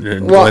 Hoover.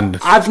 And Well, Glen,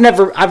 I've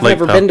never Pump.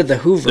 been to the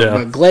Hoover, Yeah.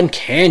 but Glen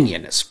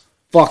Canyon is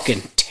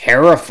fucking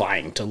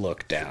terrifying to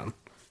look down.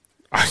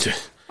 I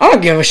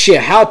don't give a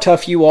shit how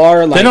tough you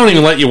are. Like, they don't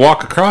even let you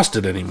walk across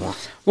it anymore.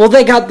 well,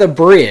 they got the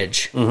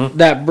bridge, Mm-hmm.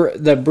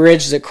 the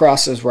bridge that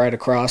crosses right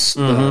across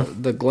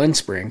the Glen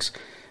Springs.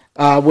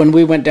 When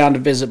we went down to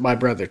visit my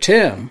brother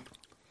Tim,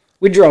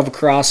 we drove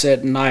across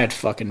it, and I had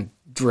fucking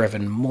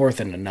driven more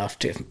than enough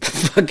to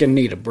fucking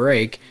need a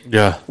break.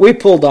 Yeah. We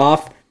pulled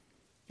off,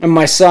 and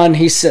my son,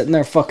 he's sitting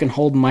there fucking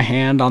holding my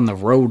hand on the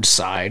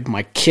roadside.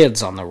 My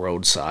kid's on the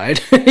roadside.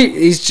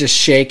 He's just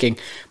shaking.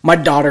 My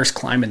daughter's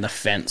climbing the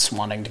fence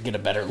wanting to get a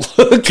better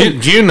look. Do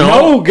you know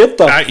No, get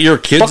the at your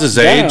kids'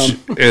 fuck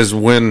age down. is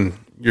when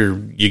you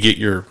get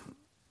your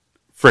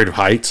afraid of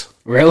heights?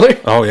 Really?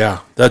 Oh yeah.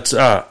 That's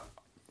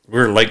we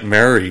were Lake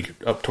Mary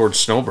up towards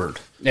Snowbird.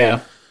 Yeah.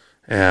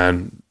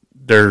 And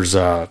there's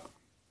and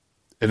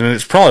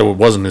it's probably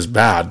wasn't as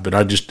bad, but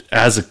I just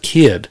as a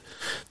kid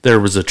there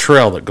was a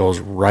trail that goes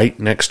right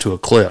next to a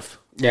cliff.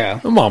 Yeah.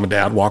 My mom and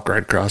dad walk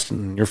right across,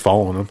 and you're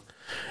following them.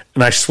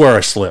 And I swear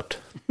I slipped.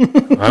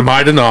 I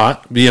might have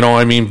not, you know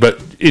what I mean? But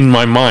in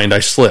my mind, I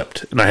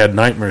slipped, and I had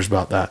nightmares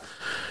about that.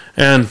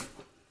 And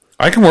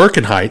I can work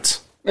in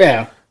heights.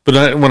 Yeah.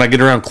 But when I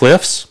get around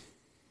cliffs,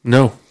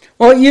 no.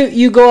 Well,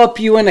 you go up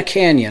Uinta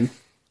Canyon.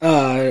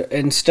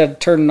 Instead of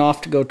turning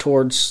off to go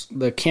towards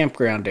the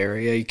campground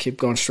area, you keep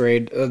going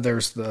straight.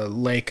 There's the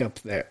lake up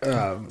there.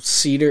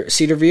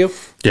 Cedar View?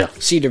 Yeah.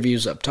 Cedar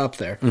View's up top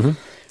there. Mm-hmm.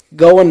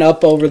 Going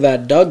up over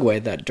that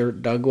Dugway, that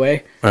dirt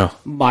Dugway,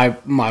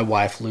 my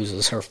wife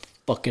loses her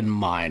fucking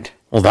mind.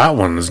 Well, that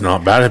one is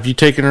not bad. Have you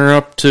taken her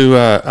up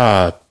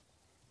to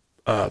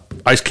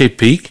Ice Cave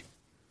Peak?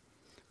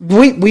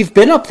 We've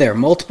been up there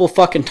multiple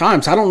fucking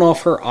times. I don't know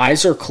if her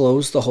eyes are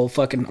closed the whole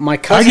fucking... My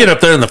cousin, I get up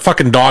there and the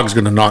fucking dog's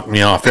going to knock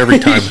me off every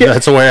time. Yeah.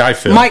 That's the way I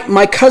feel.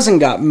 My cousin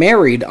got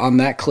married on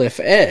that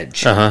cliff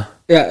edge. Uh-huh.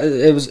 Yeah,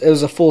 it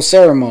was a full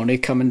ceremony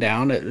coming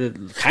down.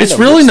 It's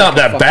really not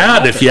that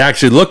bad if you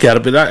actually look at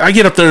it, but I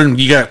get up there and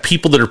you got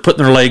people that are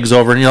putting their legs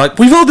over and you're like,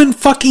 we've all been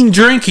fucking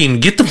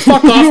drinking. Get the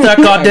fuck off that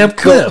goddamn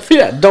cliff.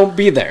 Yeah, don't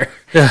be there.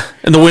 Yeah,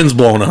 and the wind's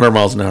blowing 100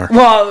 miles an hour.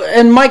 Well,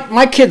 and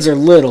my kids are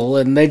little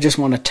and they just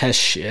want to test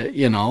shit,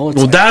 you know.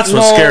 It's that's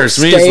what scares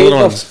me. Stay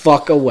the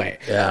fuck away.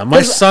 Yeah,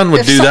 my son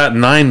would do that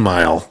 9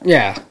 mile.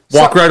 Yeah.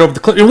 Walk right over the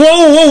cliff.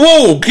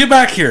 Whoa, get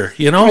back here,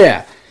 you know?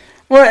 Yeah.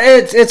 Well,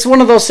 it's one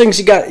of those things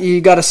you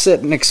got to sit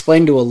and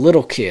explain to a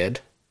little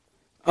kid.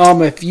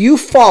 If you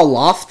fall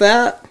off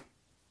that,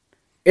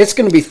 it's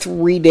going to be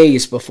 3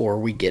 days before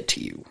we get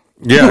to you.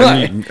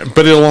 Yeah,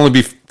 but it'll only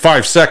be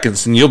 5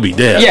 seconds and you'll be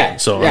dead. Yeah,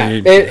 so yeah.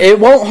 It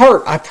won't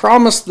hurt. I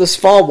promise this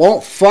fall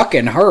won't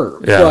fucking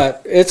hurt. Yeah.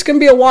 But it's going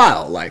to be a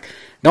while. Like,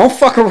 don't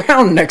fuck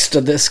around next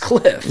to this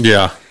cliff.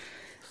 Yeah.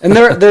 And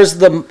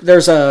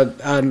there's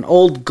an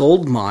old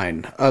gold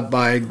mine up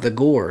by the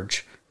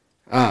gorge.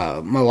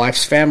 My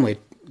wife's family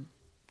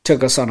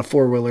took us on a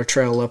 4-wheeler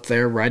trail up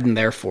there, riding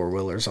their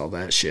 4-wheelers, all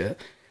that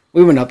shit.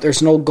 We went up.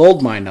 There's an old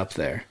gold mine up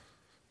there.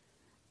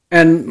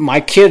 And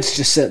my kid's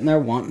just sitting there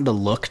wanting to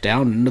look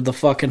down into the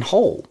fucking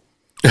hole.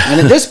 And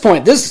at this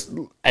point, this is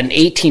an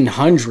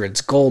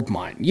 1800s gold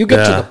mine. You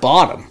get to the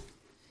bottom.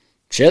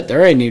 Shit,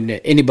 there ain't even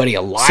anybody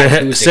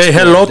alive. Say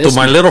hello to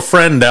my little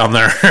friend down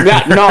there.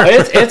 Yeah, no,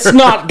 it's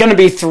not going to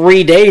be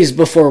 3 days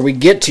before we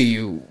get to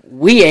you.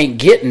 We ain't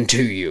getting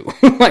to you.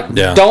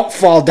 Don't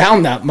fall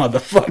down that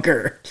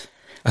motherfucker.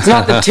 It's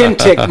not the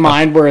Tintic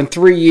mine where in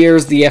 3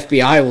 years the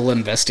FBI will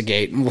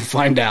investigate and we'll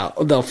find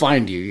out. They'll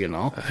find you, you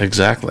know.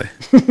 Exactly.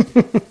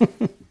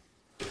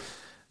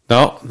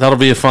 No, that'll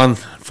be a fun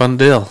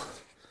deal.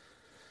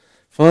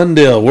 Fun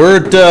deal. We're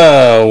at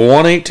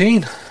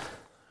 118.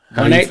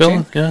 How are you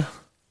feeling? Yeah.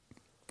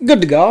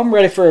 Good to go. I'm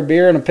ready for a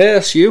beer and a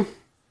piss. You?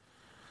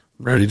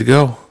 Ready to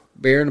go.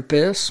 Beer and a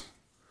piss?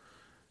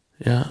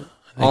 Yeah.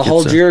 I'll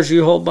hold yours,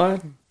 you hold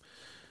mine?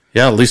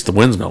 Yeah, at least the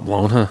wind's not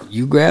blowing, huh?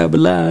 You grab a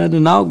line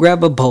and I'll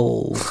grab a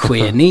pole,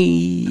 Quinny.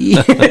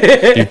 You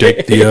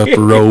take the upper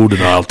road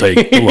and I'll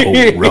take the low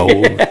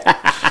road.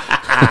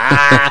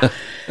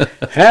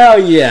 Hell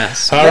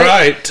yes. All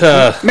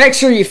right. Make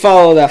sure you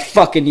follow that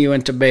fucking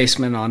Uinta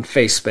Basement on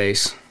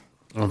FaceSpace.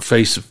 On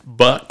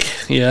Facebook,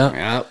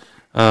 yeah.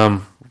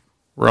 Yep.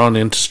 We're on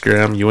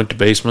Instagram, Uinta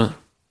Basement.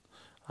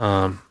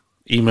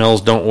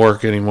 Emails don't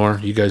work anymore.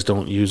 You guys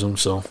don't use them,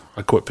 so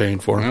I quit paying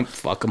for them.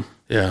 Fuck them.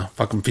 Yeah,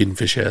 fuck them feeding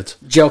fish heads.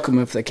 Joke them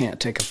if they can't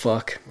take a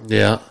fuck.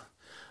 Yeah.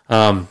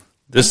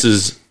 This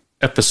is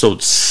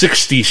episode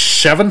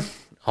 67.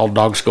 All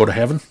dogs go to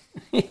heaven.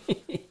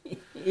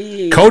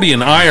 Cody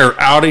and I are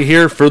out of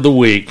here for the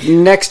week.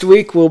 Next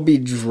week will be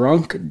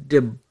drunk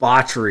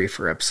debauchery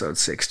for episode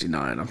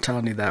 69. I'm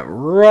telling you that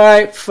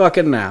right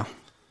fucking now.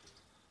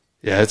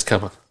 Yeah, it's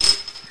coming.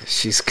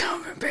 She's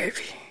coming,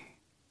 baby.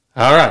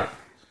 All right.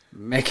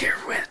 Make her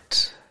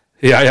wet.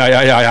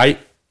 Yeah.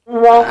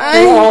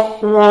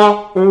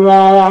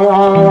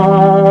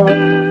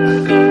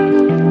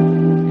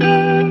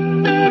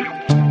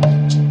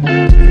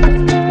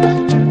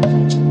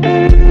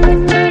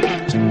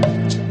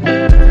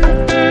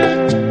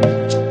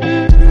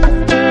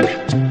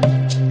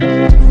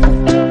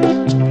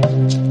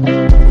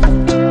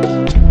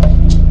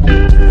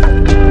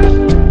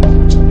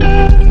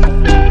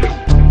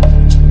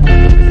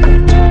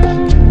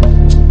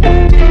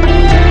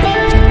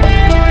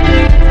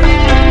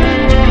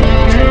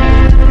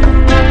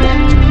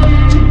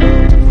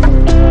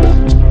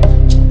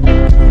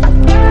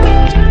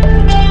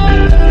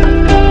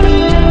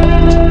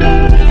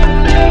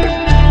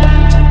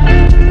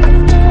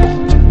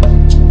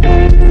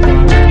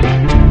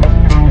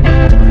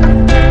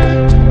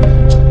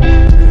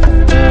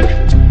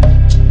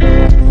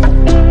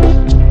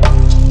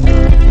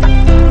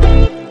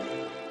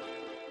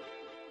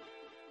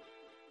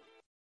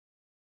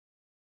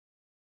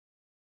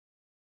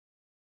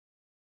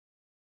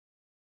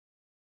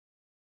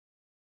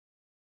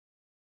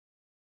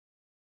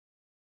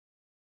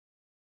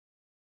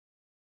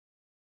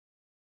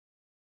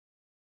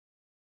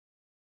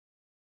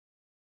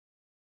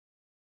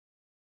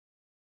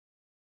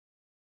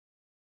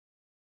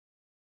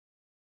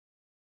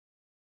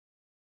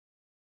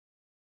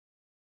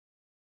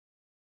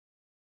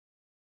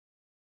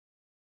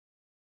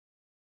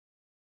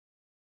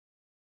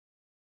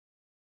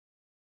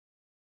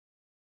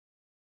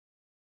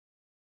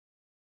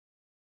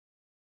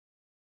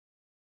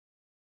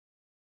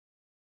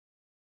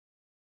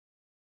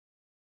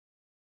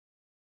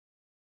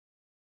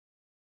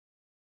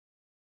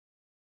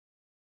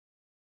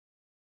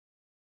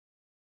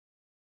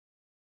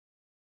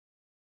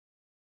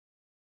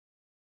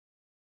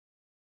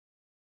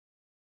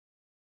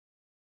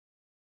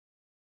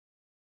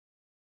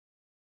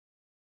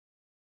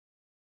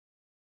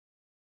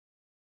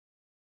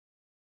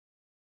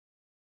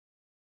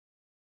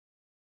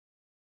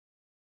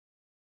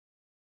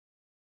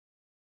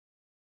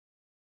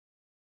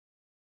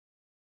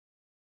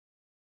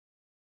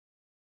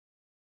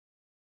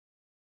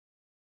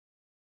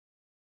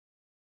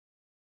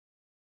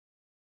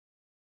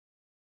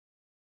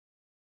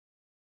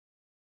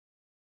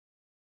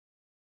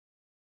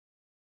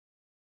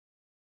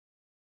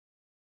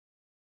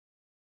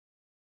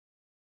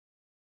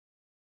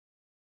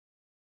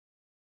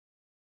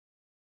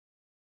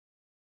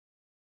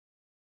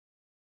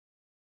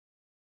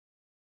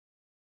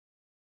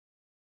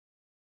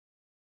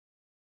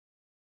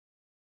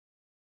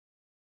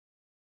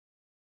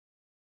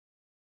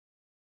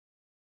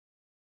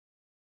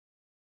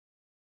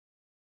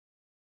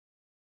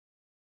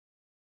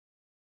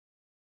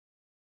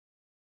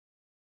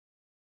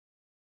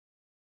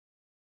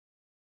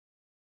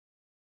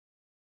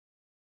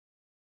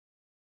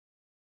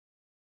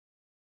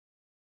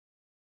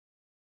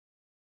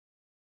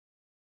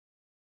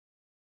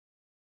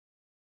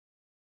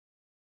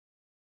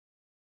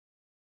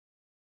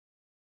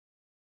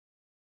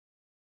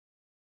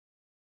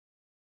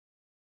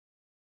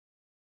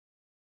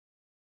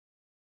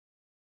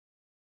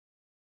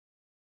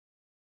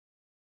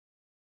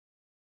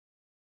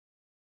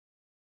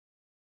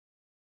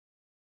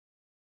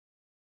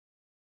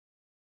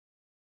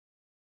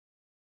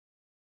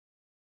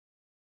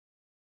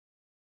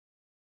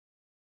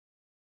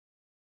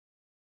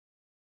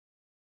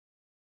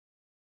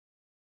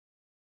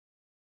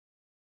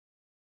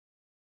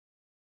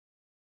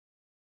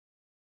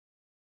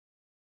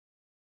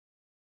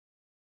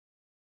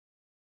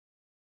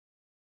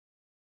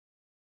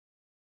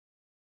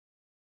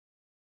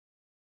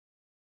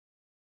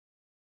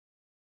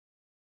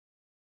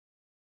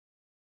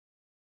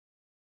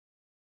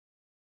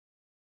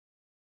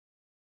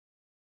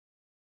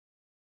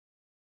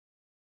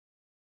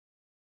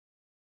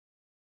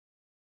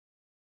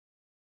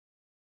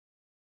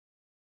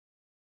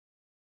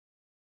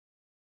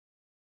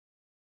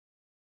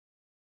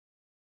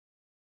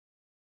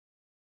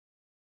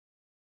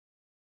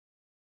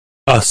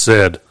 I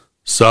said,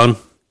 son,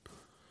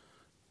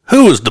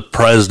 who is the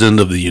president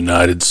of the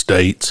United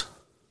States?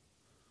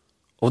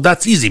 Oh,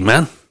 that's easy,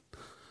 man.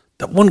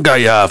 That one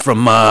guy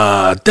from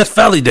Death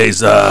Valley days,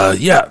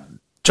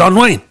 John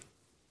Wayne.